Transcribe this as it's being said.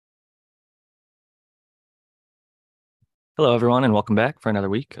Hello, everyone, and welcome back for another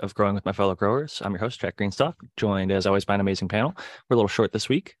week of Growing with My Fellow Growers. I'm your host, Jack Greenstock, joined as always by an amazing panel. We're a little short this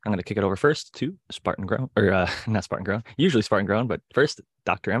week. I'm going to kick it over first to Spartan Grown, or not Spartan Grown, usually Spartan Grown, but first,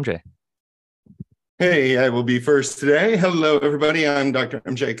 Dr. MJ. Hey, I will be first today. Hello, everybody. I'm Dr.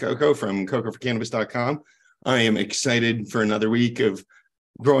 MJ Coco from cocoforcannabis.com. I am excited for another week of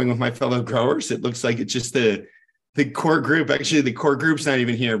growing with my fellow growers. It looks like it's just the core group. Actually, the core group's not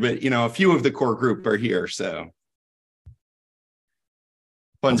even here, but a few of the core group are here. So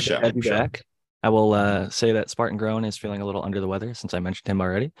fun It's good show. to have you back. I will say that Spartan Grown is feeling a little under the weather since I mentioned him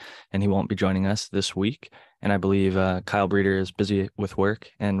already, and he won't be joining us this week. And I believe Kyle Breeder is busy with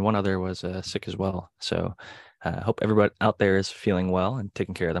work, and one other was sick as well. So I hope everybody out there is feeling well and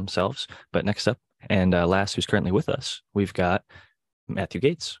taking care of themselves. But next up, and last, who's currently with us, we've got Matthew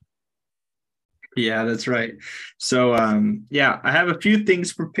Gates. Yeah, that's right. So, I have a few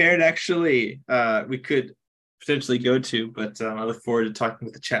things prepared actually. We could potentially go to, but I look forward to talking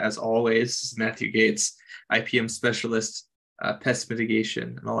with the chat as always. This is Matthew Gates, IPM specialist, pest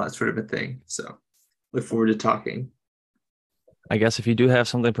mitigation, and all that sort of a thing. So, look forward to talking. I guess if you do have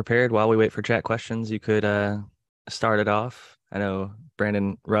something prepared while we wait for chat questions, you could start it off. I know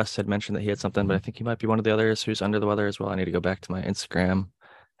Brandon Russ had mentioned that he had something, but I think he might be one of the others who's under the weather as well. I need to go back to my Instagram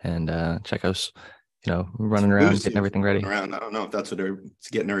and check us, running around, getting everything ready. Around. I don't know if that's what it's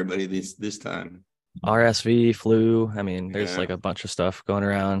getting everybody this time. RSV, flu. I mean, there's like a bunch of stuff going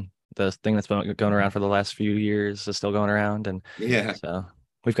around. The thing that's been going around for the last few years is still going around, and so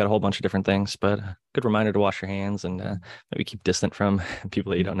we've got a whole bunch of different things. But good reminder to wash your hands and maybe keep distant from people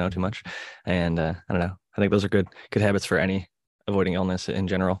that you don't know too much. And I don't know. I think those are good habits for any avoiding illness in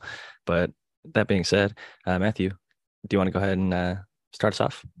general. But that being said, Matthew, do you want to go ahead and start us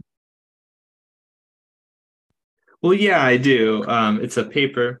off? Well, yeah, I do. It's a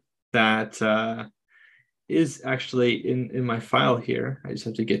paper that is actually in my file here. I just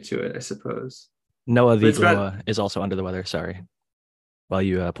have to get to it, I suppose. Noah the Grower is also under the weather. Sorry. While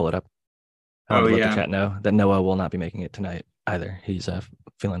you pull it up, I want to let the chat know that Noah will not be making it tonight either. He's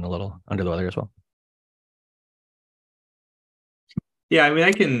feeling a little under the weather as well. Yeah, I mean,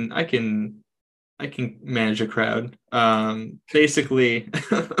 I can manage a crowd. Basically,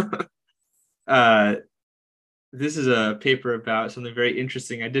 this is a paper about something very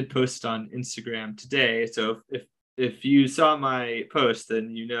interesting. I did post on Instagram today. So if you saw my post,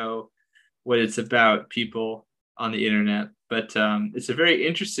 then you know what it's about, people on the internet. But it's a very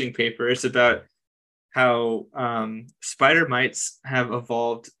interesting paper. It's about how spider mites have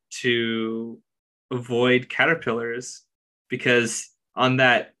evolved to avoid caterpillars, because on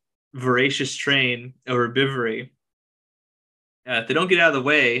that voracious train of herbivory, if they don't get out of the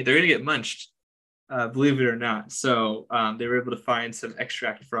way, they're going to get munched. Believe it or not. So they were able to find some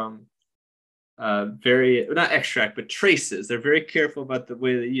extract from not extract, but traces. They're very careful about the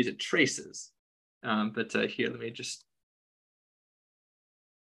way they use it, traces. But here, let me just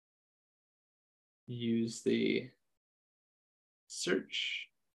use the search.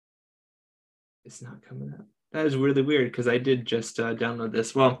 It's not coming up. That is really weird because I did just download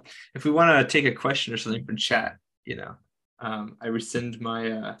this. Well, if we want to take a question or something from chat, I rescind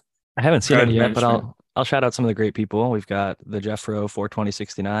my I haven't seen any yet, but I'll shout out some of the great people. We've got the Jeff Rowe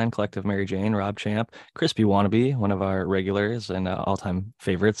 42069, Collective Mary Jane, Rob Champ, Crispy Wannabe, one of our regulars and all-time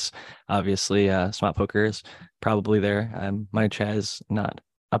favorites. Obviously, Smart Poker is probably there. My chat is not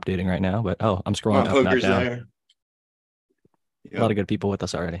updating right now, but I'm scrolling up, not down. There. Yep. A lot of good people with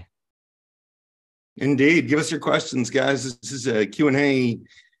us already. Indeed. Give us your questions, guys. This is a Q&A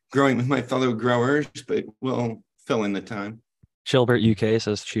growing with my fellow growers, but we'll fill in the time. Chilbert UK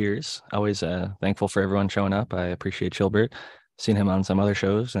says cheers. Always thankful for everyone showing up. I appreciate Chilbert. Seen him on some other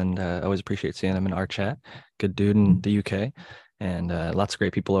shows and always appreciate seeing him in our chat. Good dude in the UK and lots of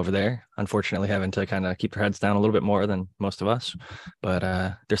great people over there. Unfortunately, having to kind of keep their heads down a little bit more than most of us, but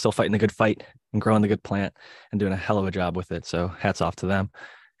they're still fighting the good fight and growing the good plant and doing a hell of a job with it. So hats off to them.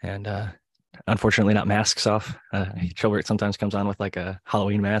 And unfortunately not masks off. Chilbert sometimes comes on with like a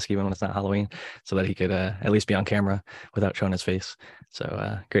Halloween mask, even when it's not Halloween, so that he could at least be on camera without showing his face.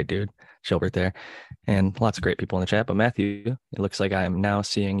 So great dude, Chilbert there. And lots of great people in the chat. But Matthew, it looks like I am now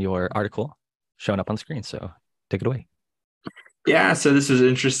seeing your article showing up on the screen. So take it away. Yeah, so this is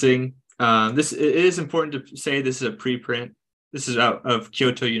interesting. It is important to say this is a preprint. This is out of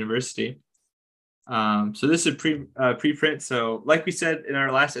Kyoto University. So this is a preprint. So like we said in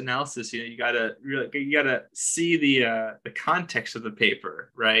our last analysis, you gotta see the context of the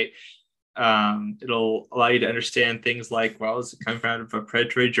paper, right? It'll allow you to understand things like, well, is it coming out of a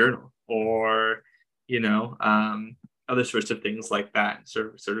predatory journal, or other sorts of things like that.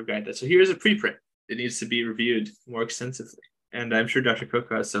 Sort of guide that. So here's a preprint. it needs to be reviewed more extensively. And I'm sure Dr.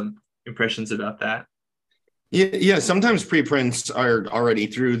 Coco has some impressions about that. Yeah, sometimes preprints are already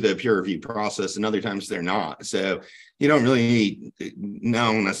through the peer review process, and other times they're not. So you don't really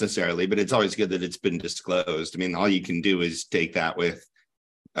know necessarily, but it's always good that it's been disclosed. I mean, all you can do is take that with,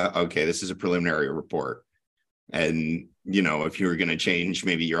 okay, this is a preliminary report. And, you know, if you were going to change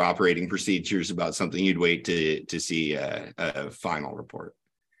maybe your operating procedures about something, you'd wait to see a final report.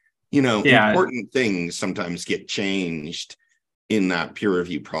 You know, important things sometimes get changed in that peer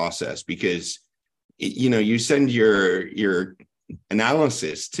review process because, you know, you send your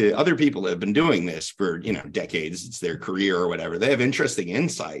analysis to other people that have been doing this for, you know, decades. It's their career or whatever. They have interesting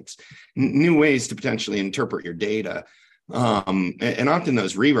insights, new ways to potentially interpret your data. And often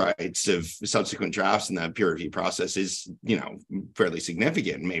those rewrites of subsequent drafts in that peer review process is, you know, fairly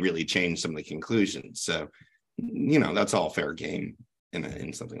significant and may really change some of the conclusions. So, you know, that's all fair game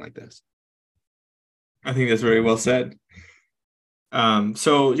in something like this. I think that's very well said.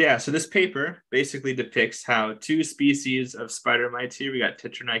 So this paper basically depicts how two species of spider mites here, we got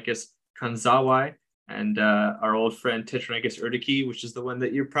Tetronychus kanzawai and our old friend Tetronychus urticae, which is the one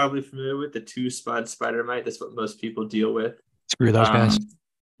that you're probably familiar with, the two-spot spider mite. That's what most people deal with. Screw those guys.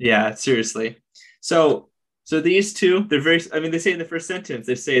 Yeah, seriously. So these two, they're very, I mean, they say in the first sentence,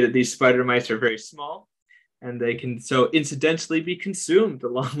 they say that these spider mites are very small and they can so incidentally be consumed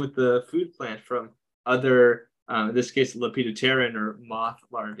along with the food plant from other, in this case, Lepidopteran or moth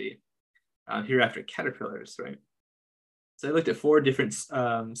larvae, hereafter caterpillars, right? So I looked at 4 different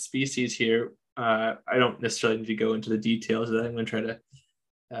species here. I don't necessarily need to go into the details of that. I'm going to try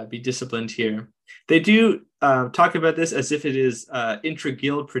to be disciplined here. They do talk about this as if it is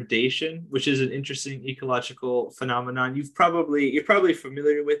intraguild predation, which is an interesting ecological phenomenon. You're probably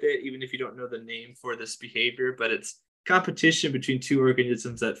familiar with it, even if you don't know the name for this behavior, but it's competition between 2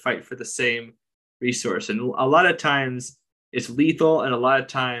 organisms that fight for the same resource. And a lot of times it's lethal, and a lot of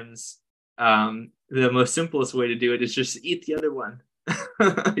times the most simplest way to do it is just eat the other one.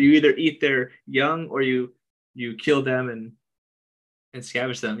 You either eat their young or you kill them and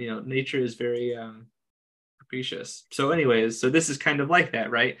scavenge them. You know, nature is very capricious. So anyways, so this is kind of like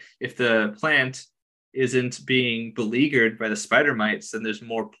that, right? If the plant isn't being beleaguered by the spider mites, then there's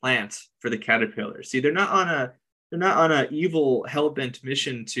more plant for the caterpillar. See, they're not on a evil hell-bent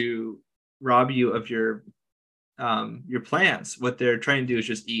mission to rob you of your plants. What they're trying to do is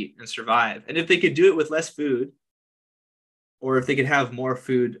just eat and survive. And if they could do it with less food, or if they could have more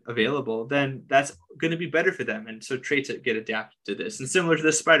food available, then that's going to be better for them. And so traits that get adapted to this. And similar to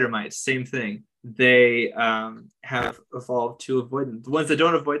the spider mites, same thing. They have evolved to avoid them. The ones that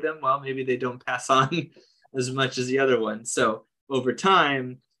don't avoid them, well, maybe they don't pass on as much as the other ones. So over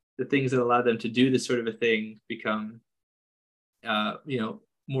time, the things that allow them to do this sort of a thing become,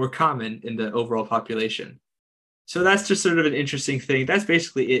 more common in the overall population. So that's just sort of an interesting thing. That's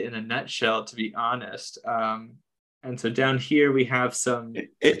basically it in a nutshell, to be honest. And so down here we have some.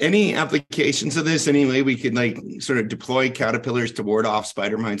 Any applications of this? Any way we could like sort of deploy caterpillars to ward off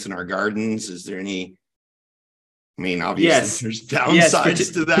spider mites in our gardens? Is there any? I mean, obviously, there's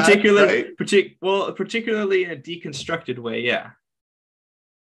downsides to that. Particularly in a deconstructed way, yeah.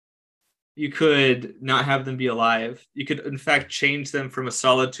 You could not have them be alive. You could, in fact, change them from a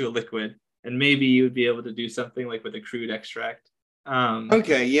solid to a liquid, and maybe you would be able to do something like with a crude extract.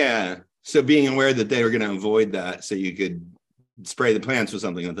 Okay, yeah. So being aware that they were going to avoid that, so you could spray the plants with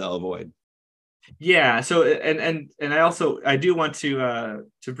something that they'll avoid. Yeah. So I do want to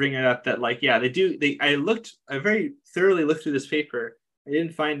bring it up that I very thoroughly looked through this paper. I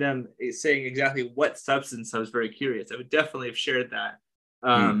didn't find them saying exactly what substance. I was very curious. I would definitely have shared that.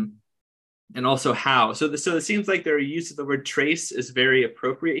 And also how. So it seems like their use of the word trace is very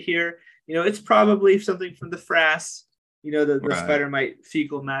appropriate here. You know, it's probably something from the frass. You know, the spider mite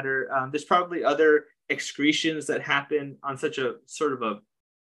fecal matter. There's probably other excretions that happen on such a sort of a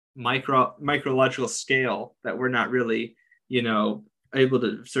micrological scale that we're not really, able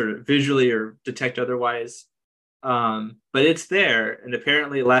to sort of visually or detect otherwise. But it's there, and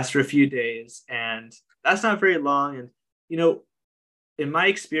apparently it lasts for a few days, and that's not very long. And, in my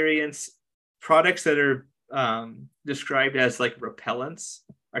experience, products that are described as like repellents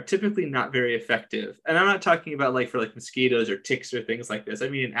are typically not very effective. And I'm not talking about for mosquitoes or ticks or things like this. I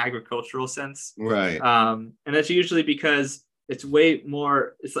mean, in agricultural sense. Right. And that's usually because it's way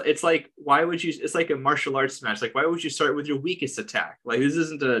more, it's like a martial arts match. Like, why would you start with your weakest attack? Like, this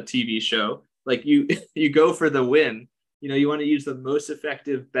isn't a TV show. Like you go for the win. You want to use the most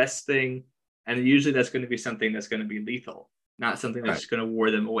effective, best thing. And usually that's going to be something that's going to be lethal, not something that's just going to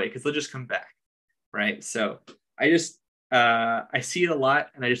ward them away, because they'll just come back. Right. So I I see it a lot,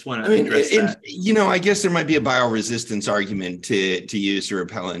 and I just want I to mean, address that. I guess there might be a bioresistance argument to use a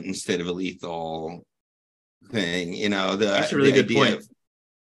repellent instead of a lethal thing. That's a really good point.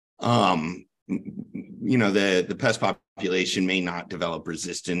 The pest population may not develop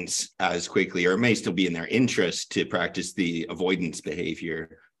resistance as quickly, or it may still be in their interest to practice the avoidance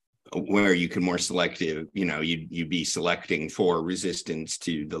behavior where you can more selective, you'd be selecting for resistance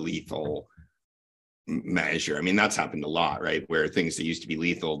to the lethal measure. I mean, that's happened a lot, right? Where things that used to be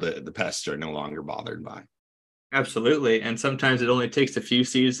lethal, the pests are no longer bothered by. Absolutely. And sometimes it only takes a few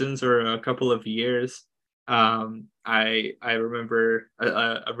seasons or a couple of years. I remember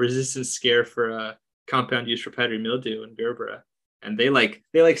a resistance scare for a compound used for powdery mildew in Berbera, and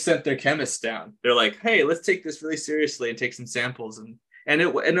they sent their chemists down. They're like, hey, let's take this really seriously and take some samples, and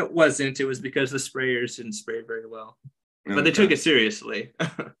it was because the sprayers didn't spray very well, but they took it seriously.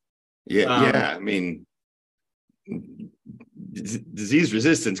 Yeah. I mean, disease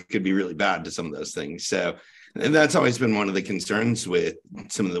resistance could be really bad to some of those things. So, and that's always been one of the concerns with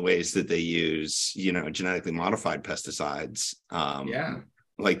some of the ways that they use, genetically modified pesticides,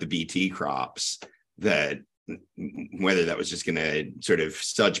 like the BT crops, that whether that was just going to sort of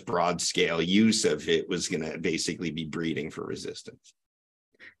such broad scale use of it was going to basically be breeding for resistance.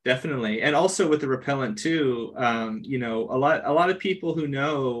 Definitely. And also with the repellent too, a lot of people who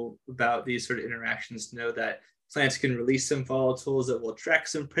know about these sort of interactions know that plants can release some volatiles that will attract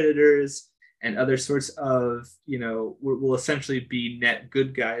some predators and other sorts of, will essentially be net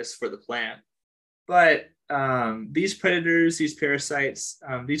good guys for the plant. But these predators, these parasites,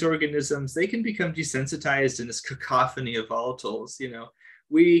 these organisms, they can become desensitized in this cacophony of volatiles.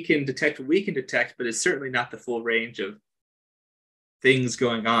 We can detect what we can detect, but it's certainly not the full range of things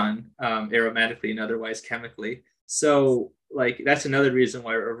going on aromatically and otherwise chemically. So that's another reason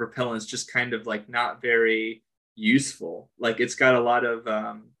why a repellent is just kind of not very useful. It's got a lot of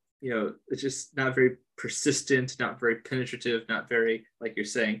it's just not very persistent, not very penetrative, not very, like you're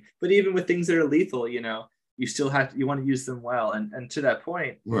saying. But even with things that are lethal, you still you want to use them well. And to that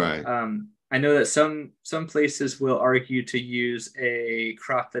point, right. I know that some places will argue to use a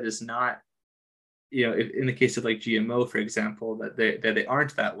crop that is not, in the case of GMO, for example, that they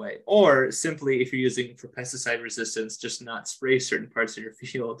aren't that way. Or simply, if you're using for pesticide resistance, just not spray certain parts of your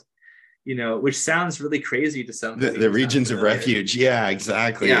field, which sounds really crazy to some. The regions of refuge. Yeah,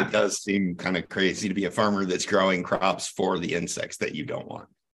 exactly. Yeah. It does seem kind of crazy to be a farmer that's growing crops for the insects that you don't want.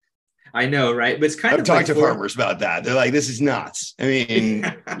 I know, right? But it's kind I've talked to farmers about that. They're like, this is nuts. I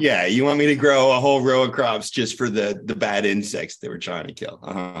mean, yeah, you want me to grow a whole row of crops just for the bad insects they were trying to kill.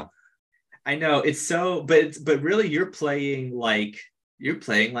 Uh-huh. I know, it's so, but really you're playing ecologists,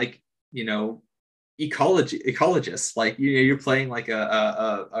 you're playing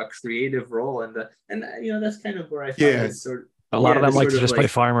a creative role, and that's kind of where I find it's sort of, a lot of them like to just play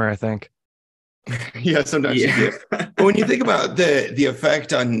farmer, I think. Yeah, sometimes you do. But when you think about the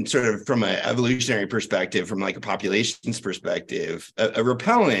effect on sort of from an evolutionary perspective, from a population's perspective, a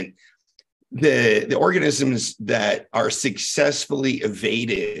repellent, the organisms that are successfully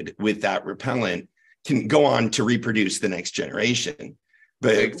evaded with that repellent can go on to reproduce the next generation.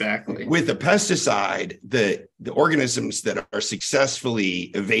 But exactly with a pesticide, the organisms that are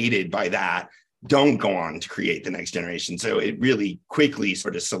successfully evaded by that don't go on to create the next generation. So it really quickly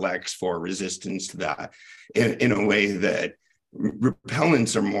sort of selects for resistance to that in a way that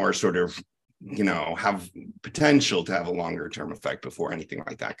repellents are more sort of, have potential to have a longer term effect before anything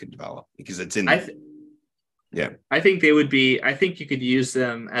like that could develop, because it's in. I think they would be, I think you could use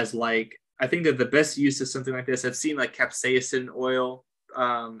them as I think that the best use of something like this, I've seen capsaicin oil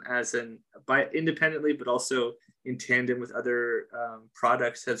as independently, but also in tandem with other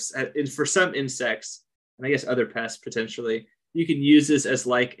products for some insects, and I guess other pests potentially. You can use this as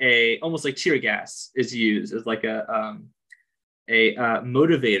almost like tear gas is used as a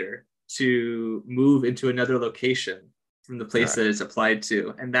motivator to move into another location from the place that it's applied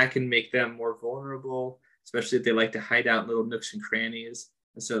to, and that can make them more vulnerable, especially if they like to hide out in little nooks and crannies.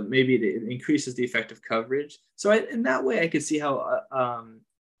 And so maybe it increases the effective coverage. So in that way, I could see how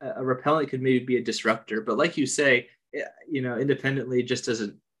a repellent could maybe be a disruptor. But like you say, independently just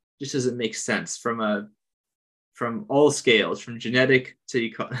doesn't make sense from all scales, from genetic to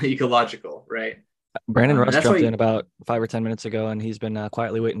ecological, right? Brandon Russ jumped in about 5 or 10 minutes ago, and he's been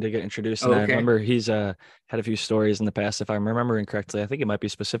quietly waiting to get introduced. And I remember he's had a few stories in the past, if I'm remembering correctly. I think it might be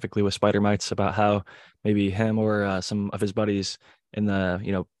specifically with spider mites, about how maybe him or some of his buddies in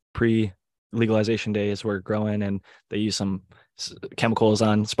the pre-legalization days were growing, and they used some chemicals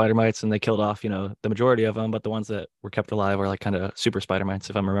on spider mites, and they killed off the majority of them, but the ones that were kept alive were kind of super spider mites,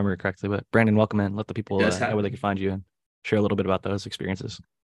 if I'm remembering correctly. But Brandon, welcome in. Let the people know where they can find you. share a little bit about those experiences.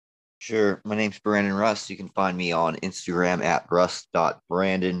 Sure. My name's Brandon Rust. You can find me on Instagram at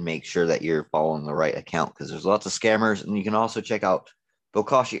rust.brandon. Make sure that you're following the right account because there's lots of scammers. And you can also check out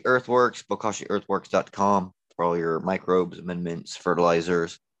Bokashi Earthworks, bokashiearthworks.com for all your microbes, amendments,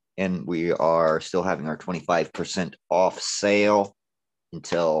 fertilizers. And we are still having our 25% off sale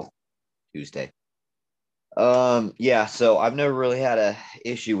until Tuesday. Yeah, so I've never really had a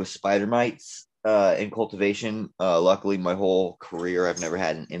issue with spider mites in cultivation. Luckily, my whole career, I've never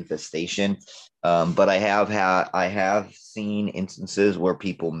had an infestation. But I have seen instances where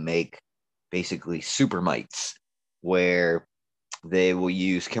people make basically super mites, where they will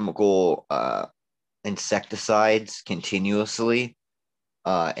use chemical insecticides continuously,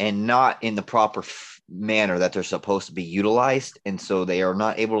 and not in the proper manner that they're supposed to be utilized, and so they are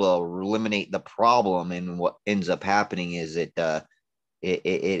not able to eliminate the problem. And what ends up happening is the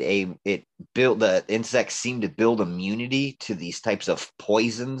insects seem to build immunity to these types of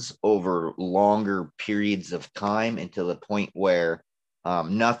poisons over longer periods of time, and to the point where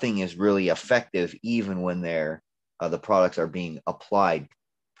nothing is really effective, even when the products are being applied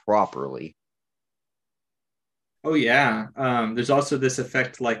properly. Oh yeah. There's also this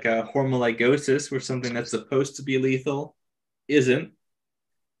effect like hormolagosis, where something that's supposed to be lethal isn't,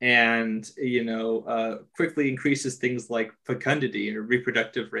 and quickly increases things like fecundity or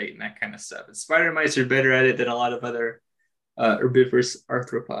reproductive rate and that kind of stuff. And spider mites are better at it than a lot of other herbivorous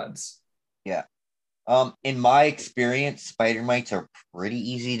arthropods. Yeah. In my experience, spider mites are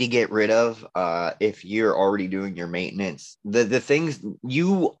pretty easy to get rid of if you're already doing your maintenance. The things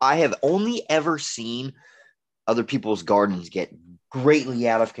I have only ever seen other people's gardens get greatly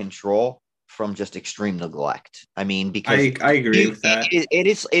out of control from just extreme neglect. I mean, because I agree with that.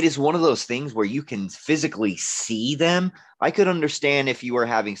 It is one of those things where you can physically see them. I could understand if you were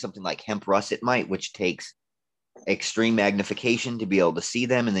having something like hemp russet mite, which takes extreme magnification to be able to see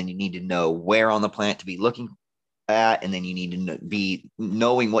them, and then you need to know where on the plant to be looking at, and then you need to be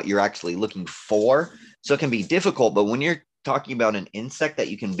knowing what you're actually looking for. So it can be difficult, but when you're talking about an insect that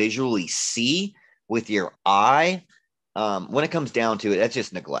you can visually see with your eye, when it comes down to it, that's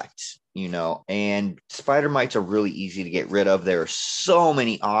just neglect, and spider mites are really easy to get rid of. There are so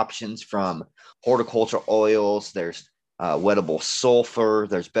many options, from horticultural oils, there's wettable sulfur,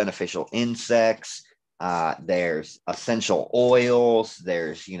 there's beneficial insects, there's essential oils,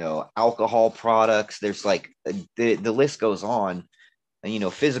 there's alcohol products, there's like the list goes on.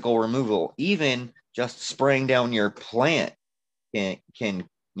 And physical removal, even just spraying down your plant can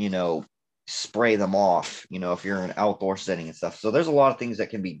spray them off, if you're in an outdoor setting and stuff. So there's a lot of things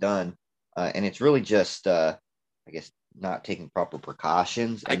that can be done, and it's really just I guess not taking proper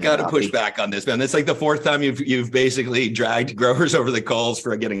precautions. I got to push back on this, man. It's like the fourth time you've basically dragged growers over the coals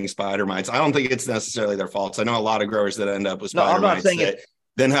for getting spider mites. I don't think it's necessarily their faults. I know a lot of growers that end up with spider mites that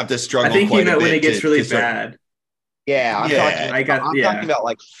then have to struggle. I think when it gets really bad. Yeah, I'm talking about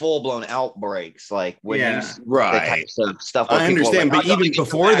like full-blown outbreaks, like when you see the types of stuff. I understand, but even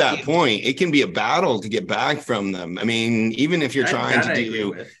before that point, it can be a battle to get back from them. I mean, even if you're trying to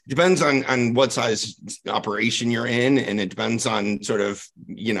do, depends on what size operation you're in, and it depends on sort of,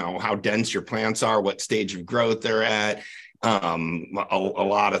 how dense your plants are, what stage of growth they're at. A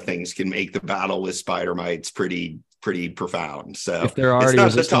lot of things can make the battle with spider mites pretty profound. So if they're already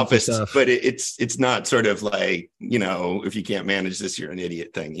it's not the toughest, but it's not sort of like, if you can't manage this, you're an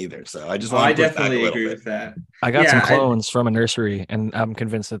idiot thing either. So I just want I definitely agree with that. I got some clones from a nursery, and I'm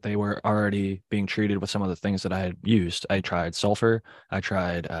convinced that they were already being treated with some of the things that I had used. I tried sulfur, I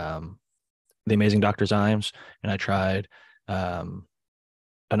tried the Amazing Dr. Zymes, and I tried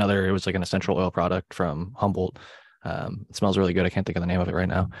another, it was like an essential oil product from Humboldt. It smells really good. I can't think of the name of it right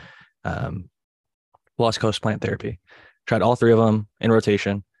now. Lost Coast Plant Therapy. Tried all three of them in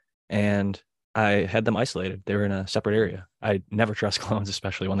rotation, and I had them isolated. They were in a separate area. I never trust clones,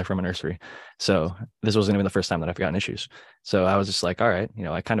 especially when they're from a nursery. So this wasn't even the first time that I've gotten issues. So I was just like, all right,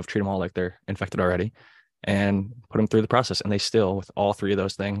 I kind of treat them all like they're infected already and put them through the process. And they still, with all three of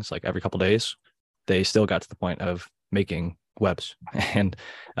those things, like every couple of days, they still got to the point of making webs. And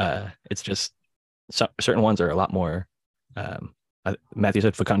it's just certain ones are a lot more Matthew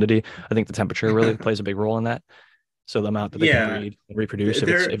said fecundity. I think the temperature really plays a big role in that. So the amount that they can breed and reproduce,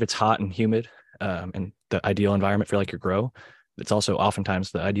 if it's hot and humid, and the ideal environment for like your grow, it's also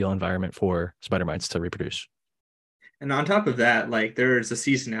oftentimes the ideal environment for spider mites to reproduce. And on top of that, like there's a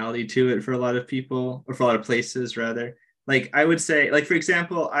seasonality to it for a lot of people, or for a lot of places rather. Like I would say, like for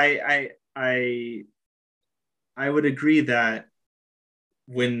example, I would agree that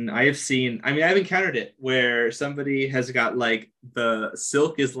when I've encountered it where somebody has got like the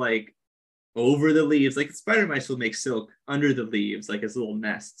silk is like over the leaves. Like spider mice will make silk under the leaves, like as little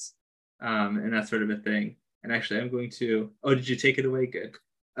nests, and that sort of a thing. And actually, I'm going to. Oh, did you take it away? Good.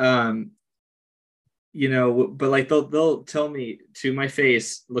 But like they'll tell me to my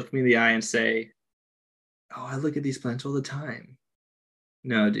face, look me in the eye, and say, "Oh, I look at these plants all the time."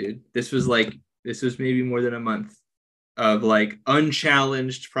 No, dude, this was maybe more than a month of like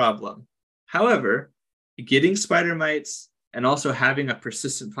unchallenged problem. However, getting spider mites and also having a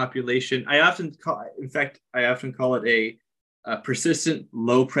persistent population, I often call it a persistent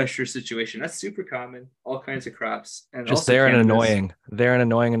low pressure situation. That's super common, all kinds of crops, and Just also they're an cannabis.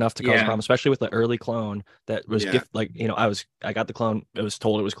 annoying enough to cause a Yeah. problem, especially with the early clone that was Yeah. I got the clone, it was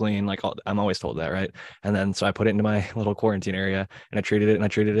told it was clean, like I'm always told that, right? And then so I put it into my little quarantine area and I treated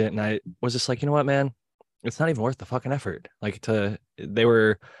it and I was just like, you know what, man, it's not even worth the fucking effort. They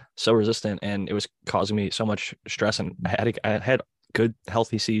were so resistant and it was causing me so much stress, and I had good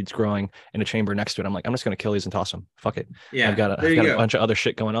healthy seeds growing in a chamber next to it. I'm like, I'm just gonna kill these and toss them. Fuck it. Yeah, I've got a bunch of other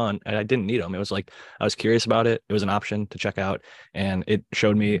shit going on, and I didn't need them. It was like I was curious about it. It was an option to check out, and it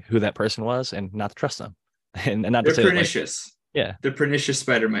showed me who that person was and not to trust them. And not They're to say pernicious. yeah, They're pernicious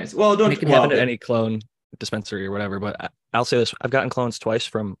spider mites. Well, don't it can happen at any clone dispensary or whatever. But I'll say this: I've gotten clones twice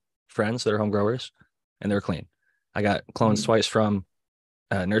from friends that are home growers, and they're clean. I got clones twice from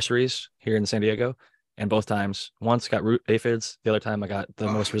nurseries here in San Diego, and both times, once got root aphids, the other time I got the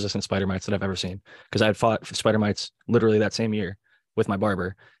most resistant spider mites that I've ever seen, because I had fought spider mites literally that same year with my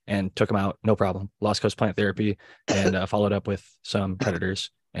barber and took them out, no problem. Lost Coast plant therapy and followed up with some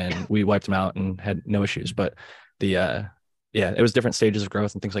predators, and we wiped them out and had no issues. But it was different stages of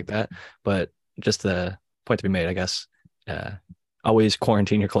growth and things like that. But just the point to be made, I guess, always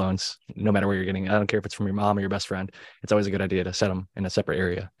quarantine your clones, no matter where you're getting. I don't care if it's from your mom or your best friend. It's always a good idea to set them in a separate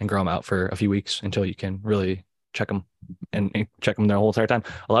area and grow them out for a few weeks until you can really check them and check them their whole entire time.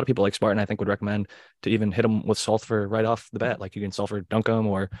 A lot of people like Spartan, I think, would recommend to even hit them with sulfur right off the bat. Like you can sulfur dunk them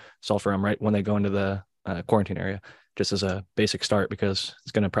or sulfur them right when they go into the quarantine area, just as a basic start, because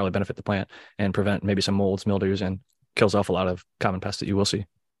it's going to probably benefit the plant and prevent maybe some molds, mildews, and kills off a lot of common pests that you will see.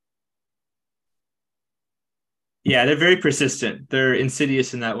 Yeah, they're very persistent. They're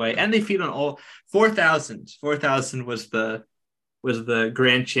insidious in that way, and they feed on all 4,000. 4,000 was the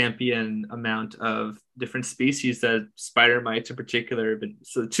grand champion amount of different species that spider mites in particular. But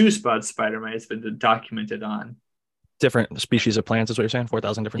so two-spot spider mites have been documented on different species of plants is what you're saying.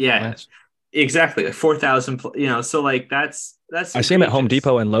 4,000 different plants. Exactly, like 4,000. So like that's. I see them at Home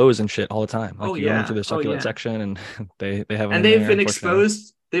Depot and Lowe's and shit all the time. Like you go into the succulent yeah. section and they have them. And they've been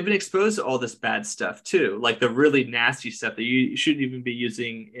exposed. They've been exposed to all this bad stuff too, like the really nasty stuff that you shouldn't even be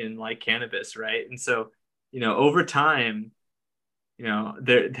using in like cannabis, right? And so, over time,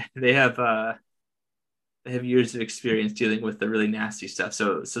 they have years of experience dealing with the really nasty stuff.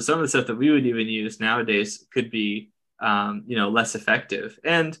 So some of the stuff that we would even use nowadays could be, less effective.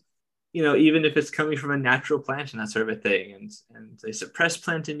 And even if it's coming from a natural plant and that sort of a thing, and they suppress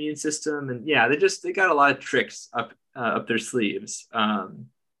plant immune system, and they got a lot of tricks up their sleeves.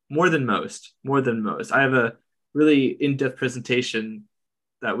 More than most. I have a really in-depth presentation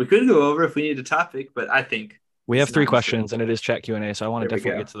that we could go over if we need a topic, but I think we have 3 questions and it is chat Q&A. So I want to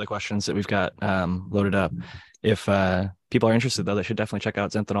definitely get to the questions that we've got loaded up. If people are interested, though, they should definitely check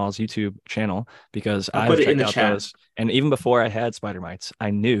out Zenthanol's YouTube channel, because I've checked out those. And even before I had spider mites,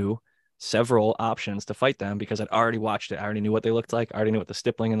 I knew several options to fight them because I'd already watched it. I already knew what they looked like. I already knew what the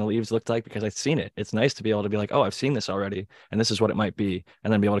stippling in the leaves looked like because I'd seen it. It's nice to be able to be like, oh, I've seen this already, and this is what it might be,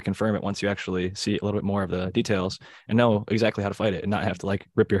 and then be able to confirm it once you actually see a little bit more of the details and know exactly how to fight it, and not have to like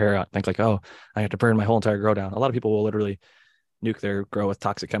rip your hair out, think like, oh, I have to burn my whole entire grow down. A lot of people will literally nuke their grow with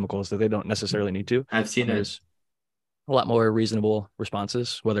toxic chemicals that they don't necessarily need to. I've seen it. A lot more reasonable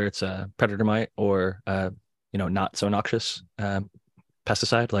responses, whether it's a predator mite or not so noxious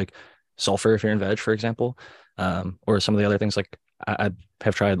pesticide like sulfur if you're in veg, for example, or some of the other things. Like I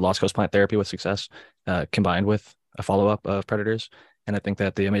have tried Lost Coast plant therapy with success, combined with a follow-up of predators, and I think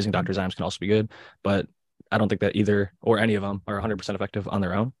that the Amazing Dr. Zymes can also be good, but I don't think that either or any of them are 100% effective on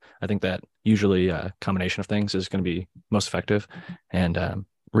their own. I think that usually a combination of things is going to be most effective, and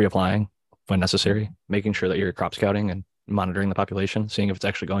reapplying when necessary, making sure that you're crop scouting and monitoring the population, seeing if it's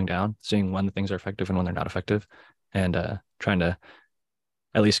actually going down, seeing when the things are effective and when they're not effective, and trying to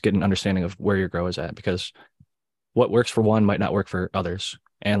at least get an understanding of where your grow is at, because what works for one might not work for others.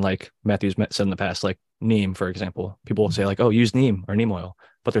 And like Matthew's said in the past, like neem, for example, people will say like, oh, use neem or neem oil,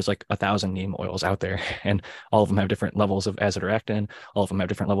 but there's like 1,000 neem oils out there, and all of them have different levels of azadirachtin. All of them have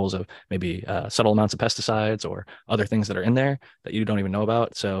different levels of maybe subtle amounts of pesticides or other things that are in there that you don't even know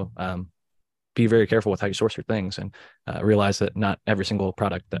about. So be very careful with how you source your things, and realize that not every single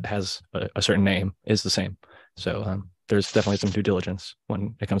product that has a certain name is the same. So there's definitely some due diligence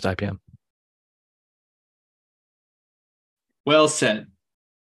when it comes to IPM. Well said.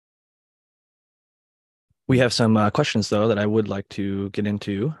 We have some questions, though, that I would like to get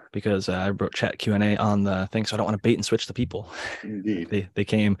into, because I wrote chat Q&A on the thing, so I don't want to bait and switch the people. Indeed. They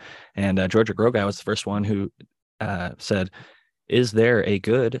came, and Georgia Groguy was the first one who said, is there a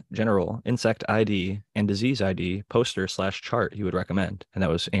good general insect ID and disease ID poster/chart you would recommend? And that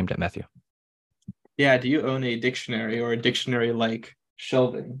was aimed at Matthew. Yeah, do you own a dictionary or a dictionary-like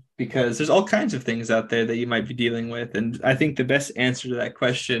shelving? Because there's all kinds of things out there that you might be dealing with. And I think the best answer to that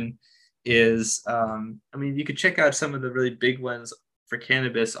question is, you could check out some of the really big ones for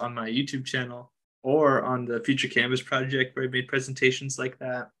cannabis on my YouTube channel or on the Future Cannabis Project, where I made presentations like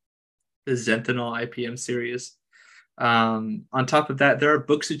that, the Zentanol IPM series. On top of that, there are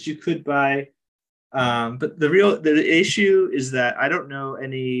books that you could buy. But the issue is that I don't know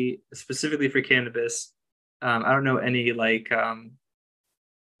any specifically for cannabis. I don't know any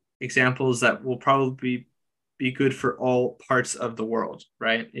examples that will probably be good for all parts of the world,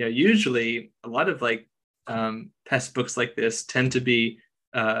 right? Usually a lot of pest books like this tend to be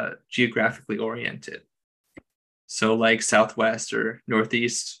geographically oriented. So like Southwest or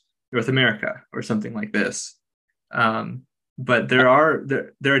Northeast North America or something like this. But there are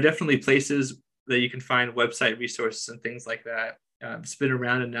definitely places that you can find website resources and things like that. It's been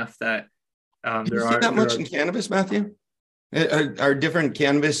around enough that there are that much in cannabis, Matthew? Are different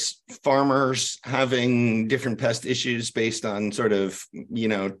cannabis farmers having different pest issues based on sort of,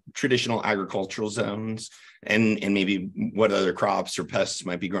 traditional agricultural zones, and maybe what other crops or pests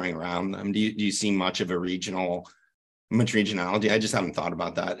might be growing around them? Do you see much regionality? I just haven't thought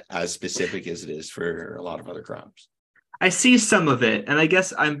about that as specific as it is for a lot of other crops. I see some of it, and I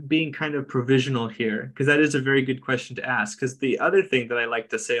guess I'm being kind of provisional here, because that is a very good question to ask. Because the other thing that I like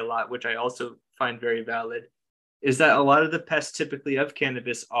to say a lot, which I also find very valid, is that a lot of the pests typically of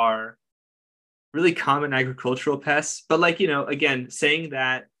cannabis are really common agricultural pests. But again, saying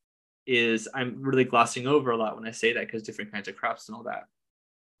that I'm really glossing over a lot when I say that, because different kinds of crops and all that.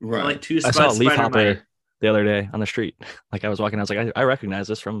 Right. I saw a leafhopper the other day on the street. I was walking, I was like, I recognize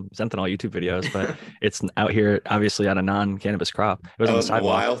this from Zentanol YouTube videos, but it's out here obviously on a non-cannabis crop. It was on the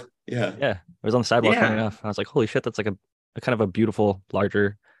sidewalk. Wild. Yeah. Yeah. It was on the sidewalk funny enough. I was like, holy shit, that's like a kind of a beautiful,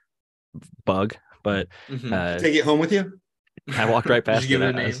 larger bug. But take it home with you. I walked right past it.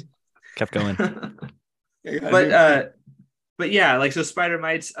 A name. Kept going. But yeah, so spider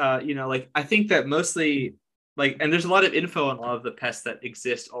mites, I think that mostly and there's a lot of info on all of the pests that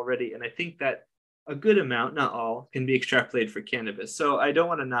exist already. And I think that a good amount, not all, can be extrapolated for cannabis. So I don't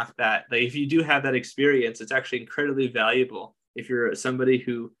want to knock that. If you do have that experience, it's actually incredibly valuable. If you're somebody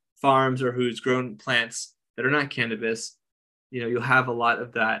who farms or who's grown plants that are not cannabis, you'll have a lot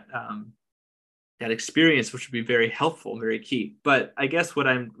of that experience, which would be very helpful, very key. But I guess what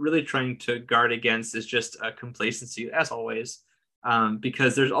I'm really trying to guard against is just a complacency, as always,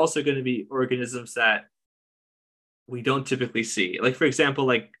 because there's also going to be organisms that we don't typically see. For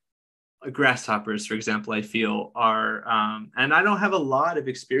example, grasshoppers, for example, I feel are, and I don't have a lot of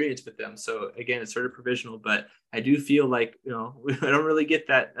experience with them. So again, it's sort of provisional, but I do feel I don't really get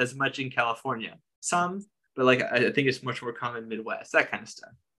that as much in California. Some, but I think it's much more common Midwest, that kind of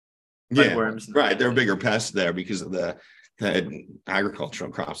stuff. Yeah, right. There are bigger pests there because of the agricultural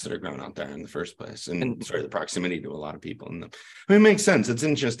crops that are grown out there in the first place, and sort of the proximity to a lot of people in them. It makes sense. It's an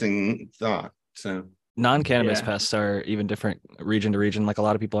interesting thought. So non-cannabis pests are even different region to region. A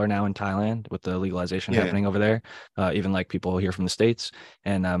lot of people are now in Thailand with the legalization happening over there. Even people here from the States,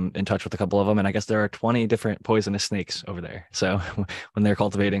 and I'm in touch with a couple of them. And I guess there are 20 different poisonous snakes over there. So when they're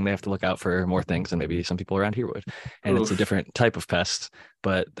cultivating, they have to look out for more things than maybe some people around here would. And It's a different type of pest,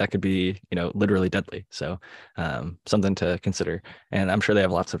 but that could be, literally deadly. So something to consider. And I'm sure they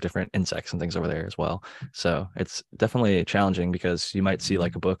have lots of different insects and things over there as well. So it's definitely challenging, because you might see a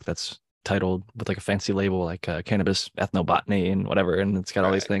book that's titled with a fancy label cannabis ethnobotany and whatever, and it's got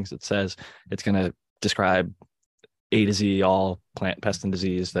all these things. It says it's going to describe A to Z all plant pest and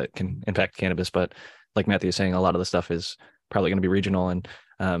disease that can impact cannabis, but like Matthew is saying, a lot of the stuff is probably going to be regional, and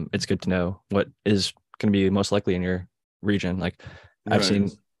it's good to know what is going to be most likely in your region. I've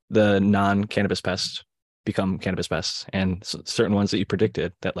seen the non-cannabis pests become cannabis pests, and certain ones that you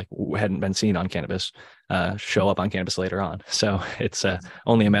predicted that hadn't been seen on cannabis show up on cannabis later on. So it's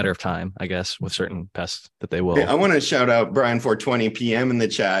only a matter of time, I guess, with certain pests that they will. Hey, I want to shout out Brian 420 PM in the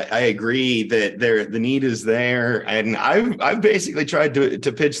chat. I agree that the need is there, and I've basically tried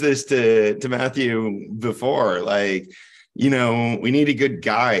to pitch this to Matthew before. we need a good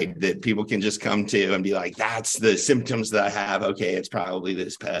guide that people can just come to and be like, that's the symptoms that I have. Okay, it's probably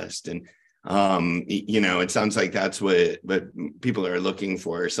this pest. And it sounds like that's what people are looking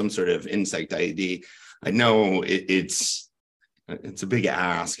for, some sort of insect ID. I know it's a big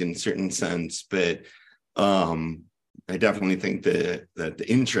ask in a certain sense, but I definitely think that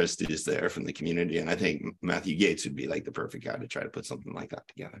the interest is there from the community. And I think Matthew Gates would be like the perfect guy to try to put something like that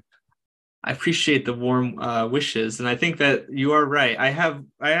together. I appreciate the warm wishes, and I think that you are right. I have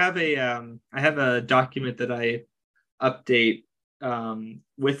a document that I update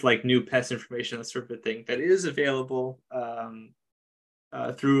with like new pest information, that sort of thing, that is available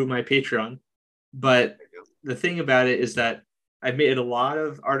through my Patreon. But the thing about it is that I've made a lot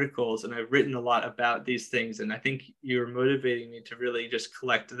of articles and I've written a lot about these things, and I think you're motivating me to really just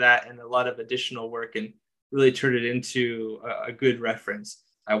collect that and a lot of additional work and really turn it into a good reference.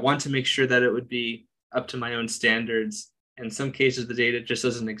 I want to make sure that it would be up to my own standards. In some cases, the data just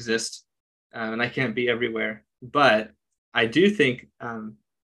doesn't exist, and I can't be everywhere. But I do think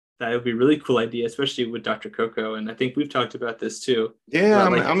that it would be a really cool idea, especially with Dr. Coco. And I think we've talked about this too. Yeah,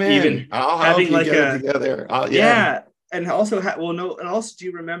 I'm in. I'll help you like get it together. Yeah, and also, and also, do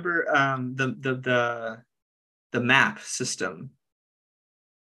you remember the map system?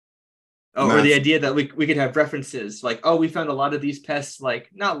 Oh, or the idea that we could have references like, oh, we found a lot of these pests, like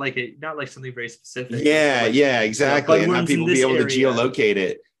not like something very specific. Yeah, exactly. And have people be able to geolocate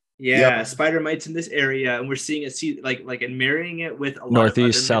it. Yeah, yep. Spider mites in this area, and we're seeing it and marrying it with a lot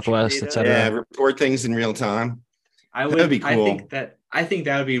northeast, of southwest, etc. Yeah, report things in real time. That'd be cool. I think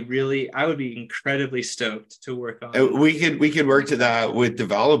that would be really. I would be incredibly stoked to work on. We could work to that with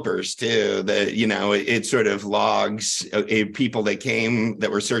developers too. That it sort of logs people that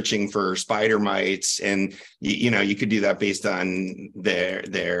were searching for spider mites, and you could do that based on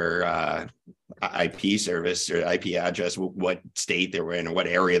their IP service or IP address, what state they were in or what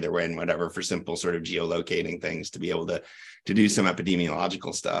area they were in, whatever, for simple sort of geolocating things to be able to do some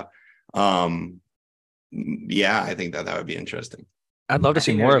epidemiological stuff. Yeah, I think that would be interesting. I'd love to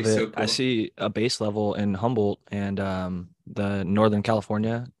see more of it. So cool. I see a base level in Humboldt and the Northern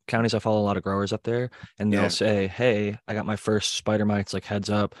California counties. I follow a lot of growers up there, and they'll say, hey, I got my first spider mites, like heads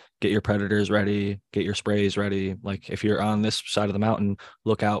up, get your predators ready, get your sprays ready. Like if you're on this side of the mountain,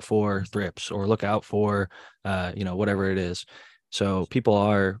 look out for thrips or look out for, whatever it is. So people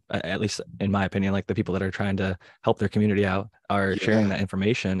are, at least in my opinion, like the people that are trying to help their community out are sharing that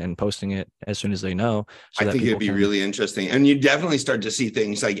information and posting it as soon as they know. So I think it'd be really interesting. And you definitely start to see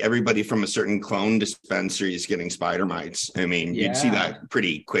things like everybody from a certain clone dispensary is getting spider mites. I mean, you'd see that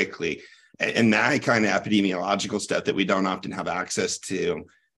pretty quickly. And that kind of epidemiological stuff that we don't often have access to.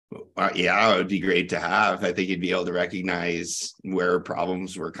 It would be great to have. I think you'd be able to recognize where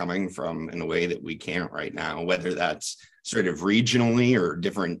problems were coming from in a way that we can't right now, whether that's sort of regionally or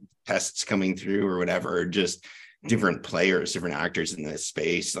different pests coming through or whatever, just different players, different actors in this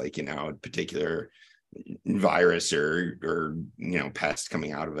space, like, a particular virus or pest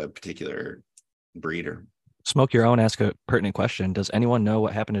coming out of a particular breeder. Smoke Your Own ask a pertinent question. Does anyone know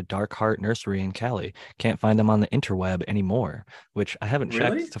what happened to Dark Heart Nursery in Cali? Can't find them on the interweb anymore, which I haven't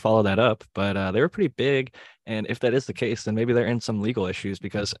checked to follow that up, but they were pretty big. And if that is the case, then maybe they're in some legal issues,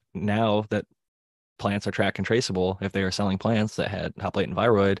 because now that plants are track and traceable, if they are selling plants that had hop latent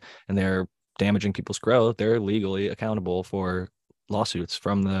viroid and they're damaging people's growth, they're legally accountable for lawsuits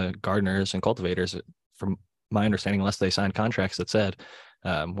from the gardeners and cultivators, from my understanding, unless they signed contracts that said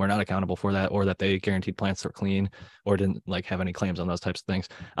we're not accountable for that, or that they guaranteed plants are clean or didn't have any claims on those types of things.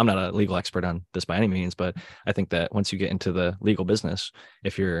 I'm not a legal expert on this by any means, but I think that once you get into the legal business,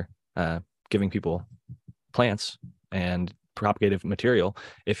 if you're giving people plants and propagative material,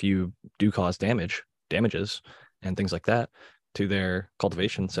 if you do cause damages and things like that to their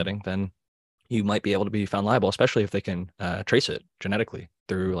cultivation setting, then you might be able to be found liable, especially if they can trace it genetically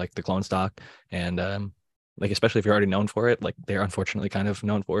through like the clone stock. And especially if you're already known for it, like they're unfortunately kind of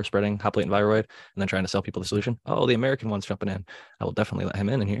known for spreading hop latent viroid and then trying to sell people the solution. Oh, the American one's jumping in. I will definitely let him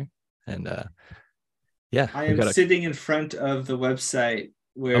in here. And I am sitting in front of the website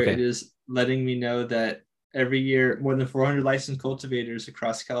where it is letting me know that every year more than 400 licensed cultivators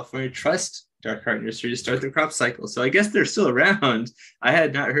across California trust Dark Heart Nursery to start their crop cycle. So I guess they're still around. I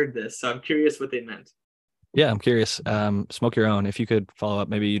had not heard this, so I'm curious what they meant. Yeah, I'm curious. Smoke Your Own, if you could follow up,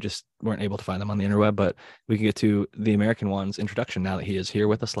 maybe you just weren't able to find them on the interweb, but we can get to the American One's introduction now that he is here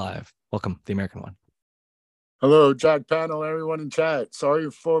with us live. Welcome, the American One. Hello, Jack Panel, everyone in chat. Sorry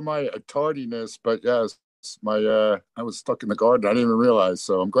for my tardiness, but yes, I was stuck in the garden. I didn't even realize.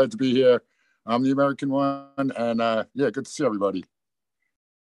 So I'm glad to be here. I'm the American One, and good to see everybody.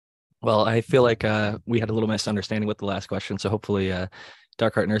 Well, I feel like we had a little misunderstanding with the last question. So hopefully,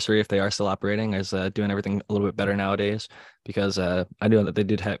 Dark Heart Nursery, if they are still operating, is doing everything a little bit better nowadays. Because I know that they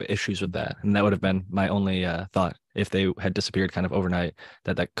did have issues with that, and that would have been my only thought if they had disappeared kind of overnight.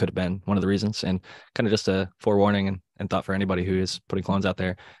 That could have been one of the reasons, and kind of just a forewarning and thought for anybody who is putting clones out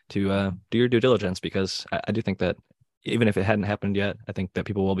there to do your due diligence, because I do think that even if it hadn't happened yet, I think that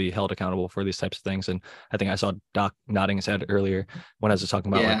people will be held accountable for these types of things. And I think I saw Doc nodding his head earlier when I was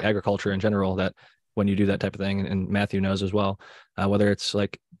talking about like Yeah. agriculture in general, that when you do that type of thing, and Matthew knows as well, whether it's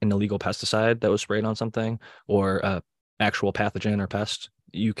like an illegal pesticide that was sprayed on something or actual pathogen or pest,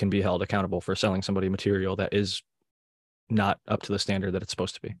 you can be held accountable for selling somebody material that is not up to the standard that it's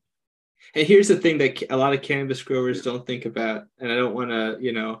supposed to be. And here's the thing that a lot of cannabis growers don't think about, and I don't want to,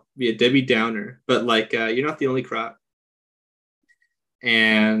 be a Debbie Downer, but like you're not the only crop.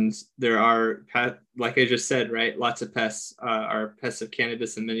 And there are, like I just said, right, lots of pests are pests of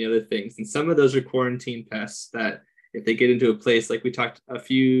cannabis and many other things. And some of those are quarantine pests that if they get into a place, like we talked a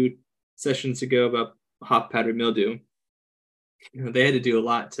few sessions ago about hop powder mildew, they had to do a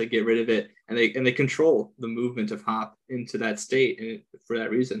lot to get rid of it, and they control the movement of hop into that state, and for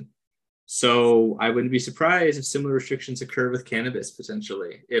that reason. So I wouldn't be surprised if similar restrictions occur with cannabis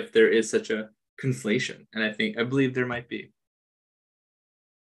potentially, if there is such a conflation. And I believe there might be.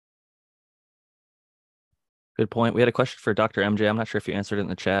 Good point. We had a question for Dr. MJ. I'm not sure if you answered it in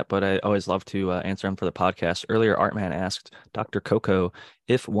the chat, but I always love to answer them for the podcast. Earlier, Artman asked Dr. Coco,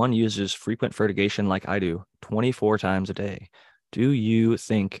 if one uses frequent fertigation like I do 24 times a day, do you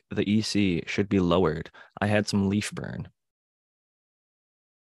think the EC should be lowered? I had some leaf burn.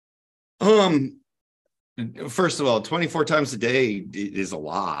 First of all, 24 times a day is a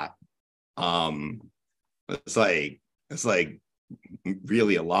lot. It's like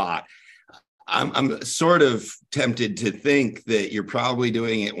really a lot. I'm sort of tempted to think that you're probably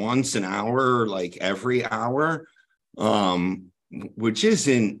doing it once an hour, like every hour, which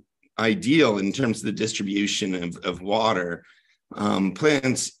isn't ideal in terms of the distribution of water.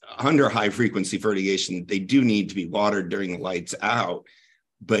 Plants under high frequency fertigation, they do need to be watered during the lights out,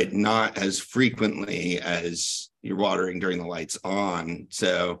 but not as frequently as you're watering during the lights on.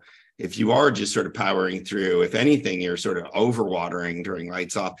 So if you are just sort of powering through, if anything, you're sort of overwatering during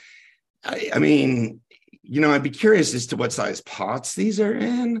lights off. I mean, I'd be curious as to what size pots these are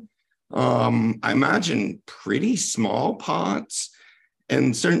in. I imagine pretty small pots,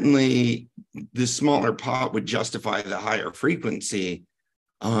 and certainly the smaller pot would justify the higher frequency.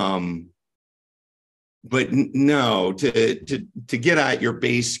 But no, to get at your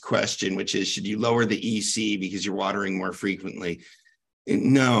base question, which is, should you lower the EC because you're watering more frequently?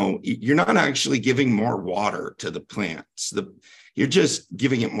 No, you're not actually giving more water to the plants. You're just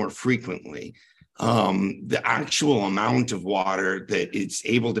giving it more frequently. The actual amount of water that it's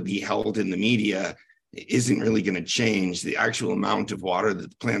able to be held in the media isn't really going to change. The actual amount of water that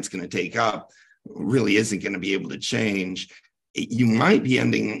the plant's going to take up really isn't going to be able to change. You might be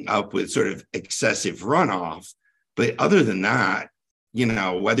ending up with sort of excessive runoff, but other than that,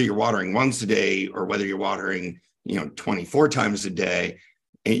 whether you're watering once a day or whether you're watering 24 times a day,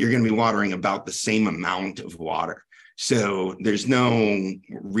 and you're going to be watering about the same amount of water. So there's no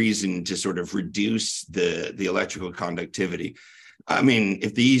reason to sort of reduce the electrical conductivity. I mean,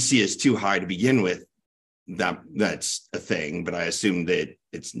 if the EC is too high to begin with, that's a thing, but I assume that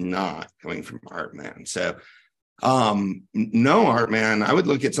it's not coming from Artman. So no, Artman, I would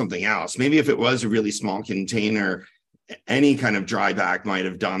look at something else. Maybe if it was a really small container, any kind of dry back might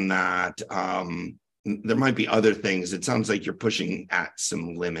have done that. There might be other things. It sounds like you're pushing at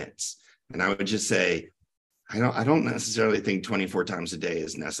some limits. And I would just say, I don't necessarily think 24 times a day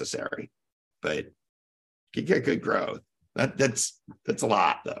is necessary, but you get good growth. That's a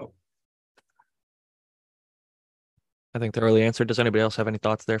lot, though. I think thoroughly answered. Does anybody else have any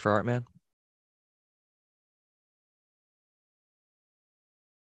thoughts there for Artman?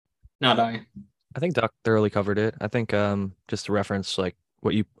 Not I. I think Doc thoroughly covered it. I think just to reference like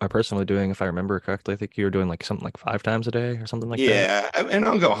what you are personally doing, if I remember correctly, I think you were doing like something like 5 times a day or something like that. Yeah, and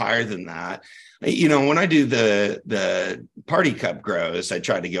I'll go higher than that. When I do the party cup grows, I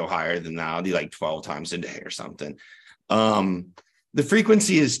try to go higher than that. I'll do like 12 times a day or something. The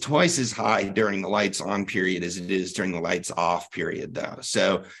frequency is twice as high during the lights on period as it is during the lights off period, though.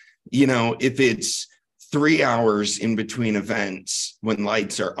 So, if it's 3 hours in between events when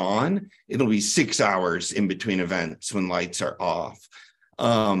lights are on, it'll be 6 hours in between events when lights are off.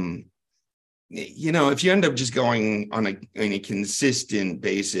 If you end up just going on a consistent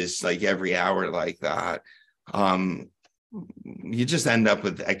basis, like every hour like that, you just end up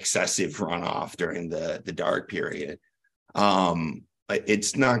with excessive runoff during the dark period.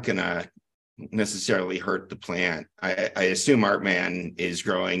 it's not going to necessarily hurt the plant. I assume Artman is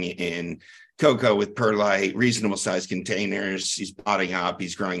growing in cocoa with perlite, reasonable size containers. He's potting up.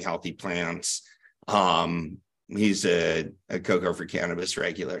 He's growing healthy plants. He's a Cocoa for Cannabis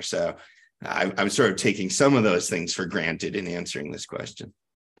regular. So I'm sort of taking some of those things for granted in answering this question.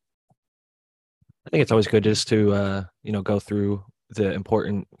 I think it's always good just to, go through the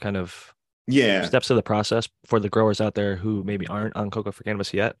important kind of steps of the process for the growers out there who maybe aren't on Cocoa for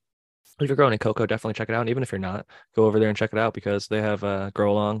Cannabis yet. If you're growing in cocoa, definitely check it out. And even if you're not, go over there and check it out, because they have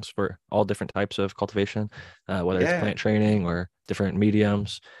grow alongs for all different types of cultivation, whether it's plant training or different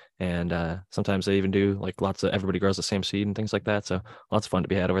mediums. And sometimes they even do like lots of everybody grows the same seed and things like that. So lots of fun to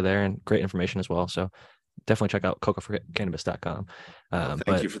be had over there, and great information as well. So definitely check out cocoaforcannabis.com.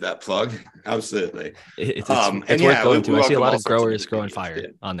 Thank you for that plug. Absolutely. It's worth going to. I see a lot of growers growing fire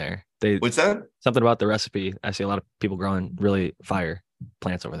on there. What's that? Something about the recipe. I see a lot of people growing really fire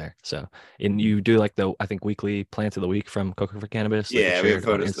plants over there. So, and you do like I think weekly plants of the week from Cocoa for Cannabis. We have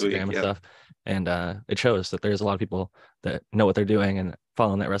photos of the week, and stuff. And it shows that there's a lot of people that know what they're doing and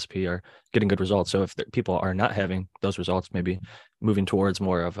following that recipe are getting good results. So if people are not having those results, maybe moving towards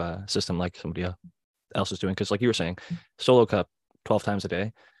more of a system like somebody else is doing. Because like you were saying, solo cup 12 times a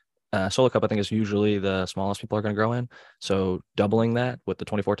day. Solo cup, I think, is usually the smallest people are going to grow in. So doubling that with the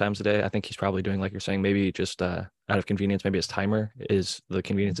 24 times a day, I think he's probably doing, like you're saying, maybe just out of convenience. Maybe his timer is the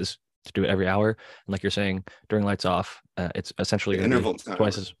convenience is to do it every hour. And like you're saying, during lights off, it's essentially going to be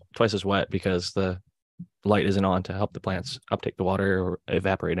twice as wet, because the light isn't on to help the plants uptake the water or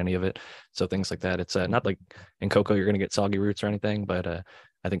evaporate any of it. So things like that. It's not like in cocoa you're going to get soggy roots or anything, but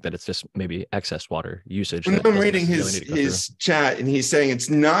I think that it's just maybe excess water usage. I'm reading his chat, and he's saying it's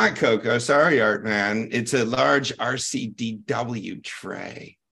not cocoa. Sorry, Artman. It's a large RCDW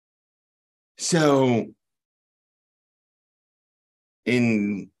tray. So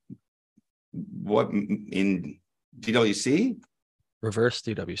in DWC? Reverse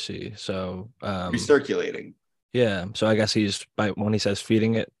DWC. So recirculating. Yeah. So I guess when he says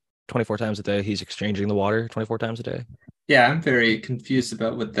feeding it 24 times a day, he's exchanging the water 24 times a day. Yeah, I'm very confused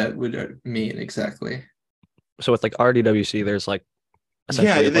about what that would mean exactly. So with like RDWC, there's like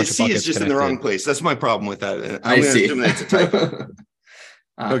the C is just connected in the wrong place. That's my problem with that. I see. It's a typo.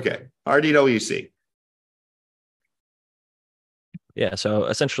 Okay, RDWC. Yeah, so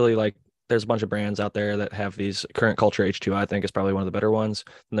essentially, like, there's a bunch of brands out there that have these. Current Culture H2, I think, is probably one of the better ones.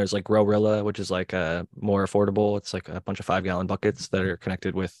 And there's like Growrilla, which is like more affordable. It's like a bunch of 5-gallon buckets that are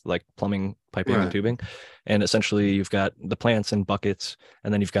connected with like plumbing, piping, and tubing. And essentially, you've got the plants in buckets,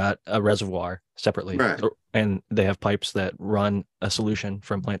 and then you've got a reservoir separately. Right. And they have pipes that run a solution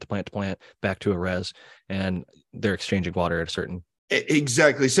from plant to plant to plant back to a res, and they're exchanging water at a certain.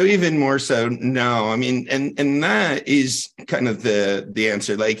 Exactly. So even more so, no. I mean, and that is kind of the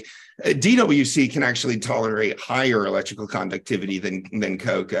answer. Like DWC can actually tolerate higher electrical conductivity than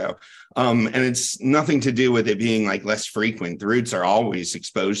cocoa. And it's nothing to do with it being like less frequent. The roots are always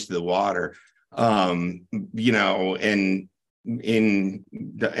exposed to the water. And in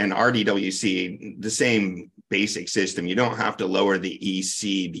RDWC, the same basic system. You don't have to lower the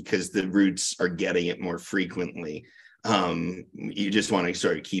EC because the roots are getting it more frequently. You just want to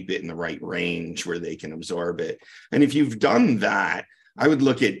sort of keep it in the right range where they can absorb it. And if you've done that, I would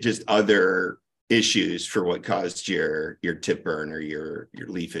look at just other issues for what caused your tip burn or your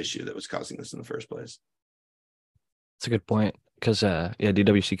leaf issue that was causing this in the first place. That's a good point, because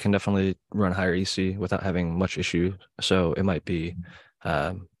DWC can definitely run higher EC without having much issue. So it might be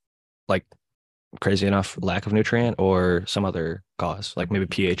like crazy enough lack of nutrient or some other cause, like maybe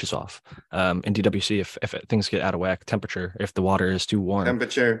pH is off. In DWC, if things get out of whack, temperature, if the water is too warm.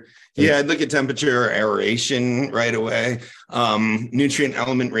 Temperature. Yeah, I'd look at temperature or aeration right away. Nutrient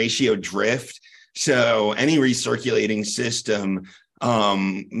element ratio drift. So any recirculating system,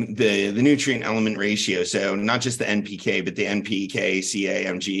 the nutrient element ratio, so not just the NPK, but the NPK, Ca,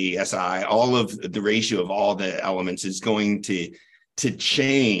 Mg, Si, all of the ratio of all the elements is going to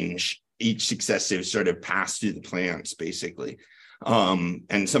change each successive sort of pass through the plants, basically.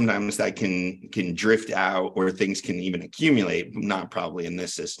 And sometimes that can drift out, or things can even accumulate, not probably in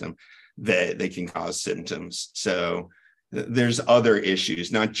this system, that they can cause symptoms. So there's other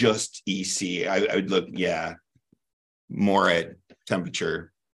issues, not just EC. I would look, more at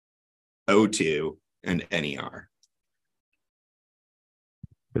temperature, O2, and NER.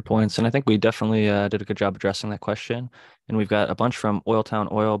 Good points. And I think we definitely did a good job addressing that question. And we've got a bunch from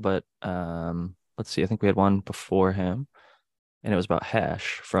Oiltown Oil, but let's see, I think we had one before him, and it was about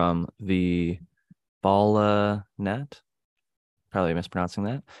hash from the Bala Net. Probably mispronouncing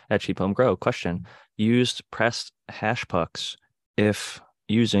that. At Cheap Home Grow. Question: used pressed hash pucks if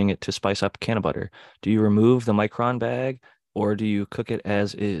using it to spice up can of butter? Do you remove the micron bag or do you cook it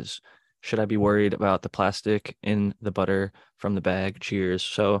as is? Should I be worried about the plastic in the butter from the bag? Cheers.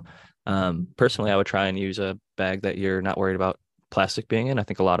 So, personally, I would try and use a bag that you're not worried about plastic being in. I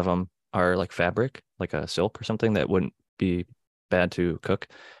think a lot of them are like fabric, like a silk or something that wouldn't be bad to cook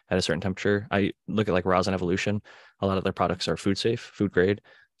at a certain temperature. I look at like Rosin Evolution. A lot of their products are food safe, food grade,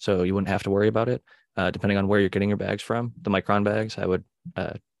 so you wouldn't have to worry about it. Depending on where you're getting your bags from, the Micron bags, I would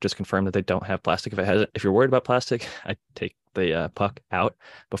just confirm that they don't have plastic. If you're worried about plastic, I take the puck out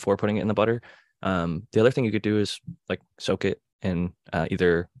before putting it in the butter. The other thing you could do is like soak it in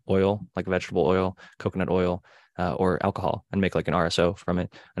either oil, like vegetable oil, coconut oil, or alcohol, and make like an RSO from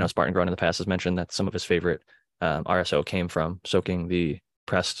it. I know Spartan Grown in the past has mentioned that some of his favorite RSO came from soaking the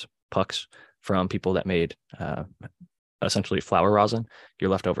pressed pucks from people that made essentially flour rosin. You're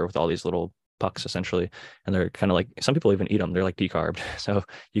left over with all these little pucks essentially, and they're kind of like, some people even eat them. They're like decarbed, so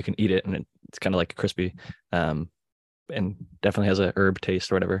you can eat it, and it's kind of like crispy, and definitely has a herb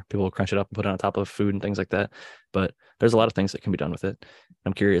taste or whatever. People will crunch it up and put it on top of food and things like that. But there's a lot of things that can be done with it.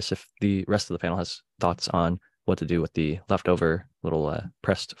 I'm curious if the rest of the panel has thoughts on what to do with the leftover little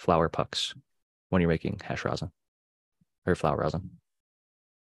pressed flour pucks when you're making hash rosin or flour rosin.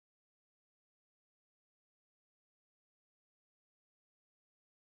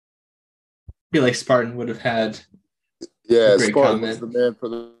 I feel like Spartan would have had Yeah, a great Spartan was comment. the man for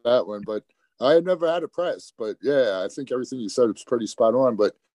that one. But I had never had a press. But yeah, I think everything you said was pretty spot on.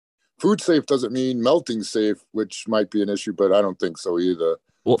 But food safe doesn't mean melting safe, which might be an issue, but I don't think so either.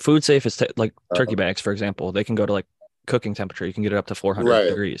 Well, food safe is like turkey bags, for example. They can go to like cooking temperature. You can get it up to 400 Right.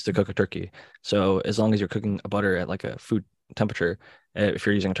 degrees to cook a turkey. So as long as you're cooking a butter at like a food temperature, if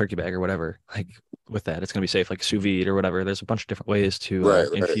you're using a turkey bag or whatever, like with that, it's going to be safe, like sous vide or whatever. There's a bunch of different ways to Right.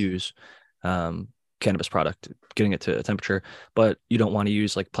 infuse cannabis product, getting it to a temperature, but you don't want to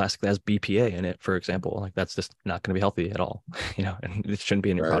use like plastic that has BPA in it, for example. Like that's just not going to be healthy at all, and it shouldn't be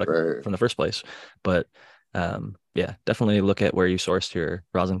in your Right. product from the first place. But yeah, definitely look at where you sourced your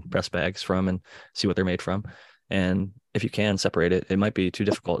rosin press bags from and see what they're made from. And if you can separate it, it might be too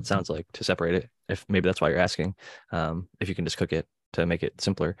difficult, it sounds like, to separate it. If maybe that's why you're asking, if you can just cook it to make it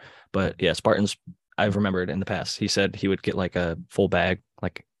simpler. But yeah, Spartan's, I've remembered in the past, he said he would get like a full bag,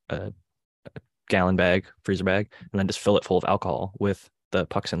 like a gallon bag, freezer bag, and then just fill it full of alcohol with the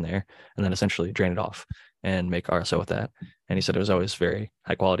pucks in there, and then essentially drain it off and make RSO with that. And he said it was always very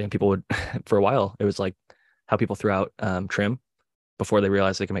high quality, and people would, for a while, it was like how people threw out trim before they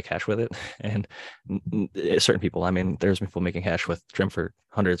realized they can make hash with it. And certain people, I mean, there's people making hash with trim for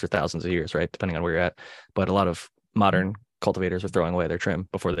hundreds or thousands of years, right? Depending on where you're at. But a lot of modern cultivators are throwing away their trim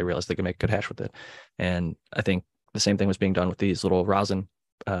before they realized they could make good hash with it. And I think the same thing was being done with these little rosin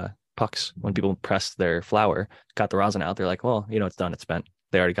pucks. When people pressed their flour, got the rosin out, they're like, well, it's done, it's spent.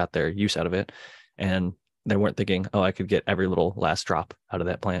 They already got their use out of it. And they weren't thinking, oh, I could get every little last drop out of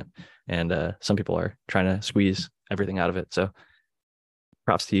that plant. And some people are trying to squeeze everything out of it. So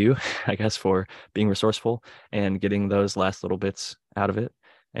props to you, I guess, for being resourceful and getting those last little bits out of it.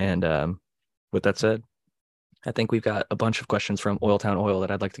 And with that said, I think we've got a bunch of questions from Oil Town Oil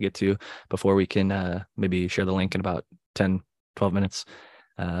that I'd like to get to before we can maybe share the link in about 10, 12 minutes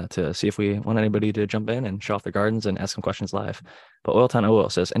to see if we want anybody to jump in and show off their gardens and ask some questions live. But Oil Town Oil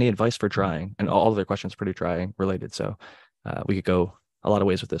says, any advice for drying? And all of their questions are pretty drying related. So we could go a lot of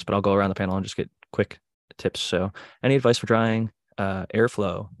ways with this, but I'll go around the panel and just get quick tips. So any advice for drying?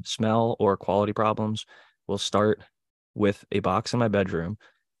 Airflow, smell, or quality problems? We'll start with a box in my bedroom,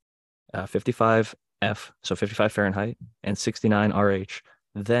 55 F, so 55 Fahrenheit, and 69 RH.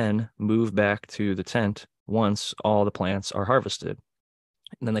 Then move back to the tent once all the plants are harvested.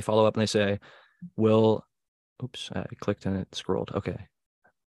 And then they follow up and they say, I clicked and it scrolled. Okay.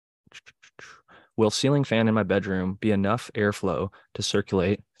 Will ceiling fan in my bedroom be enough airflow to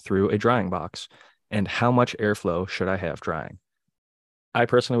circulate through a drying box? And how much airflow should I have drying? I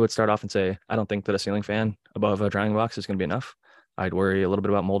personally would start off and say, I don't think that a ceiling fan above a drying box is going to be enough. I'd worry a little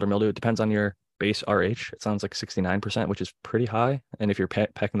bit about mold or mildew. It depends on your base RH. It sounds like 69%, which is pretty high. And if you're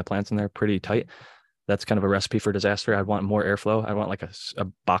packing the plants in there pretty tight, that's kind of a recipe for disaster. I'd want more airflow. I want like a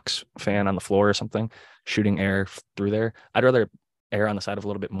box fan on the floor or something, shooting air through there. I'd rather air on the side of a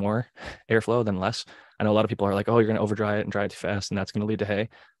little bit more airflow than less. I know a lot of people are like, oh, you're going to over dry it and dry it too fast, and that's going to lead to hay.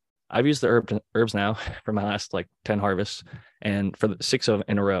 I've used the herbs now for my last like 10 harvests, and for the 6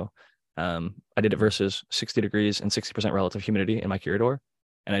 in a row, I did it versus 60 degrees and 60% relative humidity in my Curador,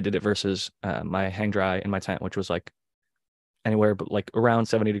 and I did it versus my hang dry in my tent, which was like anywhere but like around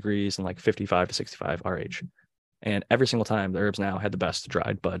 70 degrees and like 55 to 65 RH. And every single time, the herbs now had the best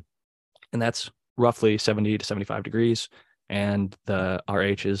dried bud, and that's roughly 70 to 75 degrees and the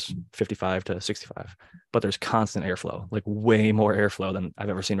RH is 55 to 65, but there's constant airflow, like way more airflow than I've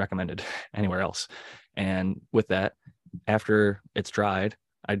ever seen recommended anywhere else. And with that, after it's dried,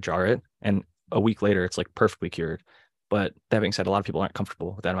 I jar it, and a week later, it's like perfectly cured. But that being said, a lot of people aren't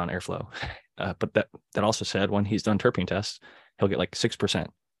comfortable with that amount of airflow. But that also said, when he's done terpene tests, he'll get like 6%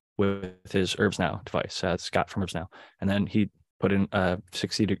 with his Herbs Now device, Scott from Herbs Now. And then he put in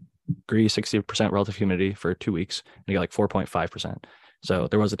 60% relative humidity for 2 weeks, and he got like 4.5%. So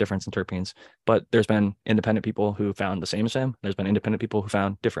there was a difference in terpenes, but there's been independent people who found the same as him. There's been independent people who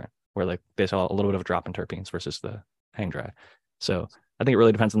found different, where like they saw a little bit of a drop in terpenes versus the hang dry. So I think it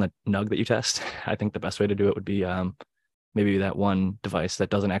really depends on the nug that you test. I think the best way to do it would be maybe that one device that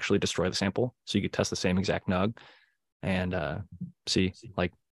doesn't actually destroy the sample. So you could test the same exact nug and see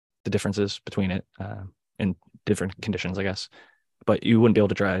like the differences between it in different conditions, I guess. But you wouldn't be able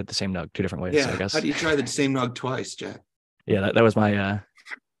to dry the same nug 2 different ways, Yeah. I guess. How do you try the same nug twice, Jack? Yeah, that was my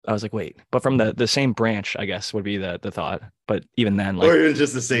I was like, wait, but from the same branch, I guess, would be the thought. But even then, like, or even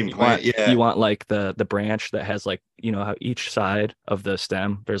just the same plant. You want like the branch that has like, you know, how each side of the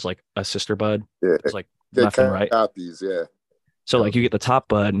stem there's like a sister bud. Yeah. It's like They left and right. copies, yeah. So like you get the top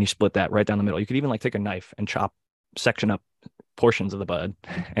bud and you split that right down the middle. You could even like take a knife and section up portions of the bud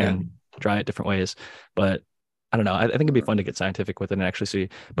and dry it different ways. But I don't know. I think it'd be fun to get scientific with it and actually see.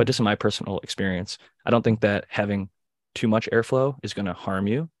 But just in my personal experience, I don't think that having too much airflow is going to harm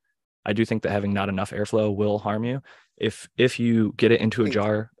you. I do think that having not enough airflow will harm you. If you get it into a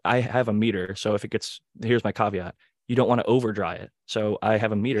jar, I have a meter. So if it gets, here's my caveat, you don't want to over dry it. So I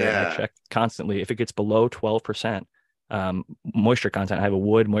have a meter and I check constantly. If it gets below 12% moisture content, I have a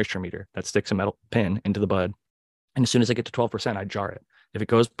wood moisture meter that sticks a metal pin into the bud. And as soon as I get to 12%, I jar it. If it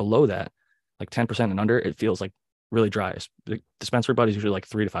goes below that, like 10% and under, it feels like really dry. The dispensary bud is usually like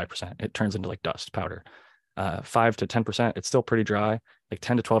 3 to 5%. It turns into like dust powder. 5 to 10%, it's still pretty dry. Like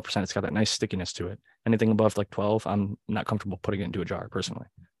 10 to 12%, it's got that nice stickiness to it. Anything above like 12, I'm not comfortable putting it into a jar personally.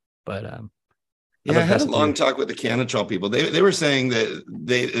 But I had a long talk with the Canatrol people. They were saying that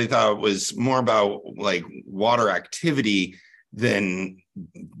they thought it was more about like water activity than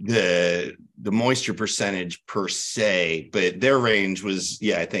the moisture percentage per se, but their range was,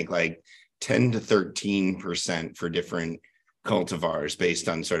 I think like 10 to 13% for different cultivars based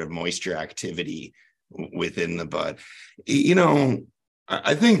on sort of moisture activity within the bud. You know,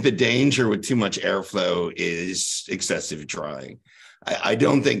 I think the danger with too much airflow is excessive drying. I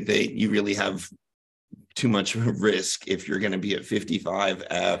don't think that you really have too much risk if you're going to be at 55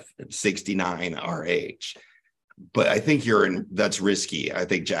 F, 69 RH. But I think that's risky. I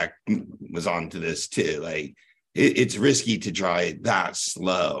think Jack was on to this too. Like it's risky to dry that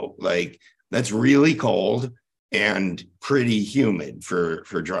slow. Like that's really cold and pretty humid for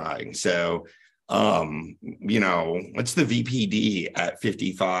drying. So, you know, what's the VPD at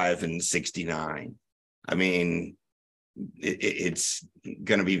 55 and 69? I mean, it's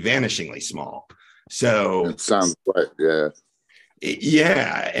going to be vanishingly small. So it sounds right. Yeah.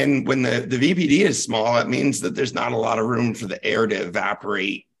 Yeah. And when the VPD is small, it means that there's not a lot of room for the air to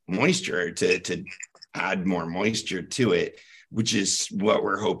evaporate moisture, to add more moisture to it, which is what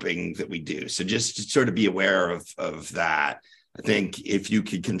we're hoping that we do. So just to sort of be aware of that. I think if you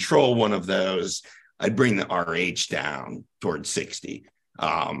could control one of those, I'd bring the RH down towards 60.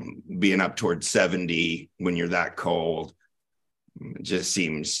 Being up towards 70 when you're that cold just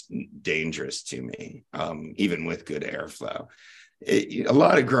seems dangerous to me, even with good airflow. A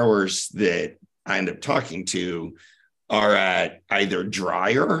lot of growers that I end up talking to are at either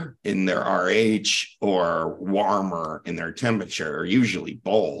drier in their RH or warmer in their temperature, or usually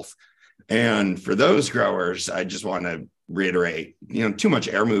both. And for those growers, I just want to reiterate, you know, too much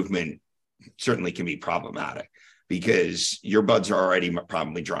air movement certainly can be problematic because your buds are already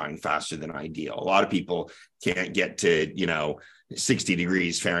probably drying faster than ideal. A lot of people can't get to, you know, 60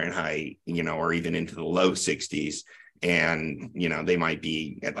 degrees Fahrenheit, you know, or even into the low 60s. And, you know, they might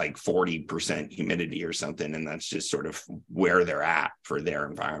be at like 40% humidity or something. And that's just sort of where they're at for their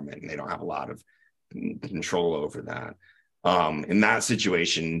environment. And they don't have a lot of control over that. In that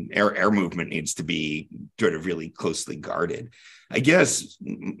situation, air movement needs to be sort of really closely guarded. I guess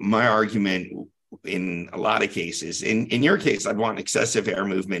my argument in a lot of cases, in your case, I'd want excessive air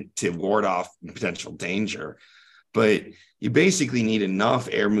movement to ward off potential danger. But you basically need enough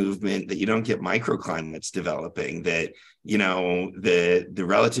air movement that you don't get microclimates developing, that, you know, the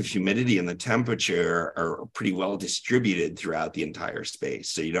relative humidity and the temperature are pretty well distributed throughout the entire space.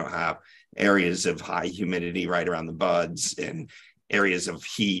 So you don't have areas of high humidity right around the buds and areas of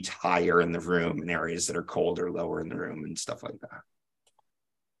heat higher in the room and areas that are colder lower in the room and stuff like that.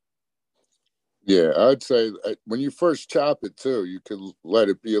 Yeah, I'd say when you first chop it too, you could let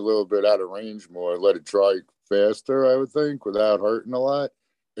it be a little bit out of range more, let it dry faster, I would think, without hurting a lot.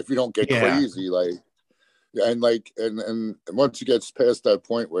 If you don't get Yeah. crazy, like and once you get past that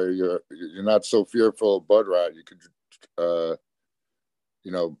point where you're not so fearful of bud rot, you could uh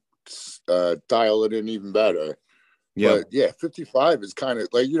you know dial it in even better. Yeah. But yeah, 55 is kind of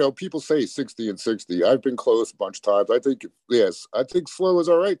like, people say 60 and 60. I've been close a bunch of times. I think, yes, I think slow is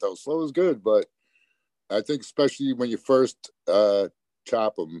all right, though. Slow is good. But I think especially when you first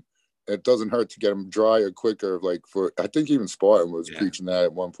chop them, it doesn't hurt to get them drier quicker. I think even Spartan was preaching that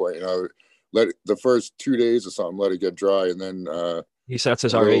at one point, let it, the first 2 days or something, let it get dry. And then he sets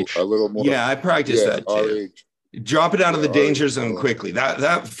his a RH. little more. Yeah, I practice that too. RH. Drop it out of the danger zone quickly.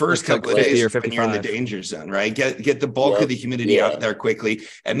 That first couple of days when you're in the danger zone, right? Get the bulk of the humidity out there quickly,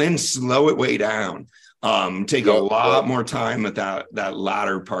 and then slow it way down. Take a lot more time with that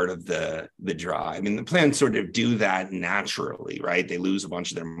latter part of the dry. I mean, the plants sort of do that naturally, right? They lose a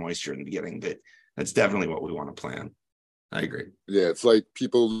bunch of their moisture in the beginning, but that's definitely what we want to plan. I agree. Yeah, it's like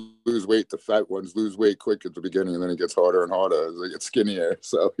people lose weight. The fat ones lose weight quick at the beginning, and then it gets harder and harder as they get skinnier.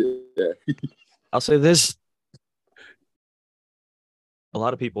 So yeah. I'll say this. A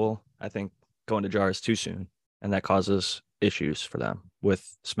lot of people, I think, go into jars too soon, and that causes issues for them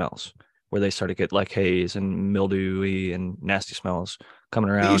with smells, where they start to get like haze and mildewy and nasty smells coming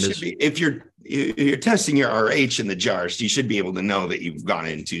around. If you're testing your RH in the jars, you should be able to know that you've gone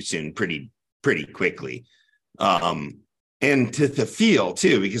in too soon pretty quickly. And to the feel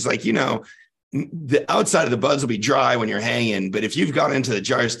too, because the outside of the buds will be dry when you're hanging, but if you've gone into the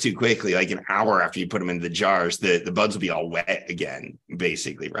jars too quickly, like an hour after you put them into the jars, the buds will be all wet again,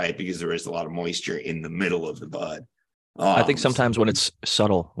 basically, right? Because there is a lot of moisture in the middle of the bud. I think sometimes when it's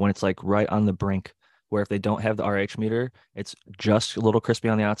subtle, when it's like right on the brink, where if they don't have the RH meter, it's just a little crispy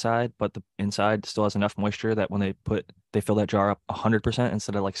on the outside, but the inside still has enough moisture that when they fill that jar up 100%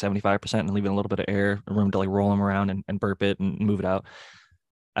 instead of like 75% and leaving a little bit of air, room to like roll them around and burp it and move it out.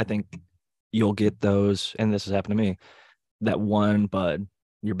 I think you'll get those, and this has happened to me, that one bud,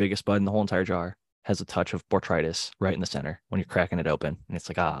 your biggest bud in the whole entire jar, has a touch of botrytis right in the center when you're cracking it open. And it's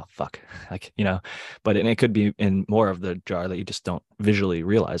like, fuck. But it could be in more of the jar that you just don't visually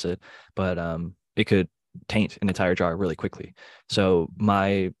realize it. But it could taint an entire jar really quickly. So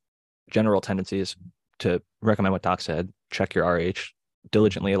my general tendency is to recommend what Doc said, check your RH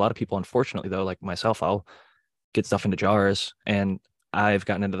diligently. A lot of people, unfortunately, though, like myself, I'll get stuff into jars, and I've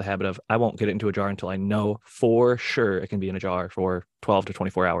gotten into the habit of I won't get it into a jar until I know for sure it can be in a jar for 12 to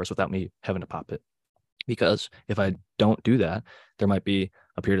 24 hours without me having to pop it. Because if I don't do that, there might be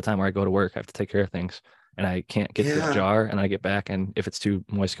a period of time where I go to work, I have to take care of things, and I can't get to the jar, and I get back, and if it's too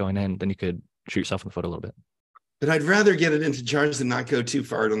moist going in, then you could shoot yourself in the foot a little bit. But I'd rather get it into jars and not go too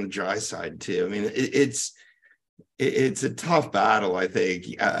far on the dry side too. I mean, it's a tough battle, I think.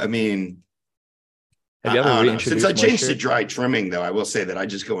 I mean, have you ever reintroduced since I changed to dry trimming, though, I will say that I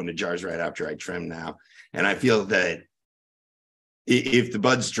just go into jars right after I trim now. And I feel that if the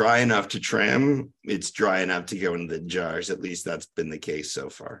bud's dry enough to trim, it's dry enough to go into the jars. At least that's been the case so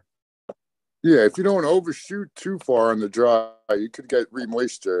far. Yeah, if you don't overshoot too far on the dry, you could get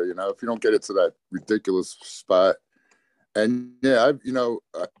re-moisture, if you don't get it to that ridiculous spot. And yeah,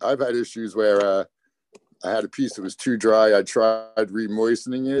 I've had issues where I had a piece that was too dry. I tried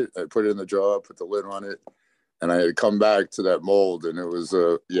re-moistening it. I put it in the jar, put the lid on it, and I had to come back to that mold, and it was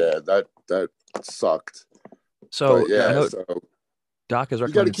that sucked. So Doc is recommending.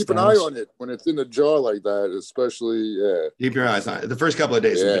 You got to keep an eye on it when it's in the jar like that, especially. Keep your eyes on it. The first couple of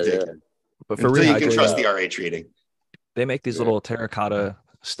days in particular. But for until you can trust the RH reading. They make these little terracotta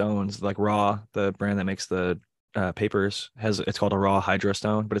stones, like Raw, the brand that makes the papers, it's called a Raw Hydro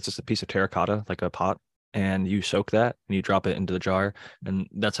Stone, but it's just a piece of terracotta, like a pot. And you soak that and you drop it into the jar. And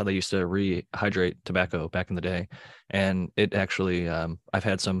that's how they used to rehydrate tobacco back in the day. And it actually, I've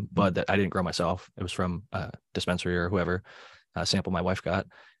had some bud that I didn't grow myself. It was from a dispensary or whoever, sample my wife got.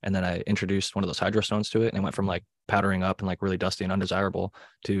 And then I introduced one of those hydro stones to it, and it went from like powdering up and like really dusty and undesirable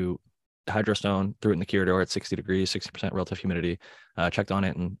to hydro stone, threw it in the Curador at 60 degrees, 60% relative humidity, checked on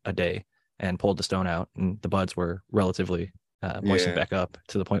it in a day and pulled the stone out. And the buds were relatively moistened back up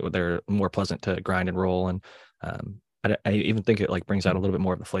to the point where they're more pleasant to grind and roll. And I even think it like brings out a little bit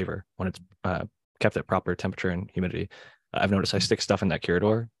more of the flavor when it's kept at proper temperature and humidity. I've noticed I stick stuff in that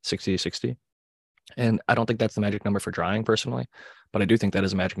Curador 60, and I don't think that's the magic number for drying personally, but I do think that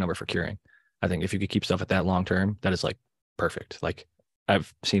is a magic number for curing. I think if you could keep stuff at that long term, that is like perfect. Like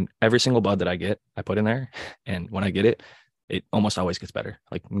I've seen every single bud that I put in there, and when I get it, it almost always gets better.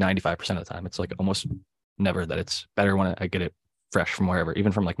 Like 95% of the time, it's like almost never that it's better when I get it fresh from wherever,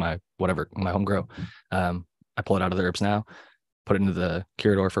 even from like my home grow. I pull it out of the herbs now, put it into the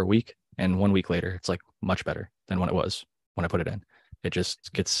curador for a week, and 1 week later, it's like much better than when it was when I put it in. It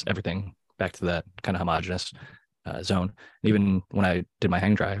just gets everything back to that kind of homogeneous zone. Even when I did my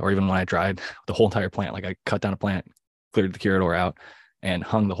hang dry, or even when I dried the whole entire plant, like I cut down a plant, cleared the curador out, and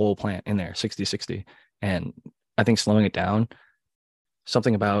hung the whole plant in there 60-60. And I think slowing it down,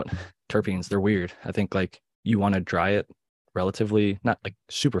 something about terpenes, they're weird. I think like you want to dry it relatively, not like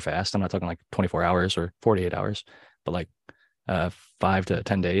super fast. I'm not talking like 24 hours or 48 hours, but like 5 to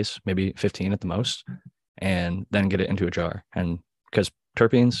 10 days, maybe 15 at the most, and then get it into a jar. And because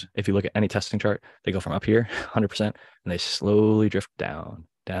terpenes, if you look at any testing chart, they go from up here 100% and they slowly drift down,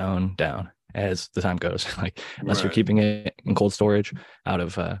 down, down as the time goes. Like unless you're keeping it in cold storage, out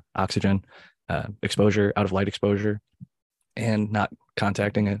of oxygen exposure, out of light exposure, and not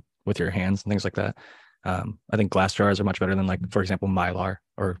contacting it with your hands and things like that. I think glass jars are much better than, like, for example, Mylar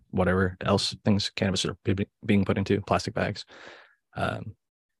or whatever else things cannabis are being put into, plastic bags.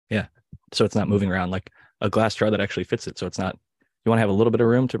 Yeah, so it's not moving around, like a glass jar that actually fits it. So it's not, you want to have a little bit of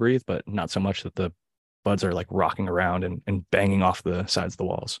room to breathe, but not so much that the buds are like rocking around and banging off the sides of the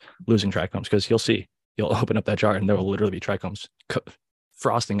walls, losing trichomes. Because you'll open up that jar and there will literally be trichomes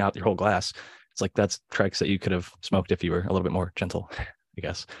frosting out your whole glass. It's like that's trikes that you could have smoked if you were a little bit more gentle, I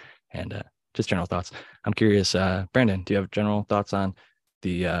guess. And just general thoughts. I'm curious, Brandon, do you have general thoughts on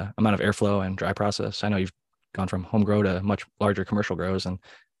the amount of airflow and dry process? I know you've gone from home grow to much larger commercial grows, and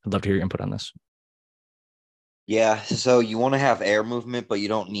I'd love to hear your input on this. Yeah, so you want to have air movement, but you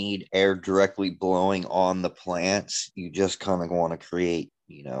don't need air directly blowing on the plants. You just kind of want to create,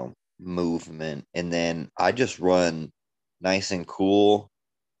 movement. And then I just run nice and cool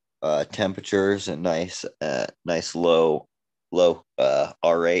temperatures and nice low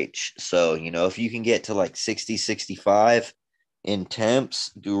RH. So, if you can get to like 60, 65 in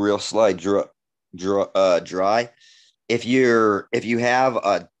temps, do real slide dry. If you have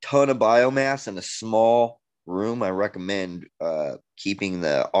a ton of biomass in a small room, I recommend keeping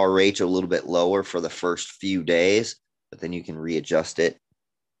the RH a little bit lower for the first few days, but then you can readjust it.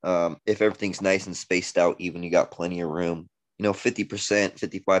 If everything's nice and spaced out, even you got plenty of room, 50%,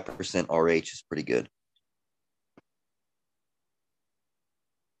 55% RH is pretty good.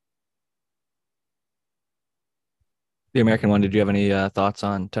 The American one, did you have any thoughts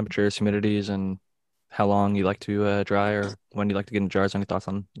on temperatures, humidities, and how long you like to dry, or when you like to get in jars? Any thoughts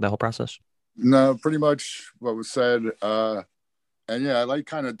on that whole process? No, pretty much what was said. And yeah, I like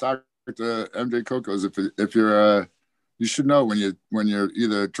kind of Dr. MJ Coco's. If you're you should know when you're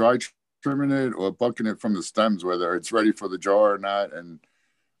either dry trimming it or bucking it from the stems, whether it's ready for the jar or not. And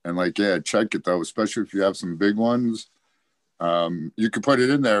like, yeah, check it though, especially if you have some big ones. You can put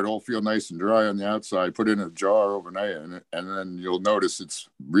it in there; it'll feel nice and dry on the outside. Put it in a jar overnight, and then you'll notice it's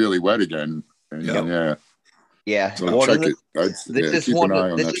really wet again. And yeah. So check it. Keep an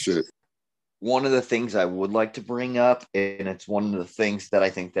eye on that shit. One of the things I would like to bring up, and it's one of the things that I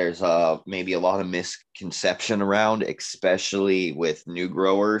think there's maybe a lot of misconception around, especially with new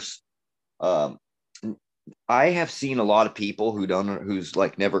growers. I have seen a lot of people who's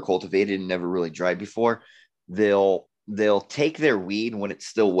like never cultivated and never really dried before. They'll take their weed when it's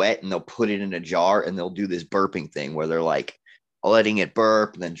still wet and they'll put it in a jar and they'll do this burping thing where they're like letting it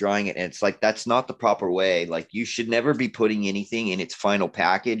burp and then drying it. And it's like, that's not the proper way. Like, you should never be putting anything in its final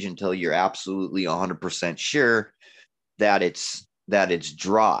package until you're absolutely 100% sure that it's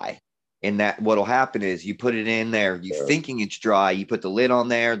dry. And that what'll happen is you put it in there, you thinking it's dry, you put the lid on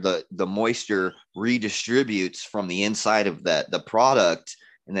there, the moisture redistributes from the inside of the product.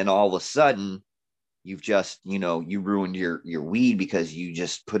 And then all of a sudden you've just, you ruined your weed because you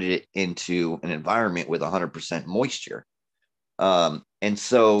just put it into an environment with 100% moisture. And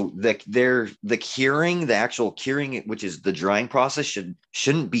so the actual curing, which is the drying process,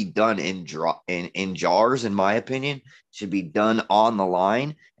 shouldn't be done in jars, in my opinion. Should be done on the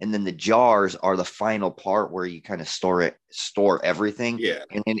line, and then the jars are the final part where you kind of store everything. Yeah.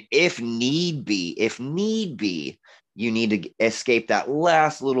 And then if need be, you need to escape that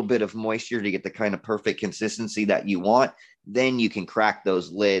last little bit of moisture to get the kind of perfect consistency that you want. Then you can crack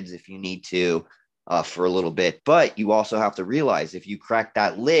those lids if you need to. For a little bit, but you also have to realize if you crack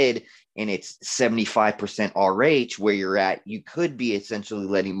that lid and it's 75% RH where you're at, you could be essentially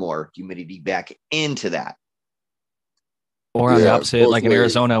letting more humidity back into that. Or on the opposite, like in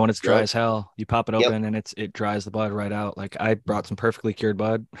Arizona, when it's dry Yep. as hell, you pop it open and it dries the bud right out. Like, I brought some perfectly cured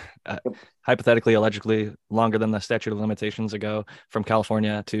bud, hypothetically, allegedly longer than the statute of limitations ago, from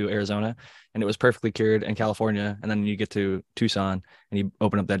California to Arizona, and it was perfectly cured in California. And then you get to Tucson and you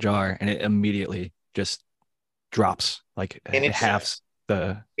open up that jar and it immediately just drops, like And it halves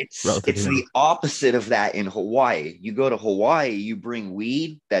the it's relative humidity. the opposite of that in Hawaii. You go to Hawaii, you bring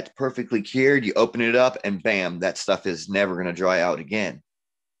weed that's perfectly cured, you open it up, and bam, that stuff is never going to dry out again.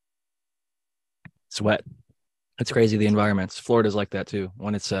 It's wet. It's crazy. The environments. Florida's like that too.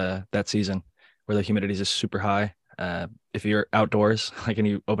 When it's that season where the humidity is just super high. If you're outdoors, like, and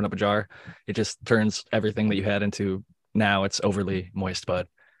you open up a jar, it just turns everything that you had into, now it's overly moist bud,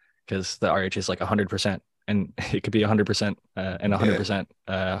 because the RH is like 100%, and it could be 100% and 100%,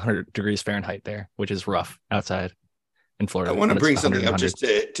 100 degrees Fahrenheit there, which is rough outside in Florida. I want to when it's bring 100 something and up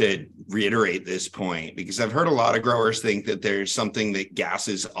 100. just to reiterate this point, because I've heard a lot of growers think that there's something that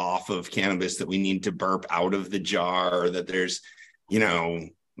gases off of cannabis that we need to burp out of the jar, or that there's,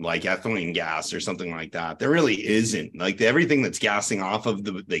 like ethylene gas or something like that. There really isn't. Like, everything that's gassing off of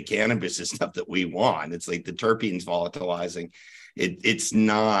the cannabis is stuff that we want. It's like the terpenes volatilizing. It's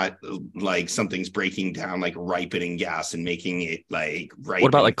not like something's breaking down like ripening gas and making it like ripen. What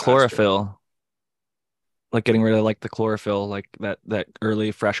about like faster. chlorophyll? Like getting rid of like the chlorophyll, like that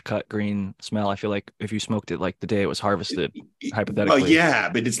early fresh cut green smell. I feel like if you smoked it like the day it was harvested, hypothetically. Well, yeah,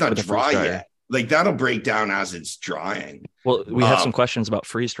 but it's not with a freeze dry dryer. yet. Like, that'll break down as it's drying. Well, we have some questions about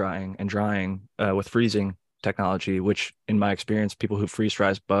freeze drying and drying with freezing technology, which in my experience, people who freeze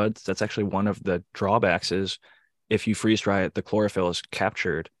dries buds, that's actually one of the drawbacks is if you freeze dry it, the chlorophyll is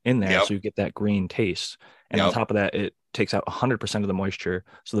captured in there. Yep. So you get that green taste. And on Yep. top of that, it takes out 100% of the moisture.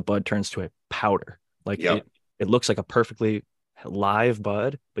 So the bud turns to a powder. Like Yep. it looks like a perfectly live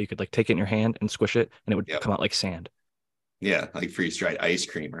bud, but you could like take it in your hand and squish it and it would Yep. come out like sand. Yeah, like freeze-dried ice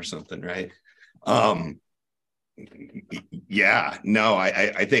cream or something, right? Yeah, no,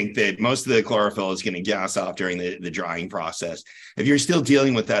 I think that most of the chlorophyll is going to gas off during the drying process. If you're still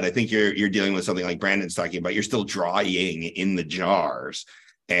dealing with that, I think you're dealing with something like Brandon's talking about. You're still drying in the jars,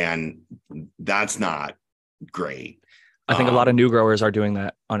 and that's not great. I think a lot of new growers are doing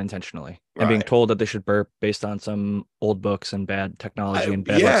that unintentionally and being Right. told that they should burp based on some old books and bad technology and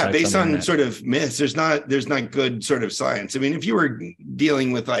bad yeah, websites based on the on internet. sort of myths. There's not good sort of science. I mean, if you were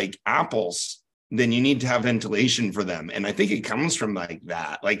dealing with like apples, then you need to have ventilation for them. And I think it comes from like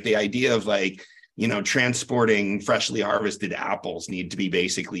that, like the idea of like, transporting freshly harvested apples need to be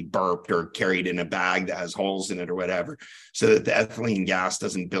basically burped or carried in a bag that has holes in it or whatever, so that the ethylene gas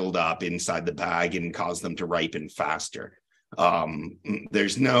doesn't build up inside the bag and cause them to ripen faster.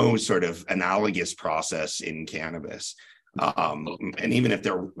 There's no sort of analogous process in cannabis. And even if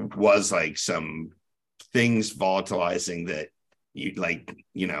there was like some things volatilizing that you like,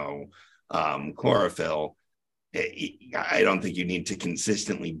 chlorophyll, I don't think you need to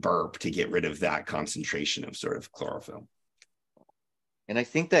consistently burp to get rid of that concentration of sort of chlorophyll. And I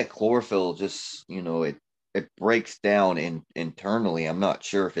think that chlorophyll just, it breaks down internally. I'm not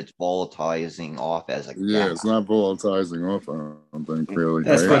sure if it's volatilizing off as a Yeah, gas. it's not volatilizing off. I don't think really.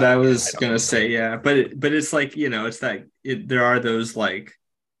 That's right? what I was gonna say. Yeah, but it's like it's that there are those like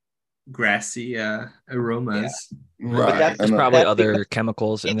grassy aromas. Right. that's- There's And, probably that's other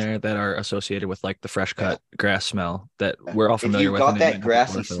chemicals in there that are associated with like the fresh cut grass smell that we're all If familiar you with. got and it might that have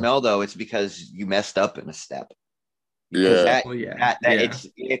grassy chlorophyll. smell though, it's because you messed up in a step. Because Yeah. that, Well, yeah, that yeah. it's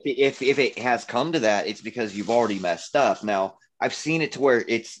if it has come to that, it's because you've already messed up. Now I've seen it to where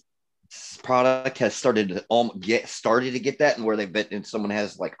it's product has started to get that, and where they've been, and someone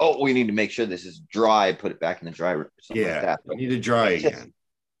has like, oh, we need to make sure this is dry, put it back in the dry room, something like Yeah, that. you need to dry It's just- again.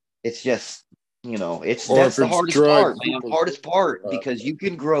 It's just it's Or that's if the it's hardest dry, part, man. people- Hardest part, because you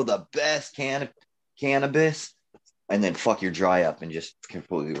can grow the best cannabis and then fuck your dry up and just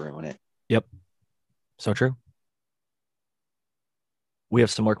completely ruin it. So true. We have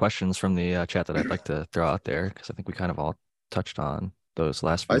some more questions from the chat that I'd like to throw out there because I think we kind of all touched on those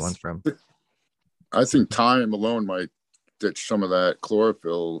last few I ones from. I think time alone might ditch some of that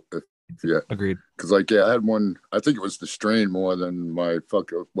chlorophyll. Agreed. Because I had one. I think it was the strain more than my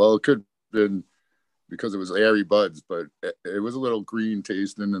fucker. Well, it could have been because it was airy buds, but it was a little green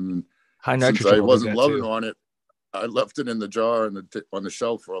tasting, and High since nitrogen. I will do wasn't that, loving too. on it, I left it in the jar and on the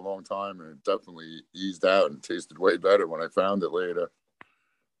shelf for a long time, and it definitely eased out and tasted way better when I found it later.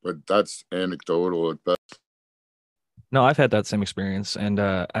 But that's anecdotal at best. No, I've had that same experience, and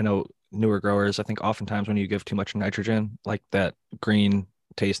I know newer growers. I think oftentimes when you give too much nitrogen, like that green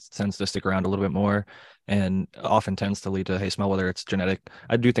taste tends to stick around a little bit more, and often tends to lead to hay smell, whether it's genetic.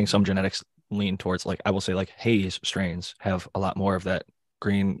 I do think some genetics lean towards, like, I will say, like haze strains have a lot more of that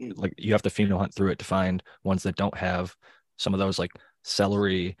green. Like, you have to pheno hunt through it to find ones that don't have some of those, like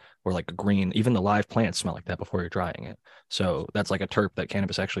celery or like green. Even the live plants smell like that before you're drying it. So that's like a terp that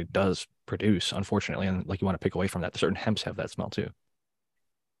cannabis actually does produce, unfortunately. And like, you want to pick away from that. Certain hemps have that smell too.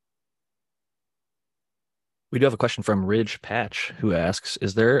 We do have a question from Ridge Patch who asks,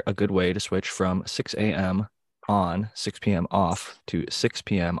 is there a good way to switch from 6 a.m. on, 6 p.m. off to 6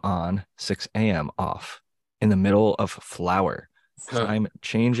 p.m. on, 6 a.m. off in the middle of flower? Time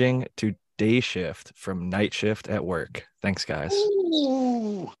changing to day shift from night shift at work. Thanks, guys.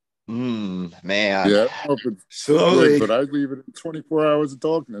 Ooh. Man. Yeah, I don't know if it's Slowly. good, but I'd leave it in 24 hours of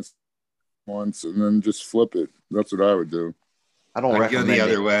darkness once and then just flip it. That's what I would do. I don't I'd go recommend the it.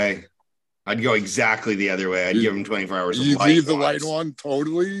 other way. I'd go exactly the other way. I'd give them 24 hours of You light. leave the light on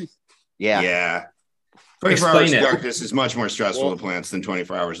totally? Yeah. Yeah. 24 Explain hours of it. darkness is much more stressful Well- to plants than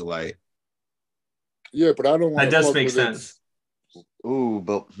 24 hours of light. Yeah, but I don't want That to does fuck make with sense. Ooh,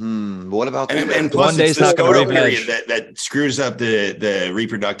 but what about And plus, One day's it's the not gonna scoto re-veg. period that screws up the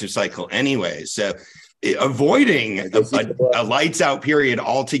reproductive cycle anyway. So avoiding a lights out period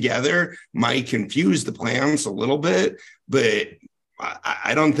altogether might confuse the plants a little bit, but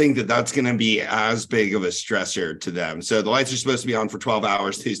I don't think that that's going to be as big of a stressor to them. So the lights are supposed to be on for 12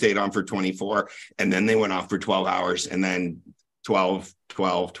 hours. They stayed on for 24, and then they went off for 12 hours, and then 12,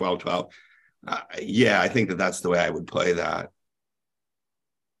 12, 12, 12. Yeah, I think that that's the way I would play that.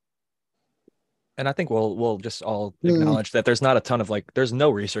 And I think we'll just all acknowledge that there's not a ton of there's no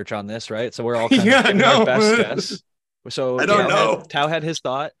research on this, right? So we're all kind Yeah, of giving no. our best guess. So I don't know. Tao had his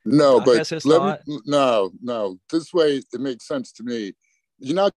thought. No, Doc but has his let thought. me, no. This way it makes sense to me.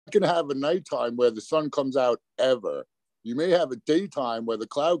 You're not going to have a nighttime where the sun comes out ever. You may have a daytime where the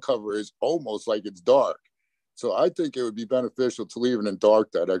cloud cover is almost like it's dark. So I think it would be beneficial to leave it in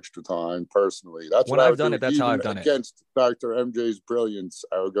dark that extra time. Personally, that's When what I I've would done do. it, that's how Even I've done it. against Dr. MJ's brilliance,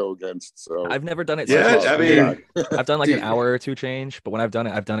 I would go against. So I've never done it. Yeah, since- I mean, I've done like dude. an hour or two change, but when I've done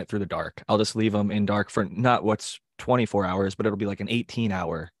it through the dark. I'll just leave them in dark for not what's 24 hours, but it'll be like an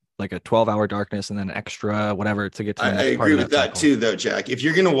 18-hour, like a 12-hour darkness and then extra whatever to get to the I next part agree of with that cycle. too, though, Jack. If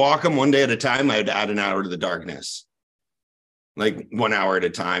you're going to walk them one day at a time, I would add an hour to the darkness, like 1 hour at a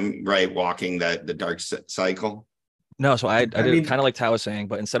time, right? Walking the dark cycle. No, so I did mean- kind of like Tao was saying,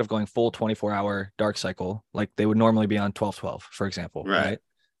 but instead of going full 24-hour dark cycle, like they would normally be on 12-12, for example, Right.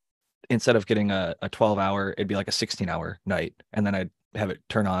 Instead of getting a 12-hour, it'd be like a 16-hour night, and then I'd have it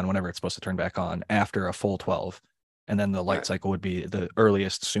turn on whenever it's supposed to turn back on after a full 12, and then the light Right. cycle would be the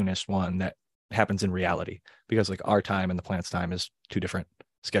earliest, soonest one that happens in reality, because like our time and the plant's time is two different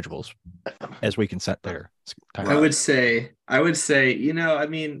schedules, as we can set their time. I would say, I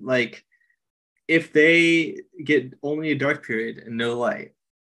mean, like, if they get only a dark period and no light,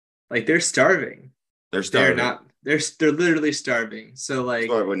 like they're starving. They're They're starving. not. They're literally starving. So like,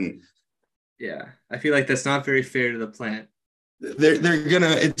 So I wouldn't. yeah, I feel like that's not very fair to the plant.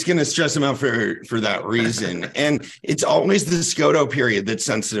 It's gonna stress them out for that reason. And it's always the scoto period that's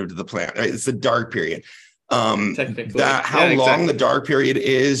sensitive to the plant, right? It's the dark period. Technically. That how Yeah, long exactly. the dark period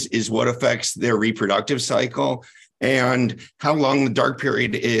is what affects their reproductive cycle. And how long the dark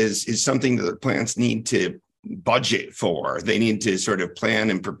period is something that the plants need to budget for. They need to sort of plan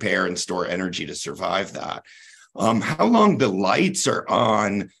and prepare and store energy to survive that. How long the lights are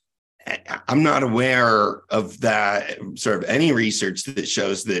on, I'm not aware of that sort of any research that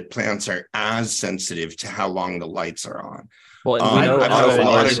shows that plants are as sensitive to how long the lights are on. Well, and we know I've had a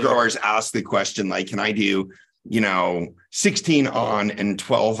lot of autoflowers- growers ask the question, like, can I do, 16 on and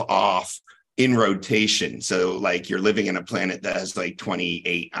 12 off in rotation? So like you're living in a planet that has like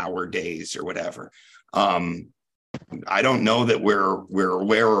 28-hour days or whatever. I don't know that we're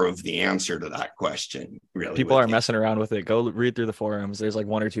aware of the answer to that question. Really, people with are you. messing around with it. Go read through the forums. There's like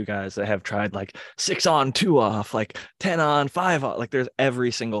one or two guys that have tried like 6 on, 2 off, like 10 on, 5 off. Like there's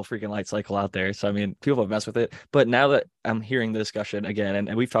every single freaking light cycle out there. So I mean, people have messed with it. But now that I'm hearing the discussion again,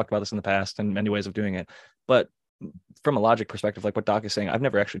 and we've talked about this in the past and many ways of doing it, but from a logic perspective, like what Doc is saying, I've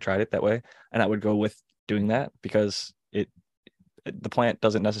never actually tried it that way, and I would go with doing that because the plant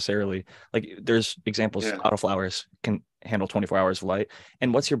doesn't necessarily, like, there's examples. Yeah. Autoflowers can handle 24 hours of light.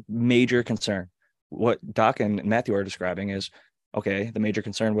 And what's your major concern? What Doc and Matthew are describing is, okay, the major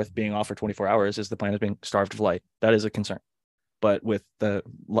concern with being off for 24 hours is the plant is being starved of light. That is a concern. But with the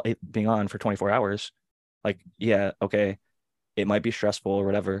light being on for 24 hours, like, yeah, okay, it might be stressful or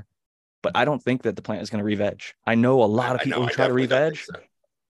whatever, but I don't think that the plant is going to re-veg. I know a lot of people who try to re-veg,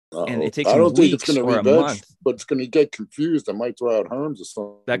 and it takes I them don't think it's weeks going or to a re-veg, month. but it's going to get confused. I might throw out herms or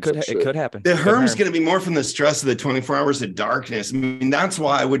something. That it could happen. The It could herm's harm. going to be more from the stress of the 24 hours of darkness. I mean, that's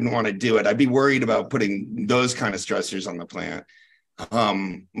why I wouldn't want to do it. I'd be worried about putting those kind of stressors on the plant.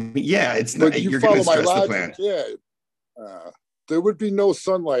 Yeah, it's not, But you you're going to follow my stress the logic. plant. Yeah. There would be no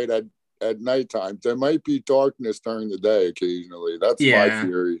sunlight at nighttime. There might be darkness during the day occasionally. That's my Yeah.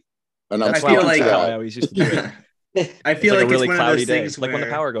 theory. And I'm I That's feel why like- I always used to do it. I It's feel like like a really it's one of cloudy those day, things like when the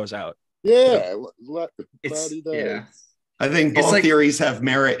where- power goes out. Yeah, It's glad he does. yeah. I think It's both like- theories have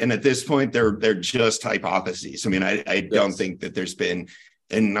merit, and at this point, they're just hypotheses. I mean, I don't Yes. think that there's been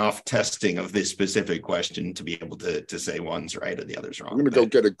enough testing of this specific question to be able to say one's right or the other's wrong. I'm gonna go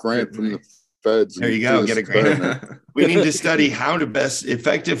get a grant from the feds. There and you do go, this get a grant. experiment. We need to study how to best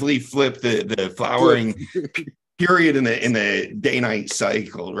effectively flip the flowering period in the day-night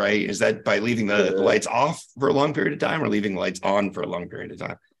cycle, right? Is that by leaving the lights off for a long period of time or leaving the lights on for a long period of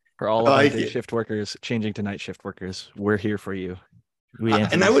time? For all I of like the day it. shift workers changing to night shift workers, we're here for you. We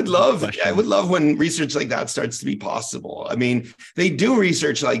answer And I these would love questions. when research like that starts to be possible. I mean, they do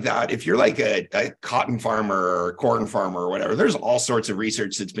research like that. If you're like a cotton farmer or corn farmer or whatever, there's all sorts of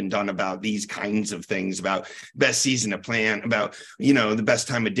research that's been done about these kinds of things, about best season to plant, about, you know, the best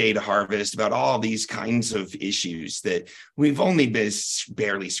time of day to harvest, about all these kinds of issues that we've only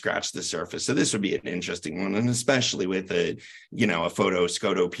barely scratched the surface. So this would be an interesting one. And especially with a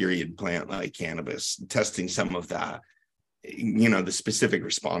photo period plant like cannabis, testing some of that, you know, the specific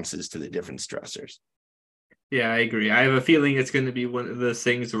responses to the different stressors. Yeah, I agree. I have a feeling it's going to be one of those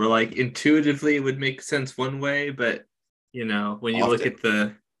things where, like, intuitively it would make sense one way, but, you know, when you look at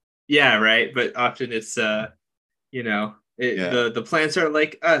right. But often it's, the plants are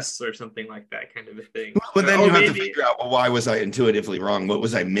like us or something like that kind of a thing. But then you have to figure out, well, why was I intuitively wrong? What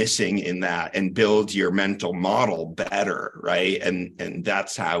was I missing in that? And build your mental model better, right? And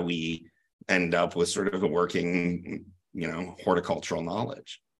that's how we end up with sort of a working, you know, horticultural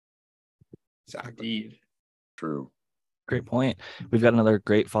knowledge. Exactly. Indeed. True. Great point. We've got another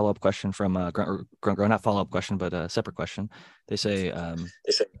great follow-up question from Grunt Grow, not follow-up question, but a separate question. They say,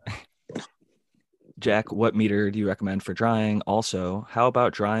 Jack, what meter do you recommend for drying? Also, how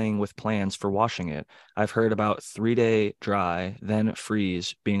about drying with plans for washing it? I've heard about 3-day dry, then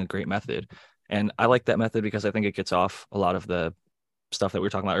freeze being a great method. And I like that method because I think it gets off a lot of the stuff that we were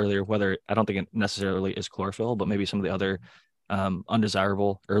talking about earlier, whether I don't think it necessarily is chlorophyll, but maybe some of the other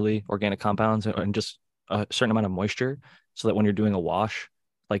undesirable early organic compounds and just a certain amount of moisture, so that when you're doing a wash,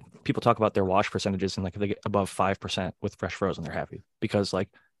 like people talk about their wash percentages and like if they get above 5% with fresh frozen, they're happy, because like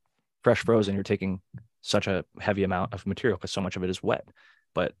fresh frozen, you're taking such a heavy amount of material because so much of it is wet,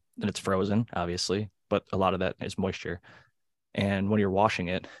 but then it's frozen, obviously, but a lot of that is moisture. And when you're washing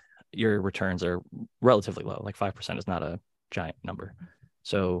it, your returns are relatively low. Like 5% is not a giant number.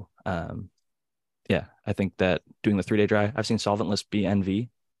 So yeah, I think that doing the 3-day dry, I've seen solventless BNV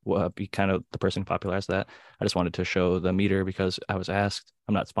be kind of the person who popularized that. I just wanted to show the meter because I was asked.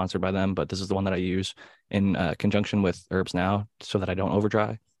 I'm not sponsored by them, but this is the one that I use in conjunction with Herbs Now so that I don't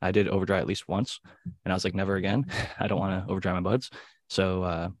overdry. I did overdry at least once and I was like, never again. I don't want to overdry my buds.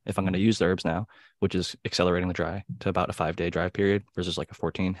 So if I'm going to use the Herbs Now, which is accelerating the dry to about a 5-day dry period versus like a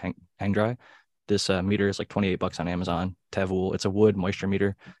 14 hang dry, this meter is like $28 on Amazon. Tevwool. It's a wood moisture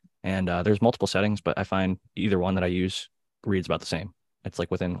meter, and there's multiple settings, but I find either one that I use reads about the same. It's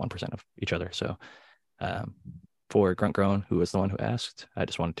like within 1% of each other. So for Grunt Grown, who was the one who asked, I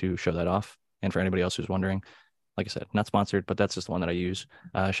just wanted to show that off. And for anybody else who's wondering, like I said, not sponsored, but that's just the one that I use.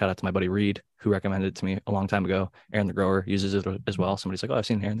 Shout out to my buddy Reed, who recommended it to me a long time ago. Aaron the Grower uses it as well. Somebody's like, oh, I've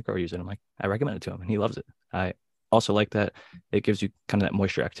seen Aaron the Grower use it. I'm like, I recommend it to him and he loves it. I also like that it gives you kind of that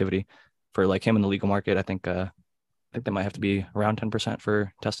moisture activity. For like him in the legal market, I think they might have to be around 10%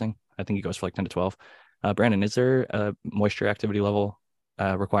 for testing. I think he goes for like 10 to 12. Brandon, is there a moisture activity level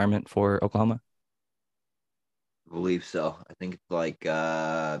requirement for Oklahoma? I believe so. I think it's like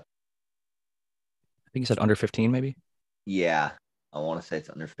I think you said under 15 maybe. Yeah, I want to say it's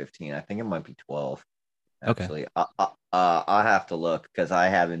under 15. I think it might be 12. Actually, okay. I have to look because I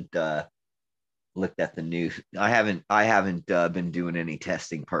haven't looked at the news. I haven't been doing any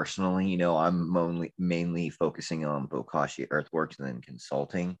testing personally. You know, I'm mainly focusing on Bokashi Earthworks and then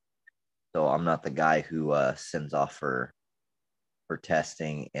consulting. So I'm not the guy who sends off for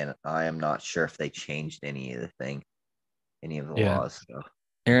testing, and I am not sure if they changed any of the laws. So.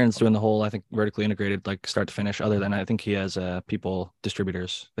 Aaron's doing the whole, I think, vertically integrated, like start to finish. Other than I think he has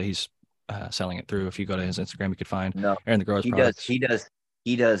distributors that he's selling it through. If you go to his Instagram, you could find Aaron the Grower's products.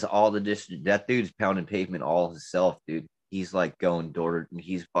 He does all the that dude's pounding pavement all himself, dude. He's like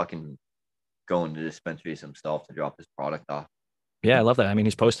he's fucking going to dispensaries himself to drop his product off. Yeah, I love that. I mean,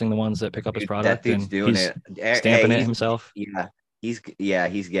 he's posting the ones that pick up his product. That dude's doing it, stamping it himself. Yeah, he's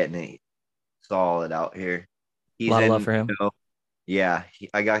getting it solid out here. He's a lot of love for him. Yeah,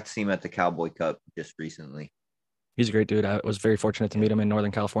 I got to see him at the Cowboy Cup just recently. He's a great dude. I was very fortunate to meet him in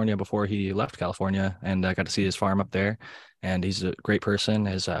Northern California before he left California, and I got to see his farm up there. And he's a great person.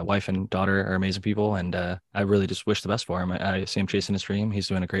 His wife and daughter are amazing people, and I really just wish the best for him. I see him chasing his dream. He's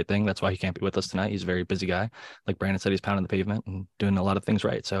doing a great thing. That's why he can't be with us tonight. He's a very busy guy. Like Brandon said, he's pounding the pavement and doing a lot of things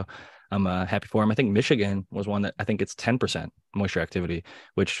right. So I'm happy for him. I think Michigan was one that I think it's 10% moisture activity,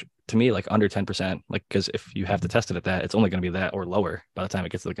 which to me, like under 10%, like, because if you have to test it at that, it's only going to be that or lower by the time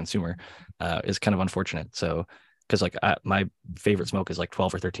it gets to the consumer, is kind of unfortunate. So, because like my favorite smoke is like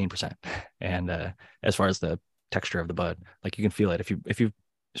 12 or 13%. And as far as the texture of the bud, like you can feel it. If you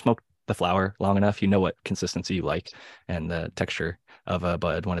smoke the flower long enough, you know what consistency you like and the texture of a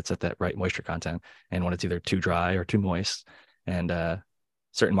bud when it's at that right moisture content and when it's either too dry or too moist. And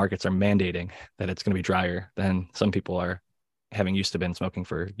certain markets are mandating that it's going to be drier than some people are having used to been smoking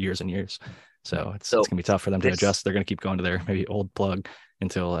for years and years. So it's going to be tough for them to adjust. They're going to keep going to their maybe old plug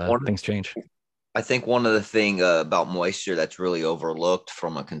until things change. I think one of the thing about moisture that's really overlooked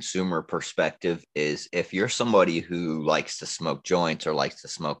from a consumer perspective is if you're somebody who likes to smoke joints or likes to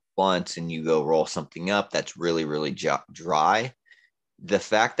smoke blunts and you go roll something up that's really, really dry, the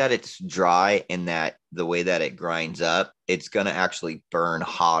fact that it's dry and that the way that it grinds up, it's going to actually burn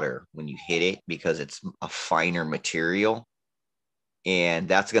hotter when you hit it because it's a finer material. And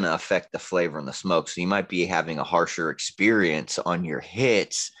that's going to affect the flavor in the smoke. So you might be having a harsher experience on your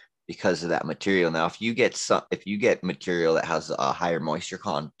hits because of that material. Now, if you get material that has a higher moisture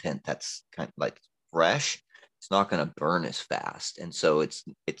content that's kind of like fresh, it's not going to burn as fast, and so it's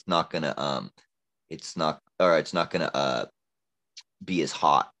not going to be as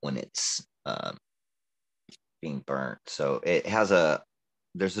hot when it's being burnt. So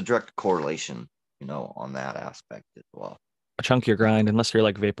there's a direct correlation, on that aspect as well. A chunkier grind, unless you're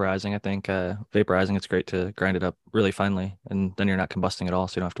like vaporizing. I think vaporizing, it's great to grind it up really finely, and then you're not combusting at all,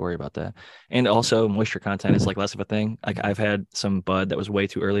 so you don't have to worry about that. And also moisture content is like less of a thing. Like I've had some bud that was way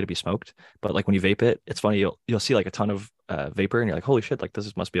too early to be smoked, but like when you vape it, it's funny, you'll see like a ton of vapor and you're like, holy shit, like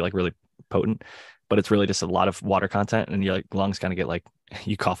this must be like really potent, but it's really just a lot of water content, and your like lungs kind of get like,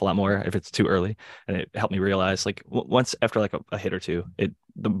 you cough a lot more if it's too early. And it helped me realize like once after like a hit or two,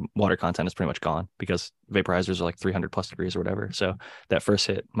 the water content is pretty much gone because vaporizers are like 300 plus degrees or whatever. So that first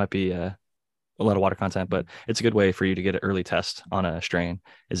hit might be a lot of water content, but it's a good way for you to get an early test on a strain,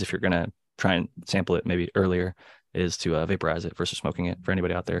 is if you're going to try and sample it maybe earlier, is to vaporize it versus smoking it, for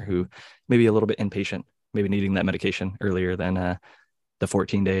anybody out there who may be a little bit impatient, maybe needing that medication earlier than the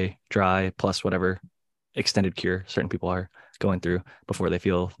 14-day dry plus whatever extended cure certain people are going through before they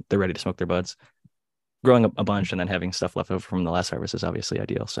feel they're ready to smoke their buds. Growing a bunch and then having stuff left over from the last harvest is obviously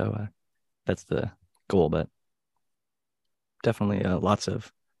ideal. So that's the goal, but definitely lots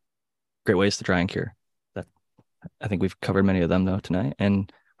of great ways to dry and cure. That I think we've covered many of them though tonight,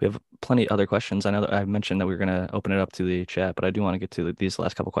 and we have plenty other questions. I know that I mentioned that we were going to open it up to the chat, but I do want to get to these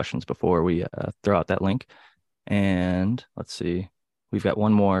last couple questions before we throw out that link. And let's see, we've got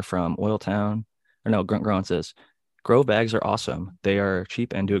one more from Oiltown. Or no, Grunt Grown says, grow bags are awesome. They are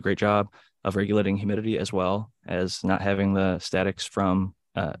cheap and do a great job of regulating humidity, as well as not having the statics from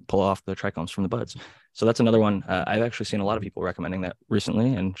pull off the trichomes from the buds. So that's another one. I've actually seen a lot of people recommending that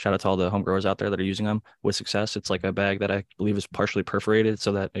recently, and shout out to all the home growers out there that are using them with success. It's like a bag that I believe is partially perforated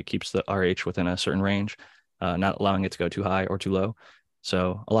so that it keeps the RH within a certain range, not allowing it to go too high or too low.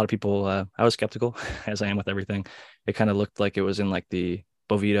 So a lot of people, I was skeptical, as I am with everything. It kind of looked like it was in like the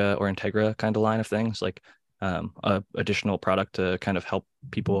Boveda or Integra kind of line of things, like a additional product to kind of help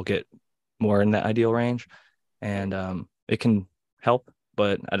people get more in that ideal range. And it can help,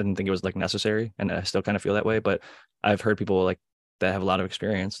 but I didn't think it was like necessary, and I still kind of feel that way. But I've heard people like that have a lot of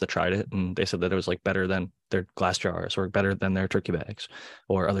experience that tried it, and they said that it was like better than their glass jars or better than their turkey bags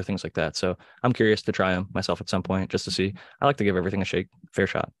or other things like that. So I'm curious to try them myself at some point just to see. I like to give everything a fair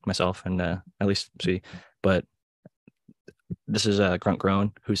shot myself, and at least see. But this is Grunt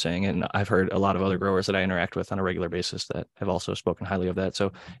Grown who's saying it, and I've heard a lot of other growers that I interact with on a regular basis that have also spoken highly of that.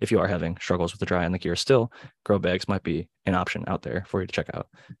 So if you are having struggles with the dry and the cure still, grow bags might be an option out there for you to check out,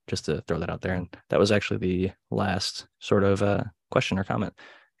 just to throw that out there. And that was actually the last sort of question or comment.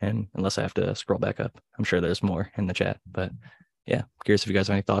 And unless I have to scroll back up, I'm sure there's more in the chat. But yeah, curious if you guys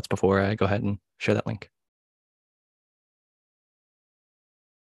have any thoughts before I go ahead and share that link.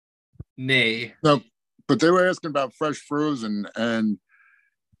 Nay. No, but they were asking about fresh frozen, and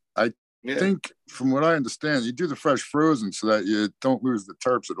I think from what I understand, you do the fresh frozen so that you don't lose the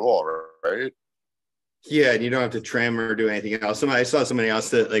terps at all, right? Yeah, and you don't have to trim or do anything else. I saw somebody else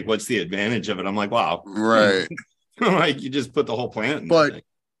that like, what's the advantage of it? I'm like, wow, right. Like you just put the whole plant in. But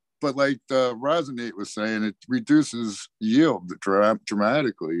but like the Rosinate was saying, it reduces yield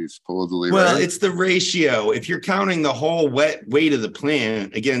dramatically, supposedly. Well, right? it's the ratio. If you're counting the whole wet weight of the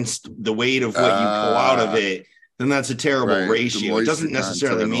plant against the weight of what you pull out of it, then that's a terrible right. ratio. It doesn't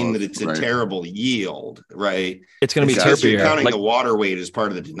necessarily mean that it's a terrible yield, right? It's going to be because you're terpier. counting Like, the water weight as part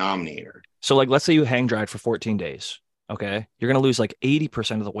of the denominator. so like, let's say you hang dried for 14 days. Okay. You're going to lose like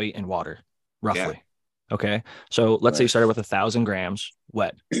 80% of the weight in water, roughly. Yeah. Okay. So let's say you started with 1,000 grams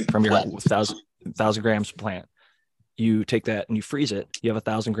wet from your 1,000 grams plant. You take that and you freeze it. You have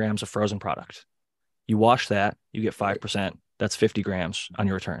 1,000 grams of frozen product. You wash that, you get 5%. That's 50 grams on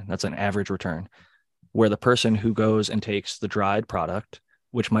your return. That's an average return. Where the person who goes and takes the dried product,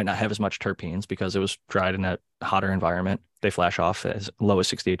 which might not have as much terpenes because it was dried in a hotter environment, they flash off as low as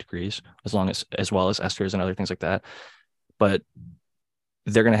 68 degrees, as well as esters and other things like that. But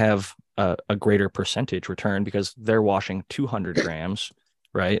they're going to have a greater percentage return because they're washing 200 grams,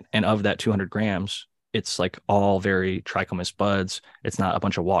 right? And of that 200 grams, it's like all very trichomus buds. It's not a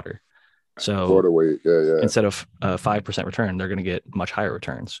bunch of water. So water weight, yeah. Instead of 5% return, they're going to get much higher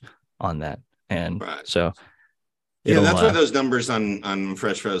returns on that. And so that's why those numbers on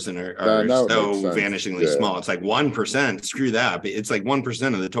fresh frozen are so vanishingly small. It's like 1%. Screw that. It's like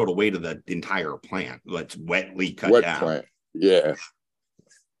 1% of the total weight of the entire plant that's wetly cut down. Plant. Yeah.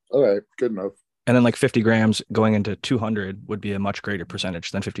 All right. Good enough. And then like 50 grams going into 200 would be a much greater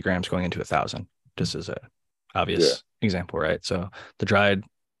percentage than 50 grams going into 1,000, just as a obvious example, right? So the dried,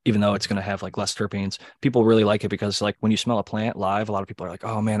 even though it's going to have like less terpenes, people really like it because like when you smell a plant live, a lot of people are like,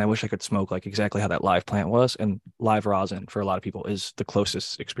 oh man, I wish I could smoke like exactly how that live plant was. And live rosin for a lot of people is the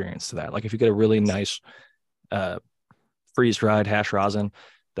closest experience to that. Like if you get a really nice freeze dried hash rosin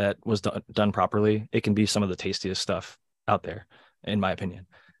that was done properly, it can be some of the tastiest stuff out there, in my opinion.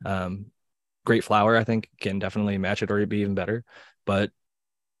 Great flour, I think, can definitely match it or be even better. But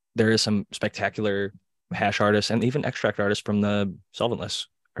there is some spectacular hash artists and even extract artists from the solventless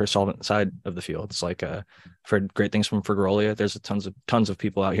or solvent side of the field. It's like I've heard great things from Frugorolia. There's tons of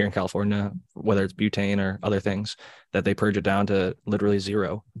people out here in California, whether it's butane or other things, that they purge it down to literally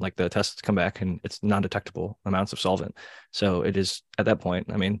zero. Like the tests come back and it's non-detectable amounts of solvent. So it is at that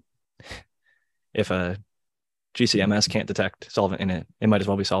point, I mean, if a GCMS can't detect solvent in it, it might as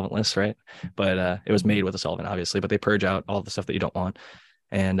well be solventless, right? But it was made with a solvent, obviously, but they purge out all the stuff that you don't want.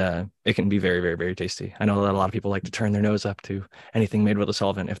 And it can be very, very, very tasty. I know that a lot of people like to turn their nose up to anything made with a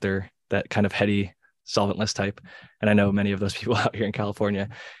solvent if they're that kind of heady solventless type. And I know many of those people out here in California.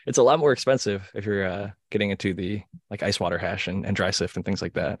 It's a lot more expensive if you're getting into the like ice water hash and dry sift and things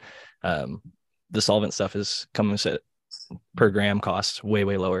like that. The solvent stuff is comes at per gram costs way,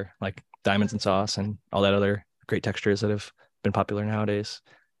 way lower. Like diamonds and sauce and all that other great textures that have been popular nowadays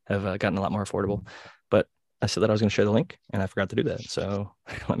have gotten a lot more affordable. But I said that I was going to share the link and I forgot to do that. So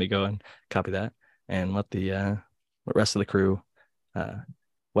let me go and copy that and let the rest of the crew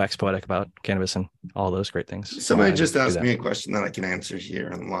wax poetic about cannabis and all those great things. Somebody just asked me a question that I can answer here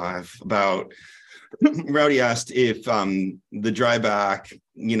on live about Rowdy asked if the dry back,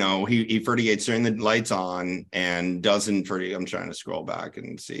 you know, he fertigates during the lights on and doesn't fertigate. I'm trying to scroll back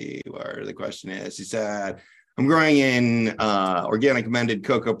and see where the question is. He said, I'm growing in organic amended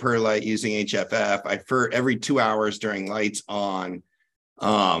cocoa perlite using HFF. I fert every 2 hours during lights on.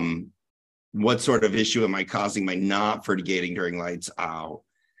 What sort of issue am I causing by not fertigating during lights out?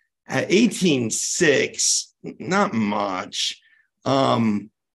 At 18.6, not much.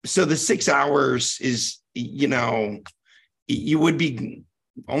 So the 6 hours is, you know, you would be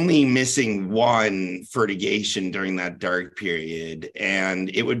only missing one fertigation during that dark period. And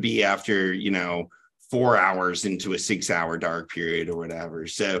it would be after, you know, 4 hours into a 6 hour dark period or whatever.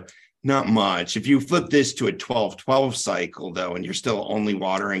 So not much. If you flip this to a 12-12 cycle though, and you're still only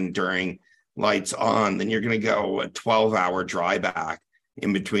watering during lights on, then you're going to go a 12-hour dry back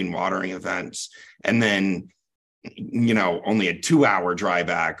in between watering events. And then, you know, only a 2-hour dry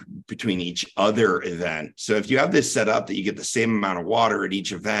back between each other event. So if you have this set up that you get the same amount of water at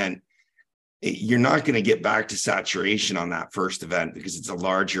each event, you're not going to get back to saturation on that first event because it's a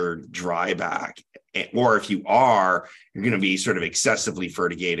larger dry back. Or if you are, you're going to be sort of excessively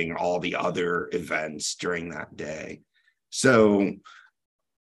fertigating all the other events during that day. So,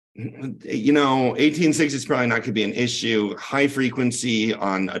 you know, 18.6 is probably not going to be an issue. High frequency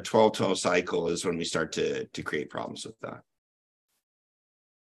on a 12-12 cycle is when we start to create problems with that.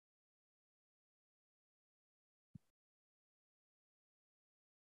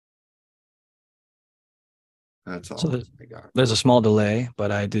 That's all. So there's a small delay,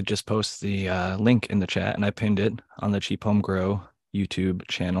 but I did just post the link in the chat and I pinned it on the Cheap Home Grow YouTube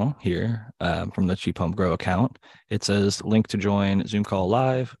channel here from the Cheap Home Grow account. It says link to join Zoom call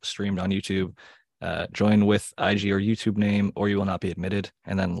live, streamed on YouTube. Join with IG or YouTube name, or you will not be admitted,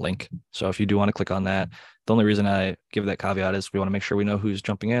 and then link. So if you do want to click on that, the only reason I give that caveat is we want to make sure we know who's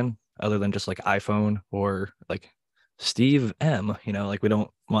jumping in, other than just like iPhone or like Steve M. Like we don't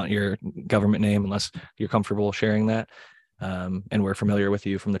want your government name unless you're comfortable sharing that. And we're familiar with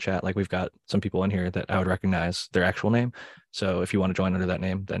you from the chat. Like we've got some people in here that I would recognize their actual name. So if you want to join under that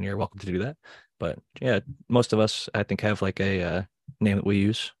name, then you're welcome to do that. But yeah, most of us, I think, have like a name that we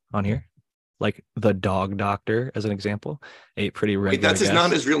use on here, like the Dog Doctor as an example. A pretty regular. Wait, that's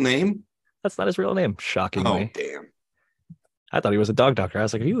not his real name? That's not his real name, shockingly. Oh, damn. I thought he was a dog doctor. I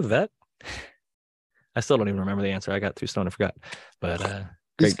was like, are you a vet? I still don't even remember the answer. I got too stoned and forgot. But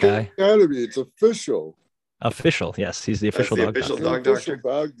great guy. Gotta be. It's official. Official, yes. He's the official dog doctor. Dog doctor.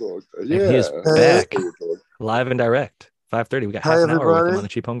 Dog doctor. Yeah. And he is back live and direct. 5:30. We got half an hour with him on the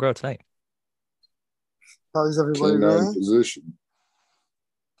Cheap Home Grow tonight. How is everybody doing? Position.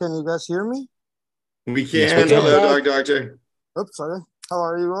 Can you guys hear me? We can. Hello, dog doctor. Oops, sorry. How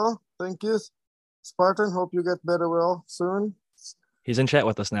are you all? Thank you. Spartan, hope you get better well soon. He's in chat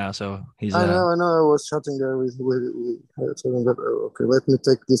with us now, so he's. I know. I was chatting there with okay, let me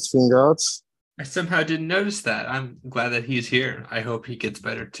take this thing out. I somehow didn't notice that. I'm glad that he's here. I hope he gets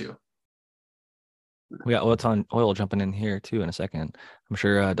better too. We got Oton Oil jumping in here too in a second. I'm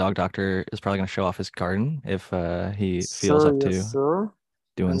sure Dog Doctor is probably going to show off his garden if he feels up to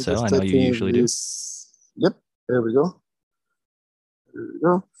doing so. I know you usually do. Yep, there we go. There we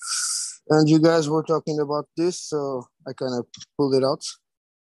go. And you guys were talking about this, so I kind of pulled it out.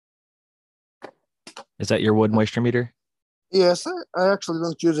 Is that your wood moisture meter? Yes, I actually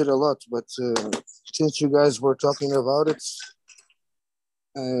don't use it a lot, but since you guys were talking about it,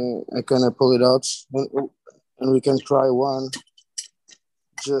 I kind of pull it out, and we can try one.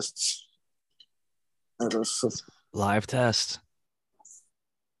 Just live test.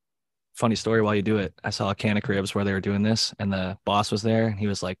 Funny story while you do it. I saw a Can of Cribs where they were doing this, and the boss was there, and he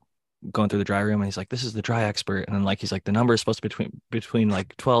was like going through the dry room, and he's like, "This is the dry expert," and then like he's like, "The number is supposed to be between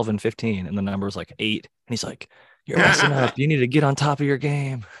like 12 and 15," and the number was like 8, and he's like, "You're messing up. You need to get on top of your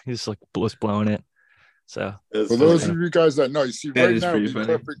game." He's like was blowing it. So for those of you guys that know, you see right now he's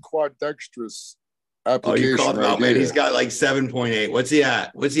perfect quadextrous application. Oh, you called him out, man. He's got like 7.8. What's he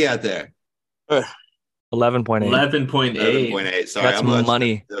at? What's he at there? 11.8. 11.8. Sorry, that's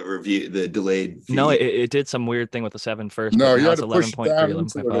money. The review, the delayed feed. No, it did some weird thing with the 7 first. No, you you had to push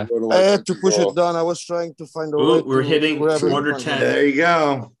 11.3, I had to push it down. I was trying to find a way. We're hitting quarter 10. There you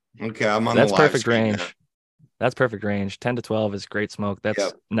go. Okay, I'm on. That's the live perfect range. now. That's perfect range. 10 to 12 is great smoke.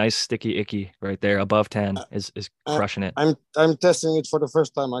 That's nice, sticky, icky right there. Above 10 is crushing it. I'm testing it for the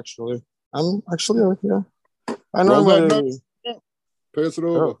first time, actually. I'm actually over here. I know. Pass it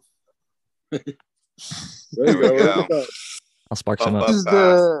over. There we go. I'll spark some up. This is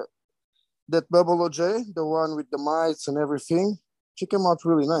that Bubble OJ, the one with the mites and everything. She came out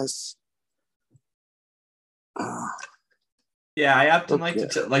really nice. Yeah, I often like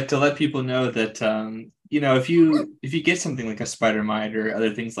to let people know that if you get something like a spider mite or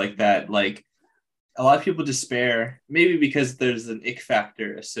other things like that, like a lot of people despair, maybe because there's an ick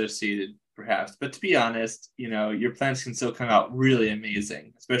factor associated, perhaps. But to be honest, your plants can still come out really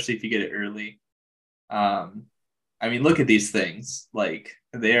amazing, especially if you get it early. I mean, look at these things; like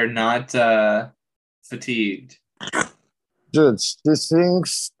they are not fatigued. Dude, these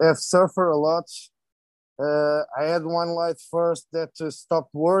things have suffered a lot. I had one light first that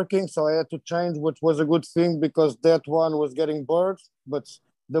stopped working, so I had to change, which was a good thing because that one was getting burned. But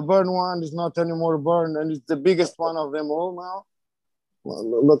the burn one is not anymore burned, and it's the biggest one of them all now.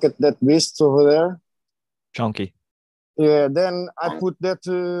 Well, look at that beast over there. Chunky. Yeah, then I put that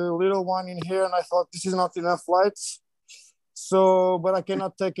little one in here, and I thought this is not enough lights. So, but I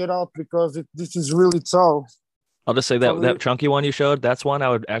cannot take it out because this is really tall. I'll just say that chunky one you showed, that's one I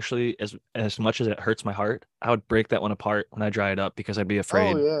would actually, as much as it hurts my heart, I would break that one apart when I dry it up because I'd be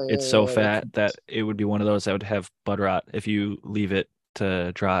afraid it's so fat that it would be one of those that would have bud rot if you leave it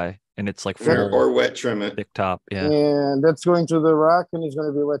to dry. And it's like full or wet trim it. Thick top, yeah. And that's going to the rack, and it's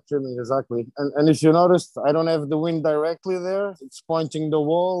going to be wet trimming, exactly. And if you noticed, I don't have the wind directly there. It's pointing the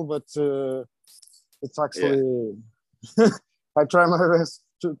wall, but it's actually... Yeah. I try my best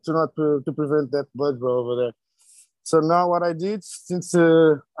to prevent that bud grow over there. So now what I did, since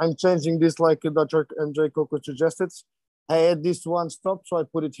I'm changing this like Dr. MJ Coco suggested, I had this one stop, so I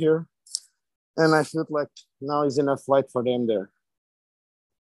put it here. And I felt like now is enough light for them there.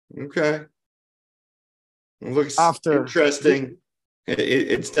 Okay. It looks interesting.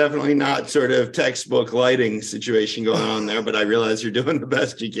 It's definitely not sort of textbook lighting situation going on there, but I realize you're doing the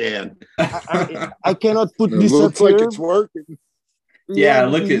best you can. I cannot put It this up looks like here. it's working. Yeah,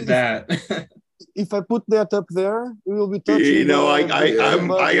 look at that. If I put that up there, it will be touching. You know, the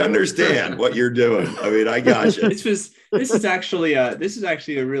I understand what you're doing. I mean, I got you. This is actually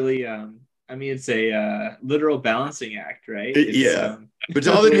a really I mean, it's a literal balancing act, right? Yeah. But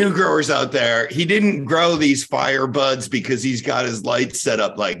to all the new growers out there, he didn't grow these fire buds because he's got his lights set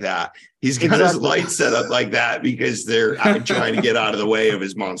up like that. He's got his lights set up like that because they're trying to get out of the way of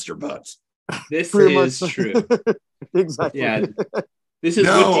his monster buds. This Pretty is much. true. Exactly. Yeah. This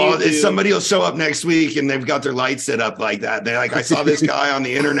is somebody will show up next week and they've got their lights set up like that. They're like, I saw this guy on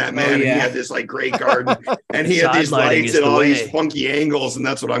the internet, man. And he had this like great garden and he had these lights at all these funky angles, and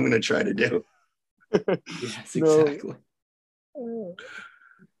that's what I'm going to try to do. Yes, exactly.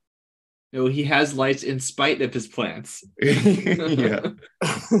 No, he has lights in spite of his plants. Yeah.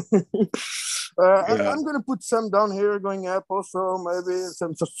 I'm gonna put some down here going up also, maybe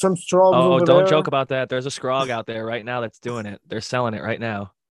some straws. Oh, over don't there. joke about that. There's a Scrog out there right now that's doing it. They're selling it right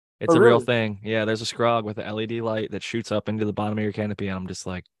now. It's Oh, a real really? thing. Yeah, there's a Scrog with an LED light that shoots up into the bottom of your canopy, and I'm just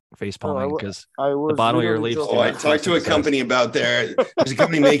like face palming because the bottom of your leaves. I talked to a company about there's a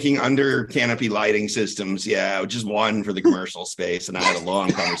company making under canopy lighting systems. Yeah, just one for the commercial space. And I had a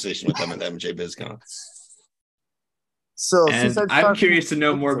long conversation with them at MJ BizCon. So and I'm curious to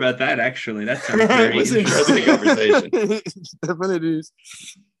know more about that. Actually, that sounds very it was an interesting conversation. Definitely is.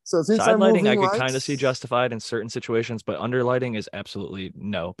 So since Side I'm lighting, I moving could kind of lights- see justified in certain situations, but under lighting is absolutely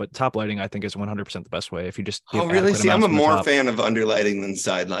no. But top lighting, I think, is 100% the best way. If you just give really? adequate See, I'm amounts a from the more top. fan of underlighting than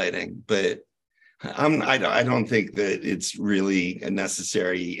side lighting, but I don't think that it's really a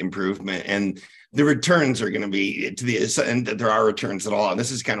necessary improvement. And the returns are going to be and there are returns at all. And this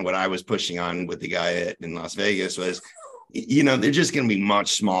is kind of what I was pushing on with the guy in Las Vegas was, they're just going to be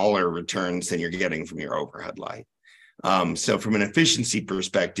much smaller returns than you're getting from your overhead light. So from an efficiency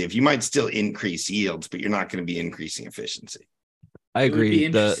perspective, you might still increase yields, but you're not going to be increasing efficiency. I It would be agree.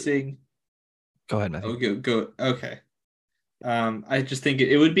 interesting. Go ahead, Matthew. Oh, go. Okay. I just think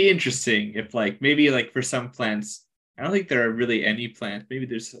it would be interesting if maybe for some plants, I don't think there are really any plants. Maybe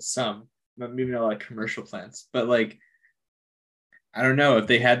there's some, but maybe not a lot of commercial plants. But I don't know if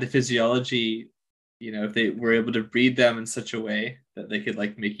they had the physiology, if they were able to breed them in such a way that they could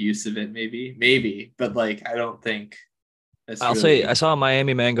make use of it. Maybe. But I don't think. I'll say I saw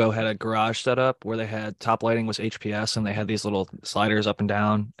Miami Mango had a garage set up where they had top lighting was HPS and they had these little sliders up and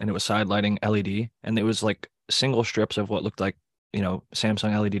down and it was side lighting LED and it was single strips of what looked like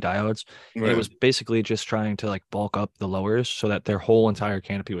Samsung LED diodes. Right. It was basically just trying to bulk up the lowers so that their whole entire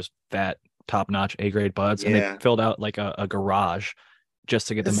canopy was fat, top notch A grade buds, and they filled out a garage just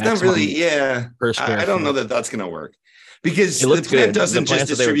to get the maximum. It's not really, per square I don't feet. know that that's going to work. Because It the looked plant good. doesn't The just plants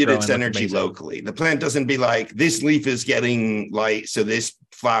that they were distribute growing its looked energy amazing. locally. The plant doesn't be like, this leaf is getting light, so this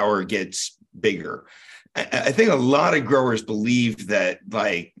flower gets bigger. I think a lot of growers believe that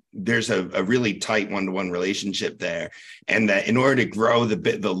there's a really tight one-to-one relationship there, and that in order to grow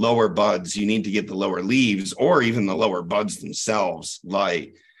the lower buds, you need to get the lower leaves or even the lower buds themselves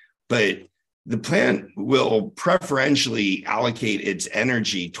light. But the plant will preferentially allocate its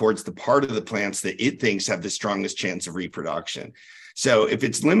energy towards the part of the plants that it thinks have the strongest chance of reproduction. So if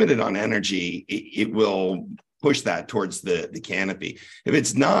it's limited on energy, it will push that towards the canopy. If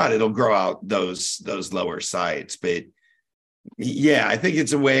it's not, it'll grow out those lower sites. But yeah, I think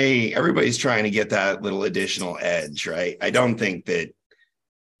it's a way everybody's trying to get that little additional edge, right? I'm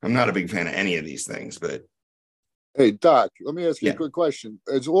not a big fan of any of these things, but Hey, Doc, let me ask you Yeah. a quick question.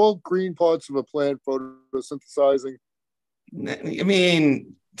 Is all green parts of a plant photosynthesizing? I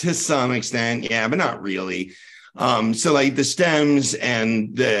mean, to some extent, yeah, but not really. So the stems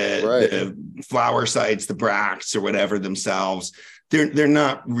and the flower sites, the bracts or whatever themselves, they're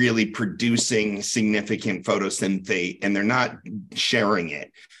not really producing significant photosynthate, and they're not sharing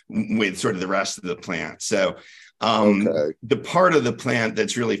it with sort of the rest of the plant. So the part of the plant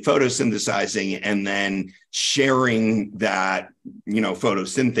that's really photosynthesizing and then sharing that,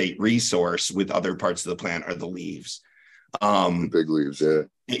 photosynthate resource with other parts of the plant are the leaves. Big leaves, yeah.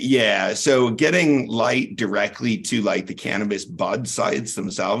 Yeah. So getting light directly to the cannabis bud sites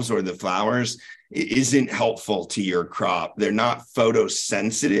themselves or the flowers isn't helpful to your crop. They're not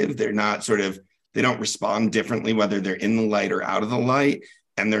photosensitive. They're not they don't respond differently, whether they're in the light or out of the light.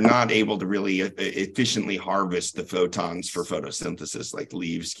 And they're not able to really efficiently harvest the photons for photosynthesis like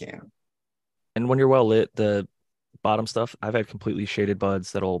leaves can. And when you're well lit, the bottom stuff, I've had completely shaded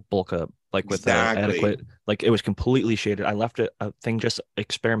buds that'll bulk up with adequate, it was completely shaded. I left a thing just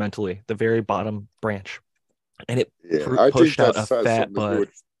experimentally, the very bottom branch. and it I think pushed out that a has fat something to do bud.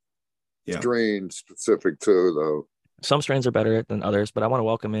 with strain specific too, though. Some strains are better than others, but I want to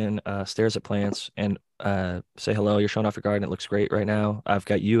welcome in Stairs at Plants and say hello. You're showing off your garden. It looks great right now. I've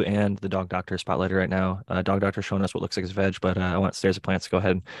got you and the Dog Doctor spotlighted right now. Dog Doctor showing us what looks like his veg, but I want Stairs at Plants to go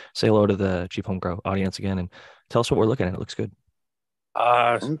ahead and say hello to the Cheap Home Grow audience again and tell us what we're looking at. It looks good.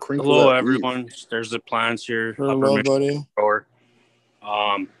 Hello, everyone. Stairs at Plants here. Hello, buddy.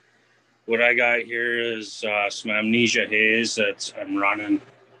 What I got here is some Amnesia Haze that I'm running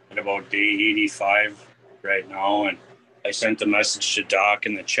at about day 85 right now, and I sent a message to Doc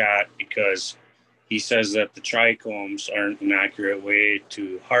in the chat because he says that the trichomes aren't an accurate way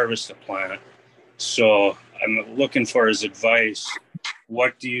to harvest the plant. So I'm looking for his advice.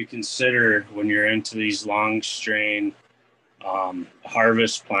 What do you consider when you're into these long strain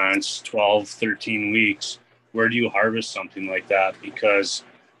harvest plants, 12, 13 weeks? Where do you harvest something like that? Because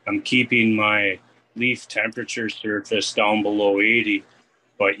I'm keeping my leaf temperature surface down below 80,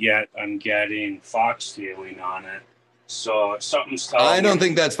 but yet I'm getting foxtailing on it. So something's telling me. I don't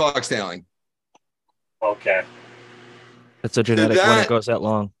think that's foxtailing. Okay. It's a genetic when it goes that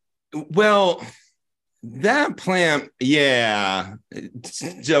long. Well, that plant, yeah.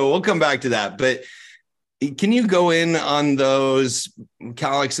 So we'll come back to that. But can you go in on those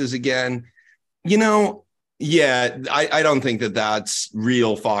calyxes again? Yeah, I don't think that that's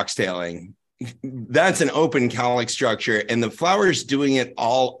real foxtailing. That's an open calyx structure, and the flower's doing it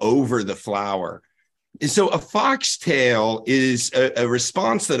all over the flower. So a foxtail is a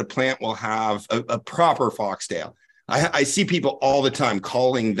response that a plant will have, a proper foxtail. I see people all the time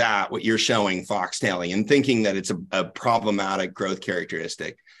calling that what you're showing foxtailing and thinking that it's a problematic growth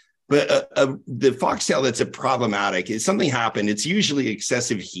characteristic. But the foxtail that's a problematic is something happened. It's usually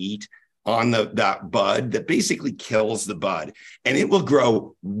excessive heat on that bud that basically kills the bud, and it will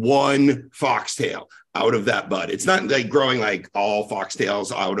grow one foxtail out of that bud. It's not like growing like all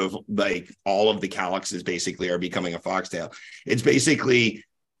foxtails out of like all of the calyxes basically are becoming a foxtail. It's basically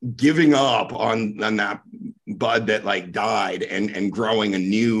giving up on that bud that like died and growing a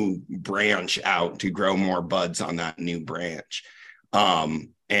new branch out to grow more buds on that new branch.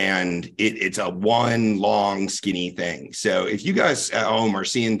 And it's a one long skinny thing. So if you guys at home are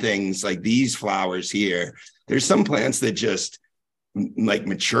seeing things like these flowers here, there's some plants that just like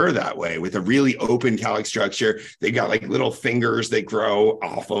mature that way with a really open calyx structure. They got like little fingers that grow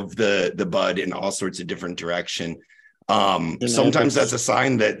off of the bud in all sorts of different direction. Sometimes that's a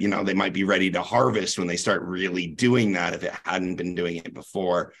sign that, they might be ready to harvest when they start really doing that if it hadn't been doing it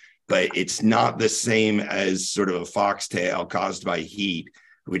before. But it's not the same as sort of a foxtail caused by heat,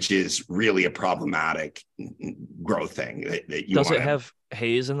 which is really a problematic growth thing that you Does it have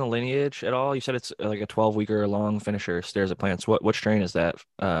haze in the lineage at all? You said it's like a 12-weeker long finisher, Stairs at Plants. What strain is that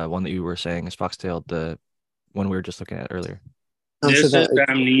one that you were saying is foxtailed, the one we were just looking at earlier? This is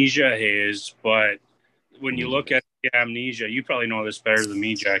Amnesia Haze, but when you look at the Amnesia, you probably know this better than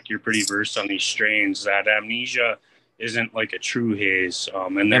me, Jack. You're pretty versed on these strains. That Amnesia isn't like a true haze.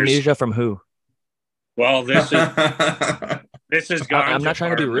 And Amnesia from who? Well, this is... This is ganja. I'm not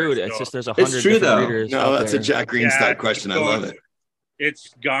trying to be rude. It's just there's 100 it's true, different though. breeders. No, that's a Jack Greenstock question. I love it.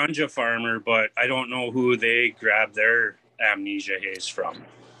 It's Ganja Farmer, but I don't know who they grabbed their Amnesia Haze from.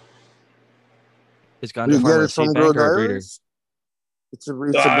 Is Ganja Farmer a seed bank or a breeder? It's a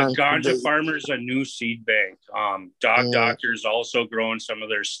bank. Ganja Farmer's a new seed bank. Dog Doctor's also growing some of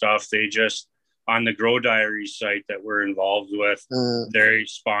their stuff. They just, on the Grow Diary site that we're involved with, they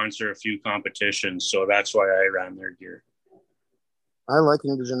sponsor a few competitions. So that's why I ran their gear. I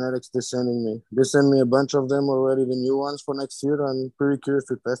liking the genetics they're sending me. They sent me a bunch of them already, the new ones for next year. I'm pretty curious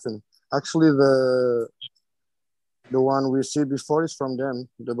to test them. Actually, the one we see before is from them,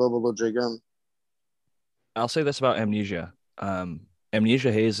 the Bubble J Gum. I'll say this about Amnesia.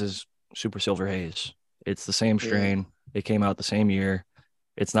 Amnesia Haze is Super Silver Haze. It's the same strain. It came out the same year.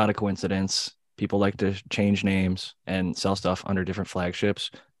 It's not a coincidence. People like to change names and sell stuff under different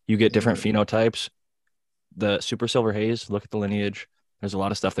flagships. You get different phenotypes. The Super Silver Haze, look at the lineage. There's a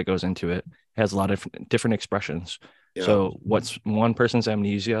lot of stuff that goes into it. It has a lot of different expressions. Yeah. So what's one person's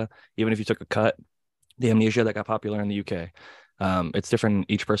Amnesia, even if you took a cut, the Amnesia that got popular in the UK, it's different in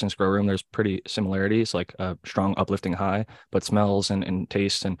each person's grow room. There's pretty similarities, like a strong uplifting high, but smells and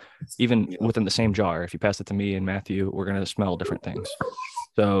taste, and even within the same jar, if you pass it to me and Matthew, we're going to smell different things.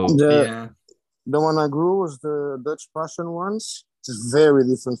 So the one I grew was the Dutch Passion ones. It's very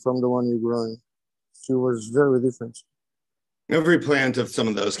different from the one you're growing. She was very different. Every plant of some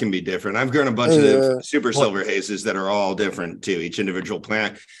of those can be different. I've grown a bunch of Super Silver Hazes that are all different too, each individual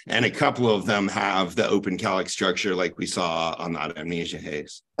plant. And a couple of them have the open calyx structure like we saw on that Amnesia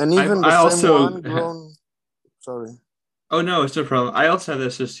Haze. And even I also one grown Sorry. Oh no, it's no problem. I also have the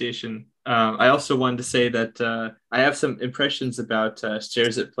association. I also wanted to say that I have some impressions about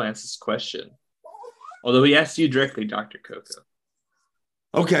Stares at Plants' question. Although he asked you directly, Dr. Coco.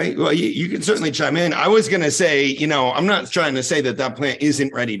 Okay, well, you can certainly chime in. I was going to say, I'm not trying to say that plant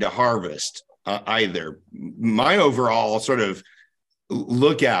isn't ready to harvest either. My overall sort of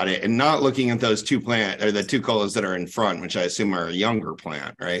look at it, and not looking at those two the two colas that are in front, which I assume are a younger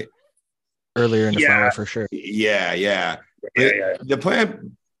plant, right? Earlier in the flower for sure. Yeah. The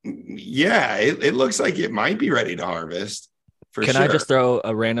plant, it looks like it might be ready to harvest. Can I just throw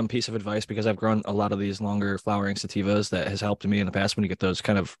a random piece of advice, because I've grown a lot of these longer flowering sativas that has helped me in the past when you get those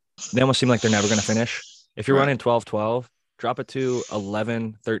they almost seem like they're never going to finish. If you're running 12-12, drop it to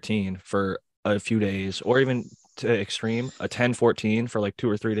 11-13 for a few days, or even to extreme, a 10-14 for like 2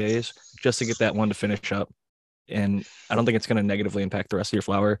 or 3 days, just to get that one to finish up. And I don't think it's going to negatively impact the rest of your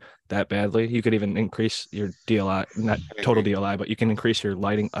flower that badly. You could even increase your DLI, not total DLI, but you can increase your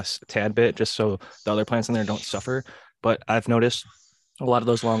lighting a tad bit just so the other plants in there don't suffer. But I've noticed a lot of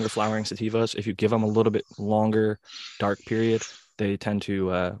those longer flowering sativas, if you give them a little bit longer dark period, they tend to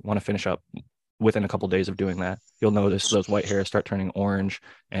want to finish up within a couple of days of doing that. You'll notice those white hairs start turning orange,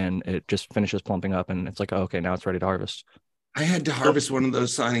 and it just finishes plumping up, and it's like, oh, okay, now it's ready to harvest. I had to harvest one of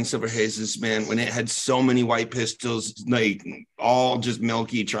those Shining Silver Hazes, man, when it had so many white pistils, like all just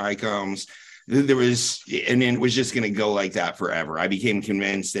milky trichomes. And it was just going to go like that forever. I became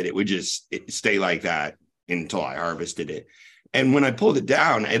convinced that it would just stay like that until I harvested it. And when I pulled it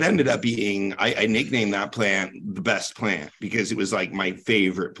down, it ended up being, I nicknamed that plant the best plant, because it was like my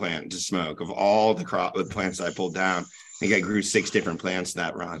favorite plant to smoke of all the plants I pulled down. I think I grew 6 different plants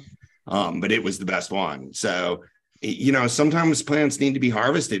that run, but it was the best one. So, sometimes plants need to be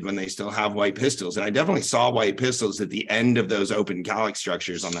harvested when they still have white pistils. And I definitely saw white pistils at the end of those open calyx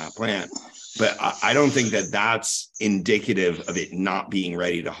structures on that plant. But I don't think that that's indicative of it not being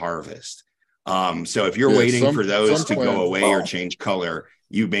ready to harvest. So if you're waiting for those to go away or change color,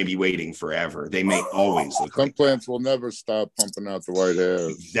 you may be waiting forever. They may always look some plants will never stop pumping out the white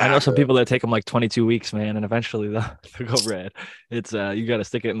hairs. Exactly. I know some people that take them like 22 weeks, man, and eventually they'll go red. It's you got to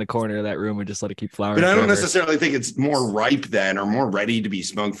stick it in the corner of that room and just let it keep flowering. But I don't forever. necessarily think it's more ripe then, or more ready to be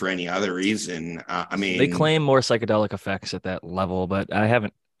smoked for any other reason. I mean, they claim more psychedelic effects at that level, but I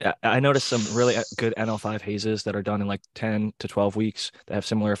haven't. I noticed some really good NL5 hazes that are done in like 10 to 12 weeks that have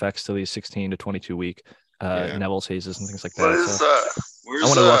similar effects to these 16 to 22 week Neville's hazes and things like that. What is that? I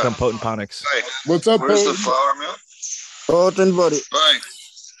want to welcome Potent Ponics. Hey, what's up, where's Potent? the flower mill? Potent, buddy. Hi.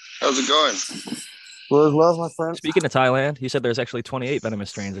 How's it going? Where's love, my friend? Speaking of Thailand, you said there's actually 28 venomous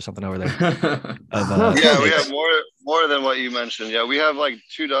strains or something over there. Yeah, we have more than what you mentioned. Yeah, we have like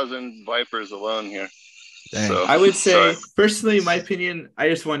 24 vipers alone here. So, I would say, personally, my opinion, I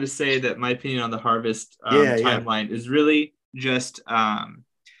just wanted to say that my opinion on the harvest timeline is really just, I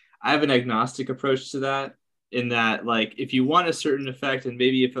have an agnostic approach to that, in that, like, if you want a certain effect, and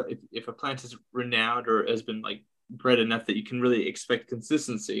maybe if a plant is renowned or has been like bred enough that you can really expect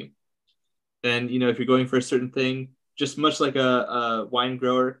consistency, then, if you're going for a certain thing, just much like a wine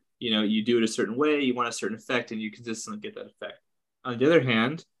grower, you do it a certain way, you want a certain effect, and you consistently get that effect. On the other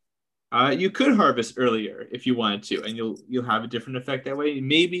hand, you could harvest earlier if you wanted to, and you'll have a different effect that way.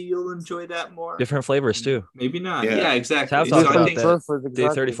 Maybe you'll enjoy that more. Different flavors too. Maybe not. Yeah, exactly. I've talked about that. Perfect, Day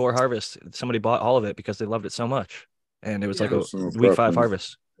 34 harvest. Somebody bought all of it because they loved it so much, and it was like a week 5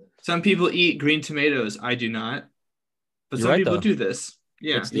 harvest. Some people eat green tomatoes. I do not, but some people do this.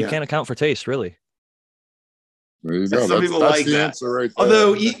 Yeah, you can't account for taste, really. There you go. Some people like that. Right,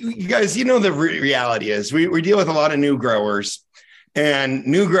 although you guys, the reality is we deal with a lot of new growers. And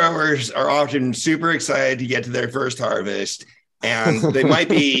new growers are often super excited to get to their first harvest, and they might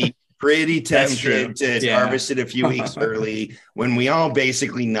be pretty tempted to harvest it a few weeks early, when we all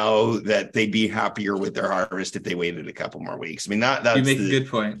basically know that they'd be happier with their harvest if they waited a couple more weeks. I mean, that's you make a good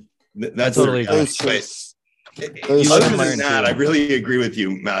point. That's totally other than that, I really agree with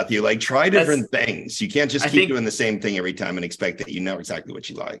you, Matthew. Like, try different things. You can't just keep doing the same thing every time and expect that you know exactly what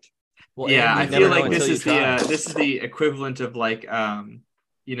you like. Well, yeah, I feel like this is the equivalent of like when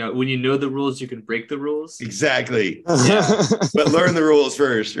you know the rules, you can break the rules. Exactly. Yeah. But learn the rules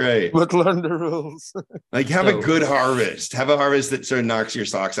first, right? But learn the rules. Like, have a good harvest. Have a harvest that sort of knocks your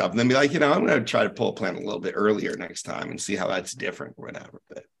socks off, and then be like, I'm going to try to pull a plant a little bit earlier next time and see how that's different or whatever.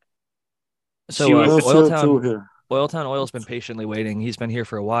 But so Oiltown Oil's been patiently waiting. He's been here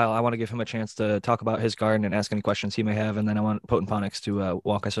for a while. I want to give him a chance to talk about his garden and ask any questions he may have. And then I want Potent Ponics to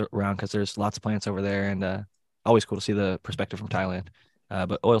walk us around, because there's lots of plants over there, and always cool to see the perspective from Thailand.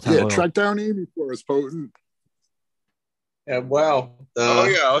 But Oiltown Oil. Track down Amy for us, Potent. Yeah, well.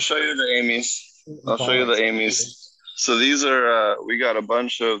 I'll show you the Amy's. I'll show you the Amy's. So these are we got a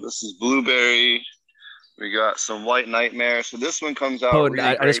bunch of. This is blueberry. We got some white nightmare. So this one comes out. Oh, really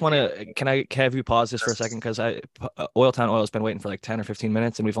I just great. want to, can I have you pause this for a second? Because Oil Town Oil has been waiting for like 10 or 15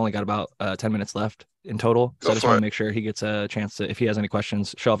 minutes and we've only got about 10 minutes left in total. So Go I just for want it. to make sure he gets a chance to, if he has any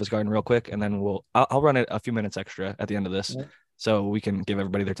questions, show off his garden real quick. And then I'll run it a few minutes extra at the end of this so we can give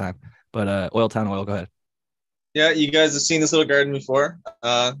everybody their time. But Oil Town Oil, go ahead. Yeah, you guys have seen this little garden before.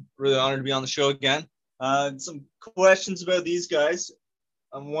 Really honored to be on the show again. Some questions about these guys.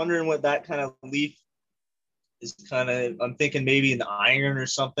 I'm wondering what that kind of leaf is kind of, I'm thinking maybe an iron or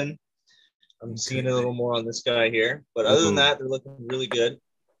something. I'm seeing a little more on this guy here. But other than that, they're looking really good.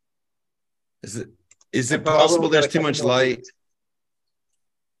 Is it possible there's too much light?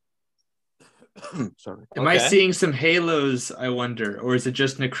 Sorry. Am I seeing some halos, I wonder, or is it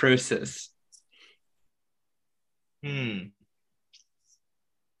just necrosis?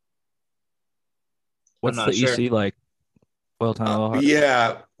 What's the sure. EC like? Oil Town Oil?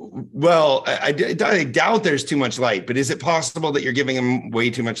 Yeah. Well, I doubt there's too much light, but is it possible that you're giving them way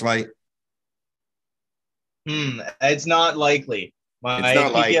too much light? It's not likely. It's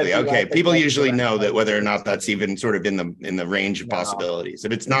not likely. Okay. People usually know that whether or not that's even sort of in the range of possibilities.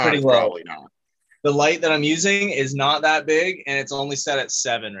 If it's not, it's probably not. The light that I'm using is not that big, and it's only set at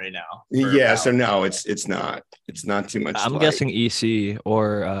 7 right now. Yeah. So no, it's not. It's not too much. I'm guessing EC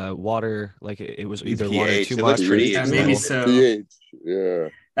or water. Like it was either pH, water too it much. looks pretty Yeah, maybe so. pH, yeah.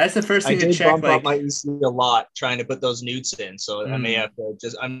 That's the first I thing to did check. bump Like, up my EC a lot trying to put those newts in, so I may have to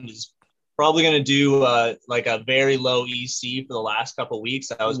I'm just probably going to do like a very low EC for the last couple of weeks.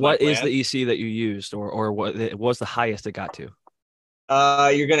 That was What is the EC that you used, or what was the highest it got to?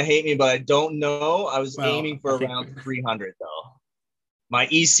 You're going to hate me, but I don't know. I was aiming for around 300 though. My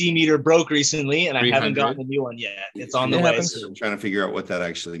EC meter broke recently, and I haven't gotten a new one yet. It's on the way. I'm trying to figure out what that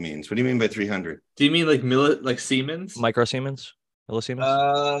actually means. What do you mean by 300? do you mean like Siemens? Micro Siemens?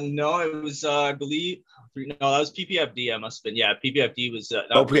 Millisiemens? No, it was I believe no, that was PPFD. I must have been. Yeah, PPFD was.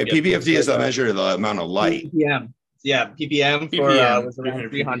 PPFD is a measure of the amount of light. PPM. Yeah, PPM for was around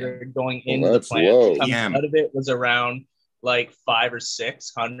 300 going into the plant. Low. Coming out of it was around like 500 or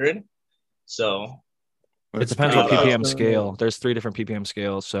 600. So it depends what PPM scale. There's 3 different PPM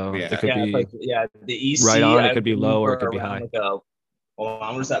scales, so it could be the EC right on. It could be low or it could be high. Hold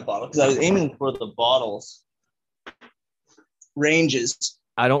on, where's that bottle? Because I was aiming for the bottles ranges.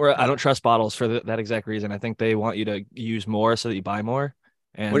 I don't trust bottles for that exact reason. I think they want you to use more so that you buy more.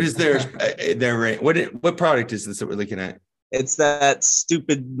 And what is their what product is this that we're looking at? It's that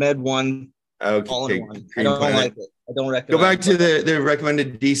stupid Med One. Okay, all in one. I don't like it. I don't recommend. Go back to the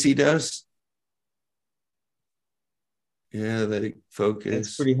recommended DC dose. Yeah, let it focus.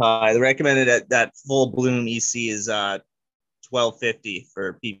 It's pretty high. The recommended at that full bloom EC is 1250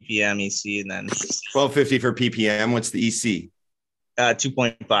 for ppm EC, and then 1250 for ppm. What's the EC?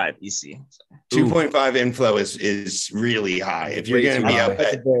 2.5 EC. 2.5 inflow is really high. If you're going to be up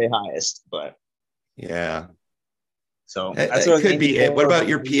at the very highest, but yeah. So that's what could be it. What about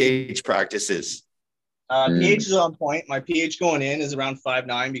your pH practices? pH is on point. My pH going in is around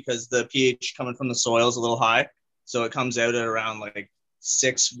 5.9 because the pH coming from the soil is a little high. So it comes out at around like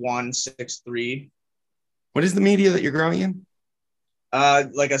 6.1, 6.3. What is the media that you're growing in?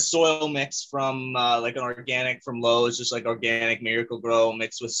 Like a soil mix from like an organic from Lowe's, just like organic Miracle Grow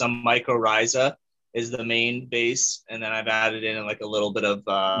mixed with some mycorrhiza is the main base, and then I've added in like a little bit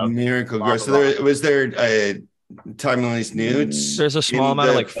of Miracle Grow. So was there timeless newts? There's a small amount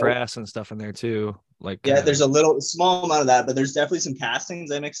of like frass and stuff in there too. Like there's a small amount of that, but there's definitely some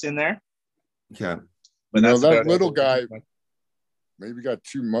castings I mixed in there. Okay, but that little guy maybe got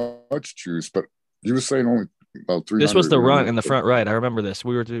too much juice, but you were saying only about 300. This was the run in the front right. I remember this.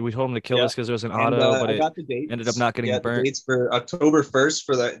 We told him to kill this because it was an auto, but it ended up not getting burnt. The dates for October 1st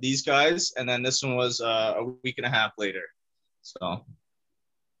for these guys, and then this one was a week and a half later. So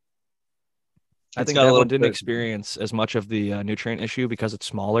I think that one didn't experience as much of the nutrient issue because it's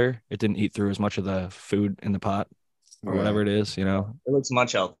smaller. It didn't eat through as much of the food in the pot or whatever it is. You know, it looks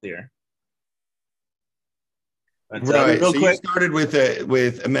much healthier. But, right. So you started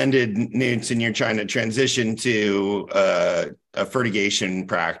with amended newts, and you're trying to transition to a fertigation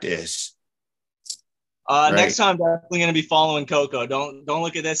practice. Right? Next time, I'm definitely going to be following Coco. Don't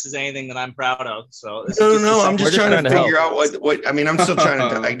look at this as anything that I'm proud of. So no, I'm just trying to figure out what I mean. I'm still trying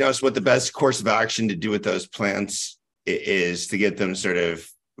to diagnose what the best course of action to do with those plants is to get them sort of.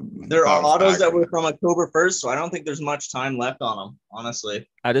 There are autos that were from October 1st, so I don't think there's much time left on them, honestly.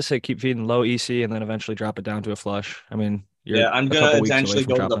 I just say keep feeding low EC and then eventually drop it down to a flush. I mean, I'm going to eventually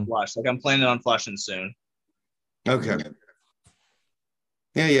go to the flush. Like I'm planning on flushing soon. Okay.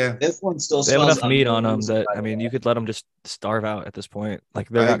 Yeah. This one still They have smells enough meat on them amazing, that by the you way. could let them just starve out at this point. Like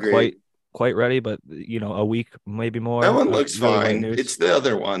they're I not agree. quite ready, but a week maybe more. That one of looks really light fine. newts. It's the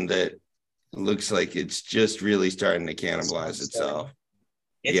other one that looks like it's just really starting to cannibalize itself.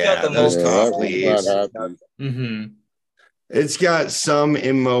 It's Yeah, got the those most top I was leaves. not happy. Mm-hmm. It's got some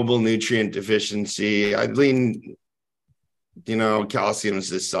immobile nutrient deficiency. I'd lean, calcium is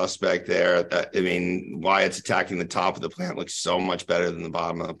the suspect there. Why it's attacking the top of the plant looks so much better than the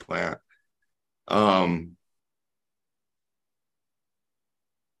bottom of the plant.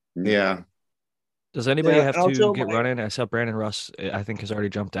 Yeah. Does anybody Yeah, have and I'll to tell get my- running? I saw Brandon Russ, I think, has already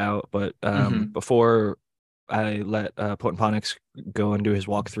jumped out. But Mhm. before I let Potent Ponics go and do his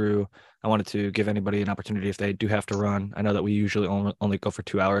walkthrough, I wanted to give anybody an opportunity if they do have to run. I know that we usually only go for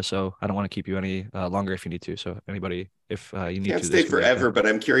 2 hours, so I don't want to keep you any longer if you need to. So anybody, if you need Can't to, stay this can be forever, okay. but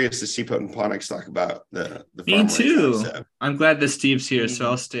I'm curious to see Potent Ponics talk about the Me farm raised too. concept. I'm glad that Steve's here, so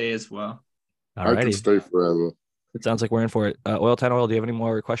I'll stay as well. I can Alrighty. stay forever. It sounds like we're in for it. Oil 10 Oil, do you have any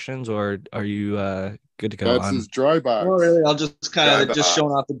more questions, or are you good to go That's on? his dry box. Not really. I'll just kind Dry of just box.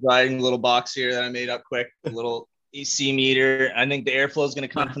 showing off the drying little box here that I made up quick. A little EC meter. I think the airflow is going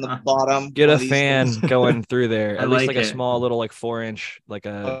to come from the bottom. Get One a of these fan things. going through there. I At least like like a it. small little 4-inch, like a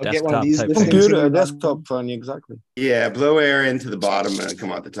I'll get one of desktop these type big thing. things. Computer, a desktop fan, exactly. Yeah, blow air into the bottom and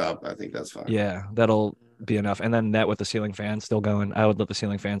come out the top. I think that's fine. Yeah, that'll be enough. And then that with the ceiling fan still going. I would let the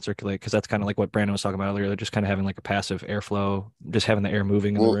ceiling fan circulate because that's kind of like what Brandon was talking about earlier. They're just kind of having like a passive airflow, just having the air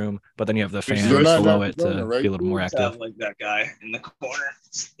moving in the Well, room. But then you have the You're fan You're not in below it to Arizona, right? be a little more Just have active. like that guy in the corner.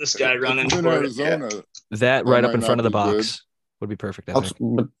 This guy running If it's in for it. Arizona, That That right up might in front of not the be good. box would be perfect. I think.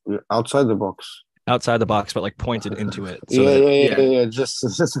 But outside the box. Outside the box, but like pointed into it. So Yeah, that, yeah. Just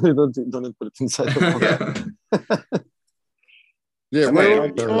so you don't need to put it inside the box. yeah, That where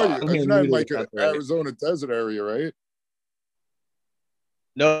might be are a you? lot. You're not in like an That's right. Arizona desert area, right?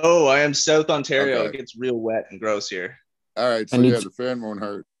 No, I am South Ontario. Okay. It gets real wet and gross here. All right, so And yeah, it's- the fan won't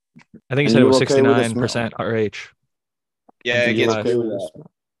hurt. I think you And said it was you okay with the 69% RH. Yeah, it You're gets okay real with wet.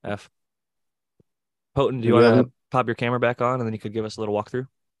 this? F. Potent, do Do you you want have- to pop your camera back on and then you could give us a little walkthrough?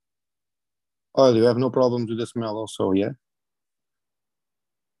 Oh, you have no problem with the smell also, yeah?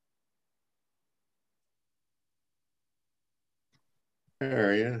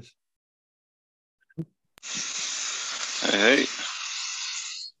 There he is. Hey.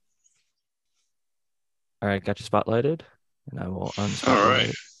 All right, got you spotlighted, and I will unspotlight. All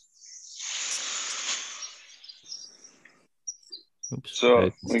right. Oops. So, I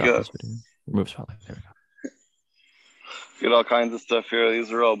we stopped got- this video. Remove spotlight. There we go. Get all kinds of stuff here.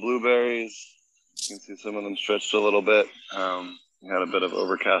 These are all blueberries. You can see some of them stretched a little bit. We had a bit of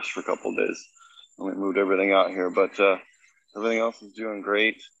overcast for a couple of days. And we moved everything out here, but everything else is doing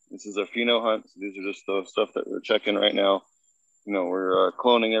great. This is a pheno hunt. So these are just the stuff that we're checking right now. We're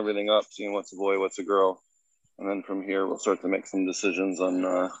cloning everything up, seeing what's a boy, what's a girl. And then from here, we'll start to make some decisions on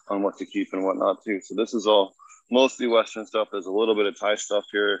what to keep and what not to. So this is all mostly Western stuff. There's a little bit of Thai stuff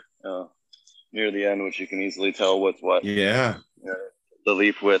here near the end, which you can easily tell what's what. Yeah. The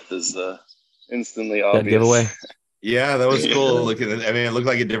leaf width is instantly That obvious. giveaway. Yeah, that was cool Yeah. looking at. It looked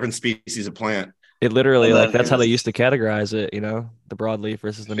like a different species of plant. It literally, And like, then that's how they here's- used to categorize it, the broadleaf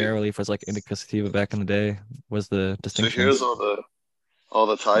versus the narrowleaf was like indica sativa back in the day was the So distinction. here's all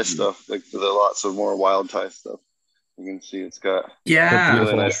the Thai stuff, like the lots of more wild Thai stuff. You can see it's got Yeah.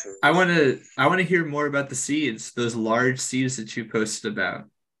 Beautiful. really nice. I want to hear more about the seeds, those large seeds that you posted about.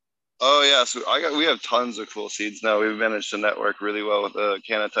 Oh yeah, so we have tons of cool seeds now. We've managed to network really well with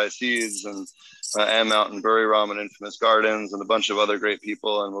Kanatai Seeds and M Mountain Bury Ram and Infamous Gardens and a bunch of other great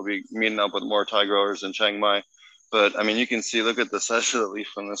people, and we'll be meeting up with more Thai growers in Chiang Mai. But I mean, you can see, look at the size of the leaf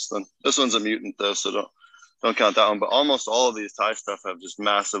on this one. This one's a mutant though, so don't count that one. But almost all of these Thai stuff have just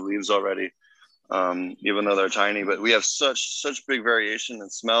massive leaves already, even though they're tiny. But we have such big variation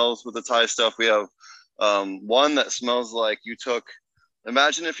in smells with the Thai stuff. We have one that smells like you took.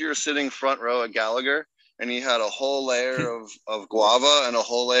 Imagine if you were sitting front row at Gallagher and he had a whole layer of guava and a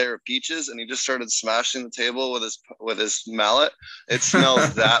whole layer of peaches, and he just started smashing the table with his mallet. It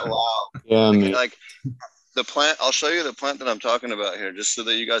smells that loud. Yeah, mate. Like the plant. I'll show you the plant that I'm talking about here, just so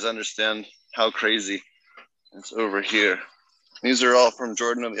that you guys understand how crazy it's over here. These are all from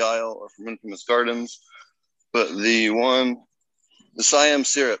Jordan of the Isle or from Infamous Gardens, but the Siam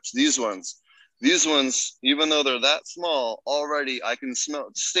syrups, these ones, even though they're that small, already I can smell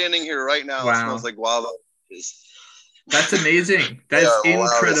it. Standing here right now, Wow. It smells like guava. That's amazing. That's Yeah,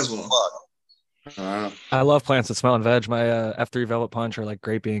 loud as incredible. fuck. Wow. I love plants that smell and veg. My F3 Velvet Punch are like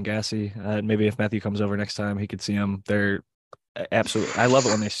grapey and gassy. Maybe if Matthew comes over next time, he could see them. They're Absolutely. I love it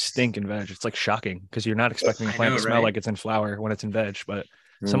when they stink in veg. It's like shocking because you're not expecting a I plant know, to smell right? like it's in flower when it's in veg, but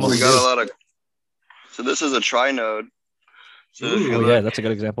some of Mm. We them got a do. lot of. So this is a trinode. So if you Oh Ooh. yeah, look, that's a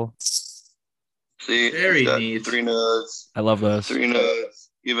good example. see, Very it's got neat. 3 nodes. I love those. 3 nodes.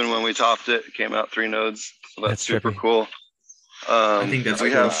 Even when we topped it, it came out 3 nodes. So that's That's super trippy. cool. I think that's we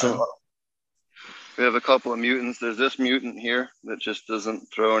cool. have some. We have a couple of mutants. There's this mutant here that just doesn't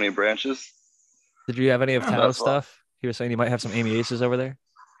throw any branches. Did you have any of Oh, Tao's that's why. stuff? He was saying you might have some Amy Aces over there.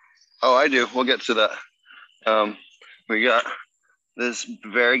 Oh, I do. We'll get to that. We got this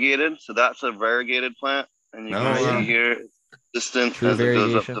variegated. So that's a variegated plant, and you can Oh, wow. see here, distant True as it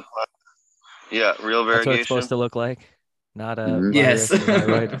goes up variegation. the plant. Yeah, real That's what it's supposed variegation. to look like, not a Mhm. Yes. virus or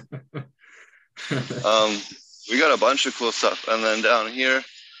thyroid. We got a bunch of cool stuff, and then down here,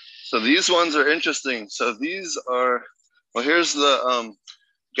 so these ones are interesting. So these are, well, here's the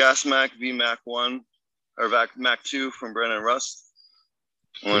Gas Mac VMAC 1 or Mac 2 from Brennan Rust.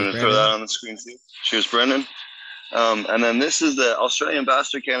 I'm going to throw that on the screen too. Cheers, Brennan. And then this is the Australian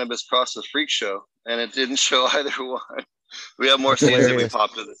Bastard Cannabis cross with Freak Show, and it didn't show either one. We have more seeds that we Hilarious.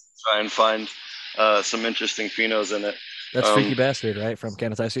 popped to this to try and find some interesting phenos in it. That's Freaky Bastard, right? From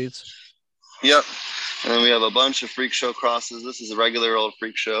Canatai Seeds. Yep. And then we have a bunch of Freak Show crosses. This is a regular old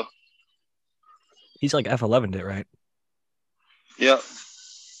Freak Show. He's like F11'd it, right? Yep.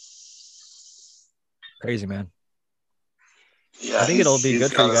 Crazy, man. Yeah, I think it'll be he's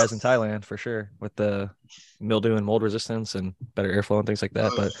good for you got guys in Thailand for sure with the mildew and mold resistance and better airflow and things like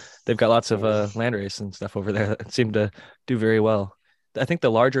that. But they've got lots of landrace and stuff over there that seem to do very well. I think the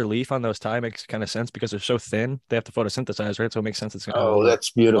larger leaf on those Thai makes kind of sense because they're so thin. They have to photosynthesize, right? So it makes sense it's going to Oh,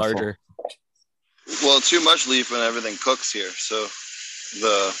 that's beautiful. larger. Well, too much leaf and everything cooks here, so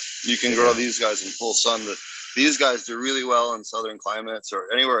you can grow these guys in full sun. These guys do really well in southern climates or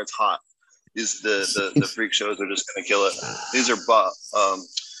anywhere it's hot. The Freak Shows are just going to kill it. These are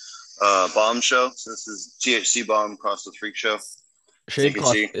bomb show. So this is THC bomb crossed with Freak Show. Shade can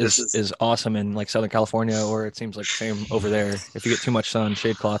cloth see, is awesome in like Southern California, or it seems like the same over there. If you get too much sun,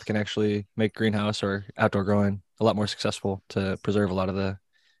 shade cloth can actually make greenhouse or outdoor growing a lot more successful to preserve a lot of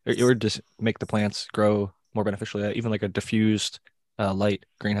or just make the plants grow more beneficially. Even like a diffused light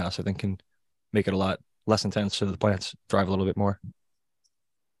greenhouse, I think, can make it a lot less intense so the plants thrive a little bit more.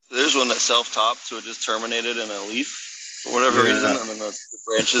 There's one that self-topped, so it just terminated in a leaf for whatever reason, and then the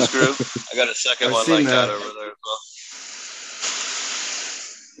branches grew. I got a second one like that over there as well.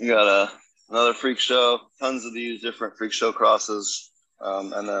 You got another Freak Show, tons of these different Freak Show crosses,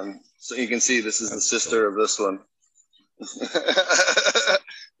 and then so you can see this is the sister of this one.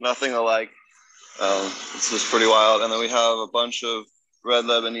 Nothing alike. This is pretty wild. And then we have a bunch of red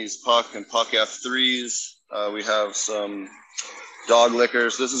Lebanese puck and puck F3s. We have some dog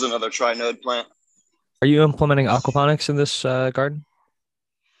lickers. This is another trinode plant. Are you implementing aquaponics in this garden?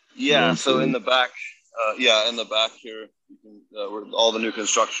 Yeah. So in the back, in the back here, where all the new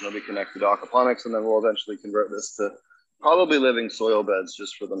construction will be connected to aquaponics, and then we'll eventually convert this to probably living soil beds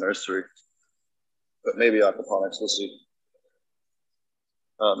just for the nursery, but maybe aquaponics. We'll see.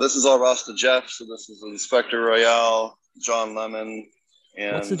 This is all Rasta Jeff. So this is Inspector Royale, John Lemon.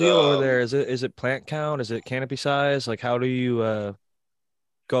 And what's the deal over there? Is it plant count? Is it canopy size? Like, how do you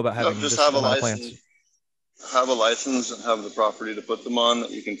go about having just this have a amount of license. plants? Have a license and have the property to put them on that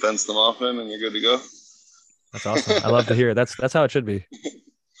you can fence them off in, and you're good to go. That's awesome. I love to hear it. That's how it should be.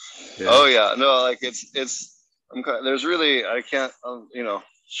 Yeah. Oh yeah, no, like there's really, I can't,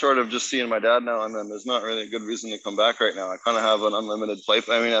 short of just seeing my dad now and then, there's not really a good reason to come back right now. I kind of have an unlimited play.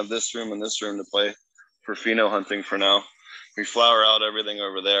 I have this room and this room to play for pheno hunting for now. We flower out everything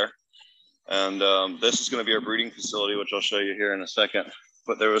over there, and this is going to be our breeding facility, which I'll show you here in a second.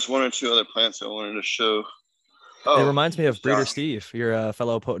 But there was one or two other plants I wanted to show. It reminds me of Breeder Steve, your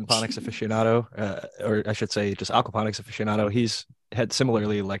fellow potent ponics aficionado, or I should say just aquaponics aficionado. He's had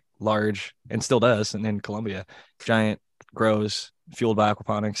similarly like large, and still does, and in Colombia, giant grows fueled by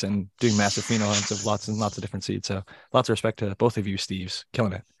aquaponics and doing massive pheno hunts of lots and lots of different seeds. So lots of respect to both of you, Steves.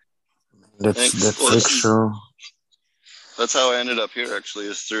 Killing it. That's true. That's how I ended up here, actually,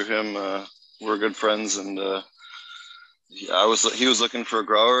 is through him. We're good friends, and he was looking for a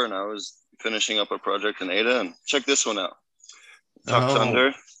grower, and I was finishing up a project in Ada, and check this one out. Tucked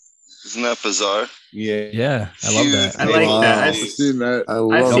under. Isn't that bizarre? Yeah, I love that. I like that. I've seen that. I It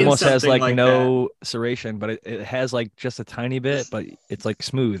love seen almost has something like like no serration, but it has like just a tiny bit, but it's like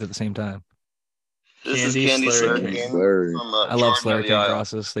smooth at the same time. This Candy is Candy Slurry Slurry Cane. Slurry. from I love Jordan of Slurry the Isle.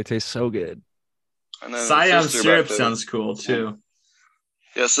 crosses. They taste so good. And then Siam sister syrup back there. sounds cool too.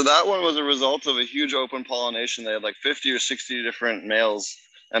 Yeah, so that one was a result of a huge open pollination. They had like 50 or 60 different males,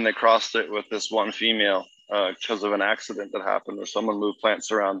 and they crossed it with this one female. because of an accident that happened where someone moved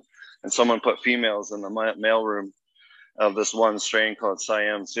plants around and someone put females in the male room of this one strain called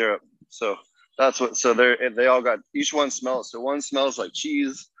Siam syrup. So that's what, so they all got, each one smells. So one smells like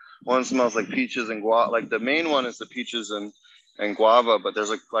cheese, one smells like peaches and guava. Like the main one is the peaches and guava, but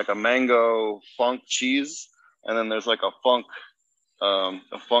there's like a mango funk cheese. And then there's like a funk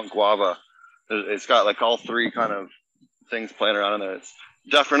guava. It's got like all three kind of things playing around in there. It's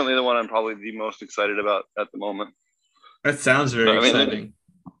definitely the one I'm probably the most excited about at the moment. That sounds very exciting.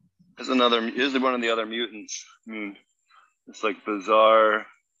 Here's one of the other mutants. It's like bizarre.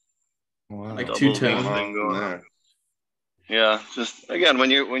 Wow. Like two-tone thing going on. Yeah, just again,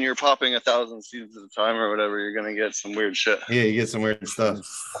 when you're popping 1,000 seeds at a time or whatever, you're gonna get some weird shit. Yeah, you get some weird stuff.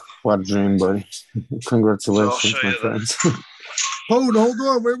 What a dream, buddy. Congratulations, my friends. Hold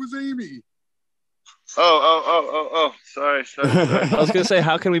on. Where was Amy? Oh. Sorry. I was gonna say,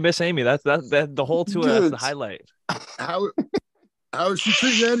 how can we miss Amy? That the whole tour, that's the highlight. How is she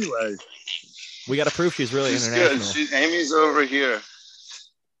singing anyway? We got to prove she's really international. Good. Amy's over here.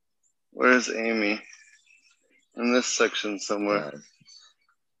 Where's Amy? In this section somewhere.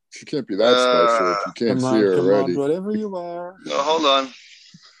 She can't be that special if you can't see her already. Whatever you are. No, hold on.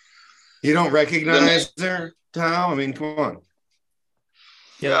 You don't recognize her, Tao? I mean, come on.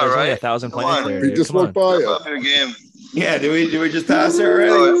 Yeah, there's only 1,000 plants there. We just went by Up your game. Yeah, did we just pass her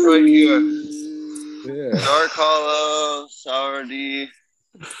already? Oh, it's right here. Yeah. Dark Hollow, Sour D.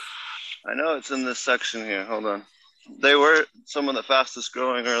 I know it's in this section here. Hold on. They were some of the fastest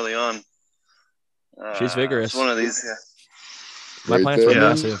growing early on. She's vigorous. It's one of these. Yeah. My Right plants were there.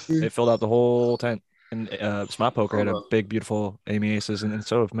 massive. They filled out the whole tent. And Smart Poker had a big, beautiful Amy Aces, and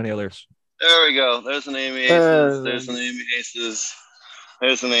so have many others. There we go. There's an Amy Aces. There's an Amy Aces.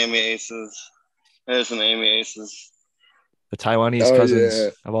 There's an Amy Aces. There's an Amy Aces. The Taiwanese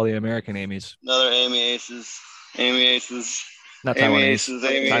cousins of all the American Amy's. Another Amy Aces. Amy Aces. Not Amy Taiwanese. Aces.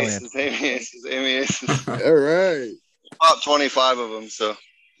 Amy Thailand. Aces. Amy Aces. Amy Aces. All right. About 25 of them, so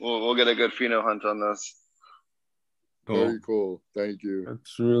we'll get a good pheno hunt on those. Cool. Very cool. Thank you.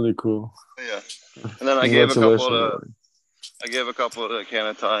 That's really cool. Yeah. And then I gave a couple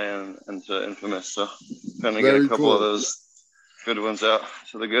Congratulations, to Canatai and to Infamous, so gonna Very get a couple cool. of those good ones out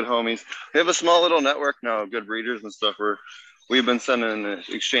to the good homies. We have a small little network now of good breeders and stuff where we've been sending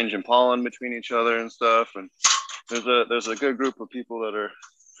exchanging pollen between each other and stuff, and there's a good group of people that are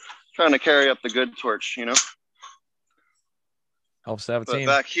trying to carry up the good torch, you know. Helps to have a But team.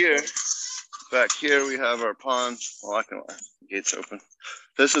 back here we have our pond. Well, the gates open.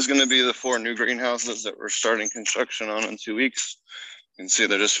 This is going to be the 4 new greenhouses that we're starting construction on in 2 weeks. You can see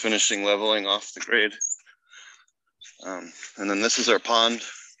they're just finishing leveling off the grade. And then this is our pond.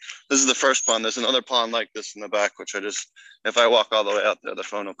 This is the first pond. There's another pond like this in the back, which if I walk all the way out there, the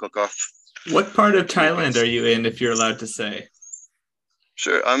phone will cook off. What part of Thailand are you in, if you're allowed to say?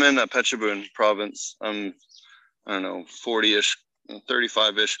 Sure. I'm in Phetchabun province. I'm, I don't know, 40-ish,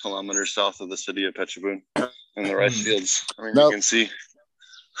 35-ish kilometers south of the city of Phetchabun in the rice fields. I mean, you can see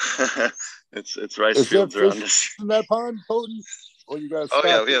it's rice fields around us. In that pond, potent? Or you guys? Oh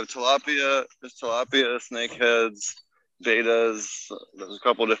yeah, we have tilapia. There's tilapia, snakeheads, betas. There's a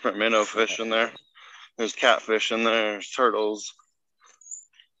couple different minnow fish in there. There's catfish in there. There's turtles.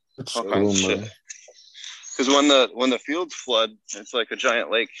 All kinds of shit. Because when the fields flood, it's like a giant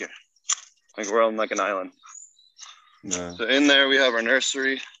lake here. Like we're on like an island. No. So in there we have our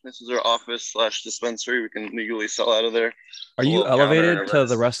nursery. This is our office / dispensary. We can legally sell out of there. Are you elevated to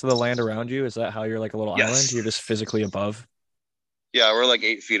the rest of the land around you? Is that how you're like a little island? You're just physically above? Yeah, we're like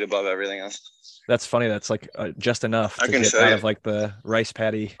 8 feet above everything else. That's funny. That's like just enough to get out of like the rice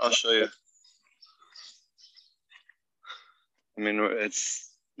paddy. I'll show you. I mean, it's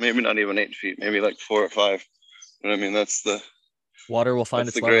maybe not even 8 feet, maybe like 4 or 5. But I mean, that's the water will find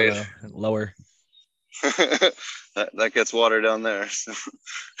its level lower. that gets water down there. So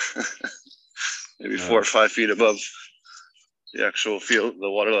maybe 4 or 5 feet above the actual field, the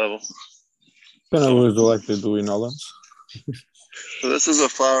water level. Kind of always like they do in Holland. So this is a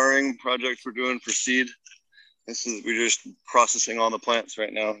flowering project we're doing for seed. We're just processing all the plants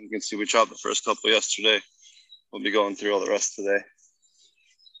right now. You can see we chopped the first couple yesterday. We'll be going through all the rest today.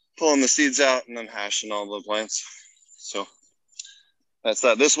 Pulling the seeds out and then hashing all the plants. So that's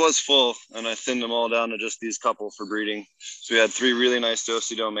that. This was full and I thinned them all down to just these couple for breeding. So we had 3 really nice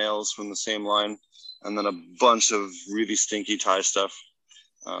Dosido males from the same line and then a bunch of really stinky Thai stuff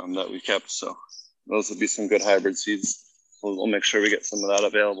that we kept. So those will be some good hybrid seeds. We'll make sure we get some of that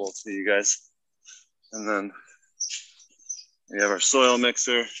available to you guys. And then we have our soil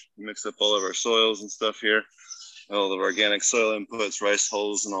mixer. We mix up all of our soils and stuff here. All the organic soil inputs, rice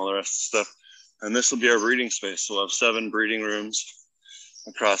hulls, and all the rest of the stuff. And this will be our breeding space. So we'll have 7 breeding rooms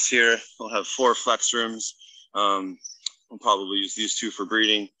across here. We'll have 4 flex rooms. We'll probably use these 2 for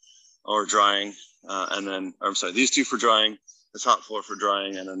breeding or drying. These 2 for drying, the top floor for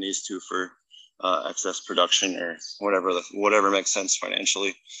drying, and then these 2 for excess production or whatever makes sense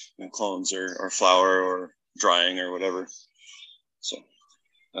financially, clones or flower or drying or whatever. So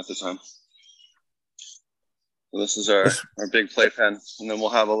at the time. So this is our big playpen, and then we'll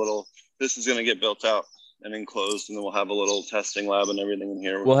have this is going to get built out and enclosed, and then we'll have a little testing lab and everything in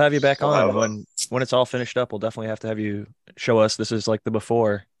here. We'll have you back on when it's all finished up. We'll definitely have to have you show us. This is like the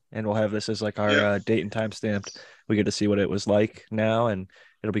before, and we'll have this as like our date and time stamped. We get to see what it was like now, and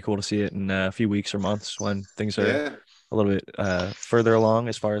it'll be cool to see it in a few weeks or months when things are a little bit further along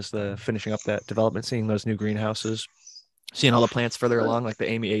as far as the finishing up that development, seeing those new greenhouses, seeing all the plants further along, like the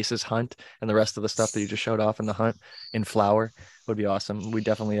Amy Ace's hunt and the rest of the stuff that you just showed off in the hunt in flower would be awesome. We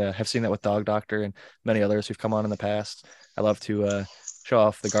definitely have seen that with Dog Doctor and many others who've come on in the past. I love to show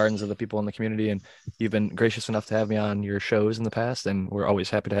off the gardens of the people in the community, and you've been gracious enough to have me on your shows in the past, and we're always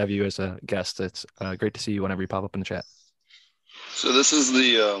happy to have you as a guest. It's great to see you whenever you pop up in the chat. So this is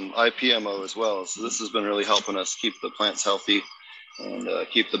the IPMO as well. So this has been really helping us keep the plants healthy and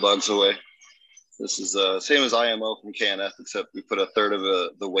keep the bugs away. This is same as IMO from KNF, except we put 1/3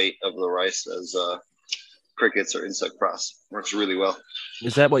 of the weight of the rice as crickets or insect frost. Works really well.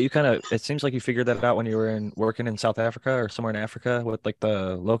 Is that what you it seems like you figured that out when you were working in South Africa or somewhere in Africa with like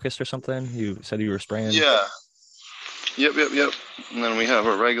the locust or something? You said you were spraying. Yeah. Yep. And then we have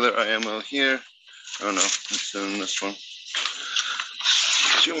a regular IMO here. Oh no, it's in this one.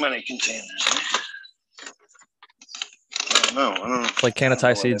 Too many containers. I don't know. It's like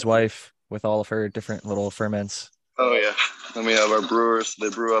Kanatai Seed's wife with all of her different little ferments. Oh yeah. Then we have our brewers. They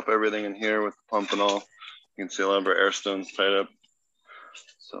brew up everything in here with the pump and all. You can see all of our air stones tied up.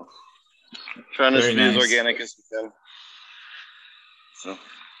 So trying to be as organic as we can. So,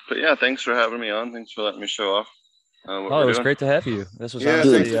 but yeah, thanks for having me on. Thanks for letting me show off. It was great to have you. This was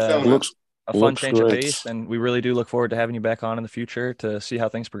honestly a fun change of pace, and we really do look forward to having you back on in the future to see how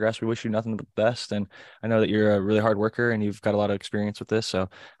things progress. We wish you nothing but the best, and I know that you're a really hard worker and you've got a lot of experience with this, so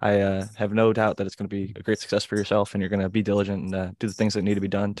I have no doubt that it's going to be a great success for yourself, and you're going to be diligent and do the things that need to be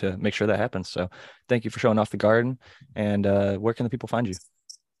done to make sure that happens. So thank you for showing off the garden, and where can the people find you?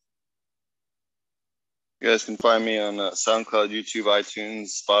 You guys can find me on SoundCloud, YouTube,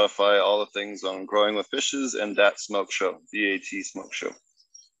 iTunes, Spotify, all the things on Growing with Fishes and Dat Smoke Show, DAT Smoke Show.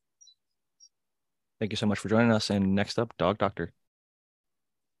 Thank you so much for joining us. And next up, Dog Doctor.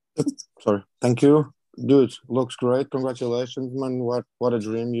 Sorry. Thank you. Dude, looks great. Congratulations, man. What a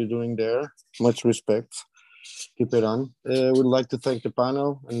dream you're doing there. Much respect. Keep it on. Would like to thank the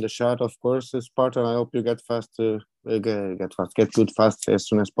panel and the chat, of course, this part, and I hope you get good fast as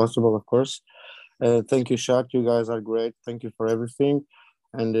soon as possible, of course. Thank you, Shaq. You guys are great. Thank you for everything.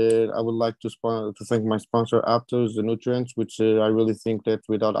 And I would like to thank my sponsor, Aptos, the nutrients, which I really think that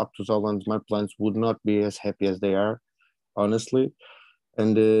without Aptos Holland, my plants would not be as happy as they are, honestly.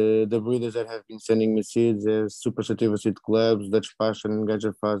 And the breeders that have been sending me seeds as Super Sativa Seed Clubs, Dutch Passion,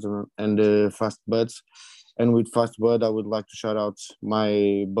 Gadget Fast, and Fast Buds. And with Fast Bud, I would like to shout out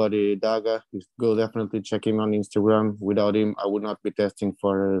my buddy Daga. Go definitely check him on Instagram. Without him, I would not be testing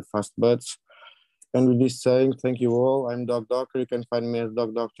for Fast Buds. And with this saying, thank you all. I'm Dog Doctor. You can find me as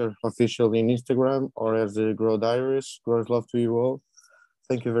Dog Doctor official in Instagram or as Grow Diaries. Grows love to you all.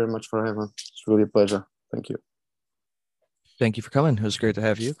 Thank you very much for having me. It's really a pleasure. Thank you. Thank you for coming. It was great to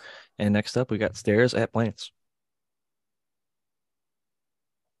have you. And next up, we got Stairs at Plants.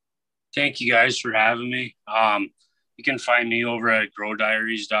 Thank you guys for having me. You can find me over at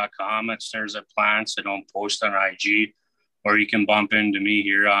growdiaries.com at Stairs at Plants. I don't post on IG, or you can bump into me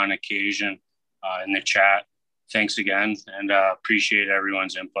here on occasion in the chat. Thanks again, and appreciate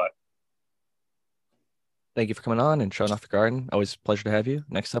everyone's input. Thank you for coming on and showing off the garden. Always a pleasure to have you.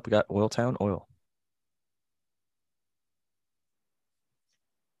 Next up, we got Oiltown Oil.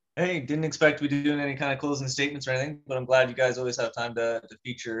 Hey, didn't expect to be doing any kind of closing statements or anything, but I'm glad you guys always have time to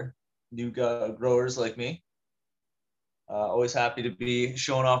feature new growers like me. Always happy to be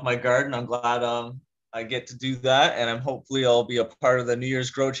showing off my garden. I'm glad I get to do that, and hopefully I'll be a part of the New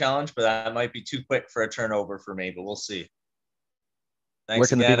Year's Grow Challenge, but that might be too quick for a turnover for me, but we'll see.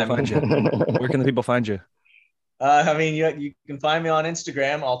 Thanks. Where can the people find you? Where can the people find you? I mean, you can find me on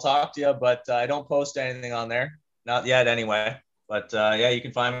Instagram. I'll talk to you, but I don't post anything on there. Not yet anyway. But yeah, you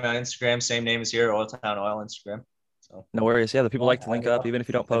can find me on Instagram. Same name as here, Oiltown Oil Instagram. So no worries. Yeah, the people like to link up even if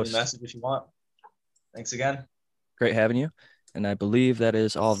you don't post. Message if you want. Thanks again. Great having you. And I believe that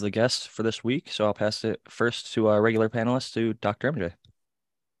is all of the guests for this week. So I'll pass it first to our regular panelists, to Dr. MJ.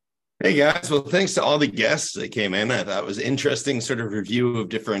 Hey guys, well, thanks to all the guests that came in. I thought it was interesting sort of review of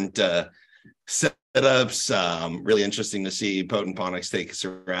different setups. Really interesting to see Potent Ponics take us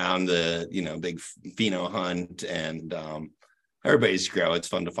around the big pheno hunt, and everybody's grow. It's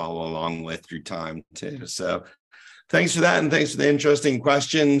fun to follow along with through time too. So thanks for that, and thanks for the interesting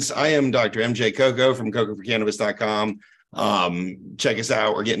questions. I am Dr. MJ Coco from cocoforcannabis.com. Check us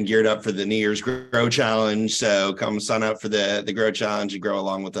out. We're getting geared up for the New Year's Grow Challenge. So come sign up for the Grow Challenge and grow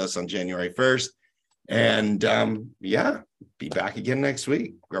along with us on January 1st. And be back again next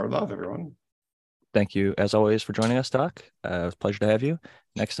week. Grow love, everyone. Thank you, as always, for joining us, Doc. It was a pleasure to have you.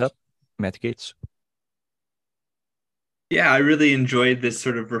 Next up, Matthew Gates. Yeah, I really enjoyed this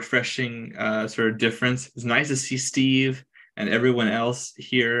sort of refreshing sort of difference. It's nice to see Steve and everyone else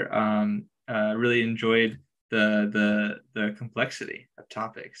here. Really enjoyed the complexity of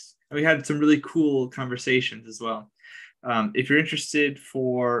topics. And we had some really cool conversations as well. If you're interested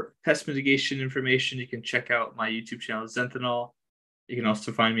for pest mitigation information, you can check out my YouTube channel, Zenthanol. You can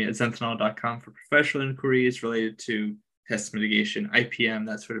also find me at zenthanol.com for professional inquiries related to pest mitigation, IPM,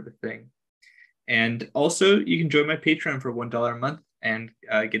 that sort of a thing. And also, you can join my Patreon for $1 a month and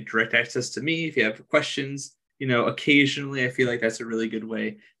get direct access to me if you have questions. Occasionally, I feel like that's a really good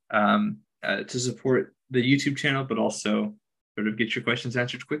way to support the YouTube channel, but also sort of get your questions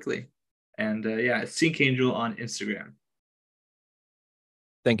answered quickly. And it's Sync Angel on Instagram.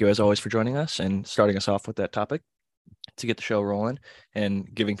 Thank you, as always, for joining us and starting us off with that topic to get the show rolling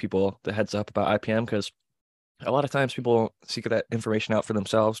and giving people the heads up about IPM, because a lot of times people seek that information out for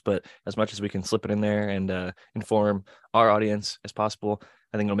themselves, but as much as we can slip it in there and inform our audience as possible,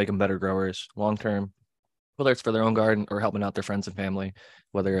 I think it'll make them better growers long term, whether it's for their own garden or helping out their friends and family,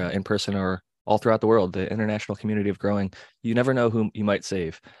 whether in person or all throughout the world. The international community of growing, you never know whom you might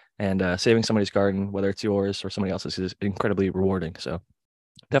save, and saving somebody's garden, whether it's yours or somebody else's, is incredibly rewarding. So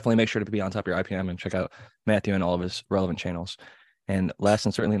definitely make sure to be on top of your IPM and check out Matthew and all of his relevant channels. And last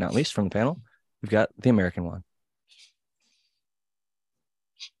and certainly not least from the panel, we've got the American one.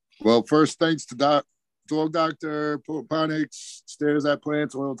 Well, first, thanks to Dog Doctor, Ponics, Stairs at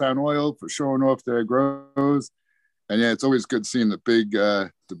Plants, Oil Town Oil for showing off their grows. And yeah, it's always good seeing the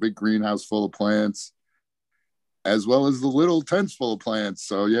big greenhouse full of plants, as well as the little tents full of plants.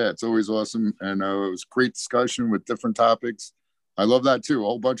 So yeah, it's always awesome. And it was great discussion with different topics. I love that too, a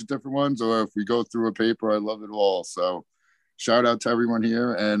whole bunch of different ones. Or if we go through a paper, I love it all. So shout out to everyone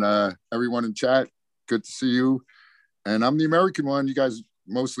here and everyone in chat. Good to see you. And I'm the American one. You guys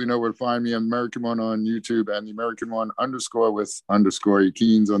mostly know where to find me. I'm the American one on YouTube and the American one _ with _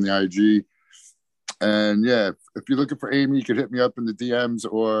 Keens on the IG. And yeah, if you're looking for Amy, you can hit me up in the DMs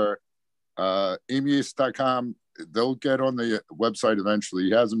or amyace.com. They'll get on the website eventually.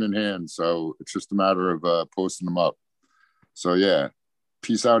 He has them in hand, so it's just a matter of posting them up. So yeah,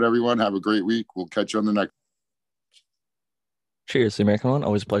 peace out, everyone. Have a great week. We'll catch you on the next. Cheers, the American one.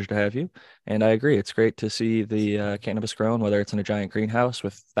 Always a pleasure to have you. And I agree. It's great to see the cannabis grown, whether it's in a giant greenhouse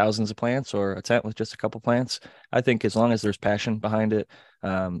with thousands of plants or a tent with just a couple plants. I think as long as there's passion behind it,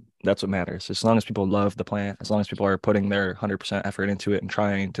 that's what matters. As long as people love the plant, as long as people are putting their 100% effort into it and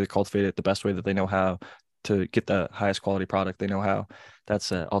trying to cultivate it the best way that they know how to get the highest quality product they know how,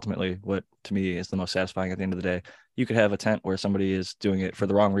 that's ultimately what to me is the most satisfying at the end of the day. You could have a tent where somebody is doing it for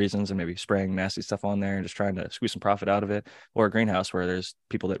the wrong reasons and maybe spraying nasty stuff on there and just trying to squeeze some profit out of it, or a greenhouse where there's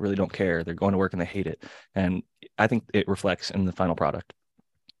people that really don't care. They're going to work and they hate it. And I think it reflects in the final product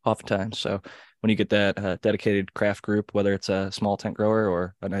oftentimes. So when you get that dedicated craft group, whether it's a small tent grower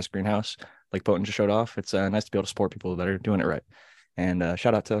or a nice greenhouse like Potent just showed off, it's nice to be able to support people that are doing it right. And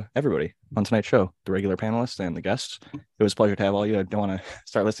shout out to everybody on tonight's show, the regular panelists and the guests. It was a pleasure to have all you. I don't want to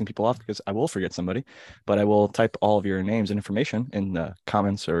start listing people off because I will forget somebody, but I will type all of your names and information in the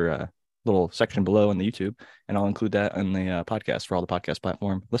comments or little section below in the YouTube, and I'll include that in the podcast for all the podcast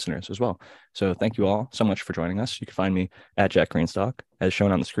platform listeners as well. So thank you all so much for joining us. You can find me at Jack Greenstock, as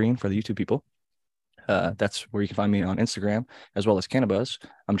shown on the screen for the YouTube people. That's where you can find me on Instagram, as well as Cannabis.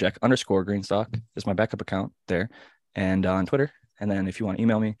 I'm Jack _ Greenstock is my backup account there, and on Twitter. And then if you want to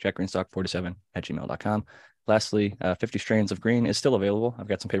email me, jackgreenstock47@gmail.com. Lastly, 50 Strains of Green is still available. I've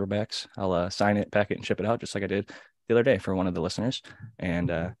got some paperbacks. I'll sign it, pack it, and ship it out just like I did the other day for one of the listeners.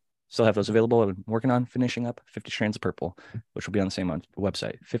 And still have those available. I'm working on finishing up 50 Strains of Purple, which will be on the same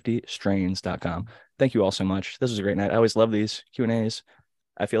website, 50strains.com. Thank you all so much. This was a great night. I always love these Q&As.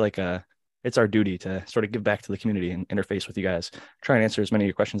 I feel like it's our duty to sort of give back to the community and interface with you guys, try and answer as many of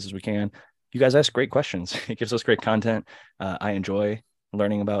your questions as we can. You guys ask great questions. It gives us great content. I enjoy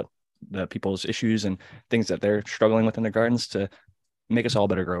learning about the people's issues and things that they're struggling with in their gardens to, make us all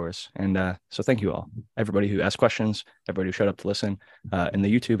better growers. And so thank you all, everybody who asked questions, everybody who showed up to listen, and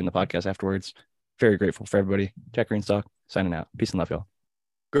the YouTube and the podcast afterwards. Very grateful for everybody. Jack Greenstock signing out. Peace and love, y'all.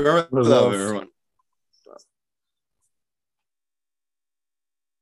 Grow with love, everyone.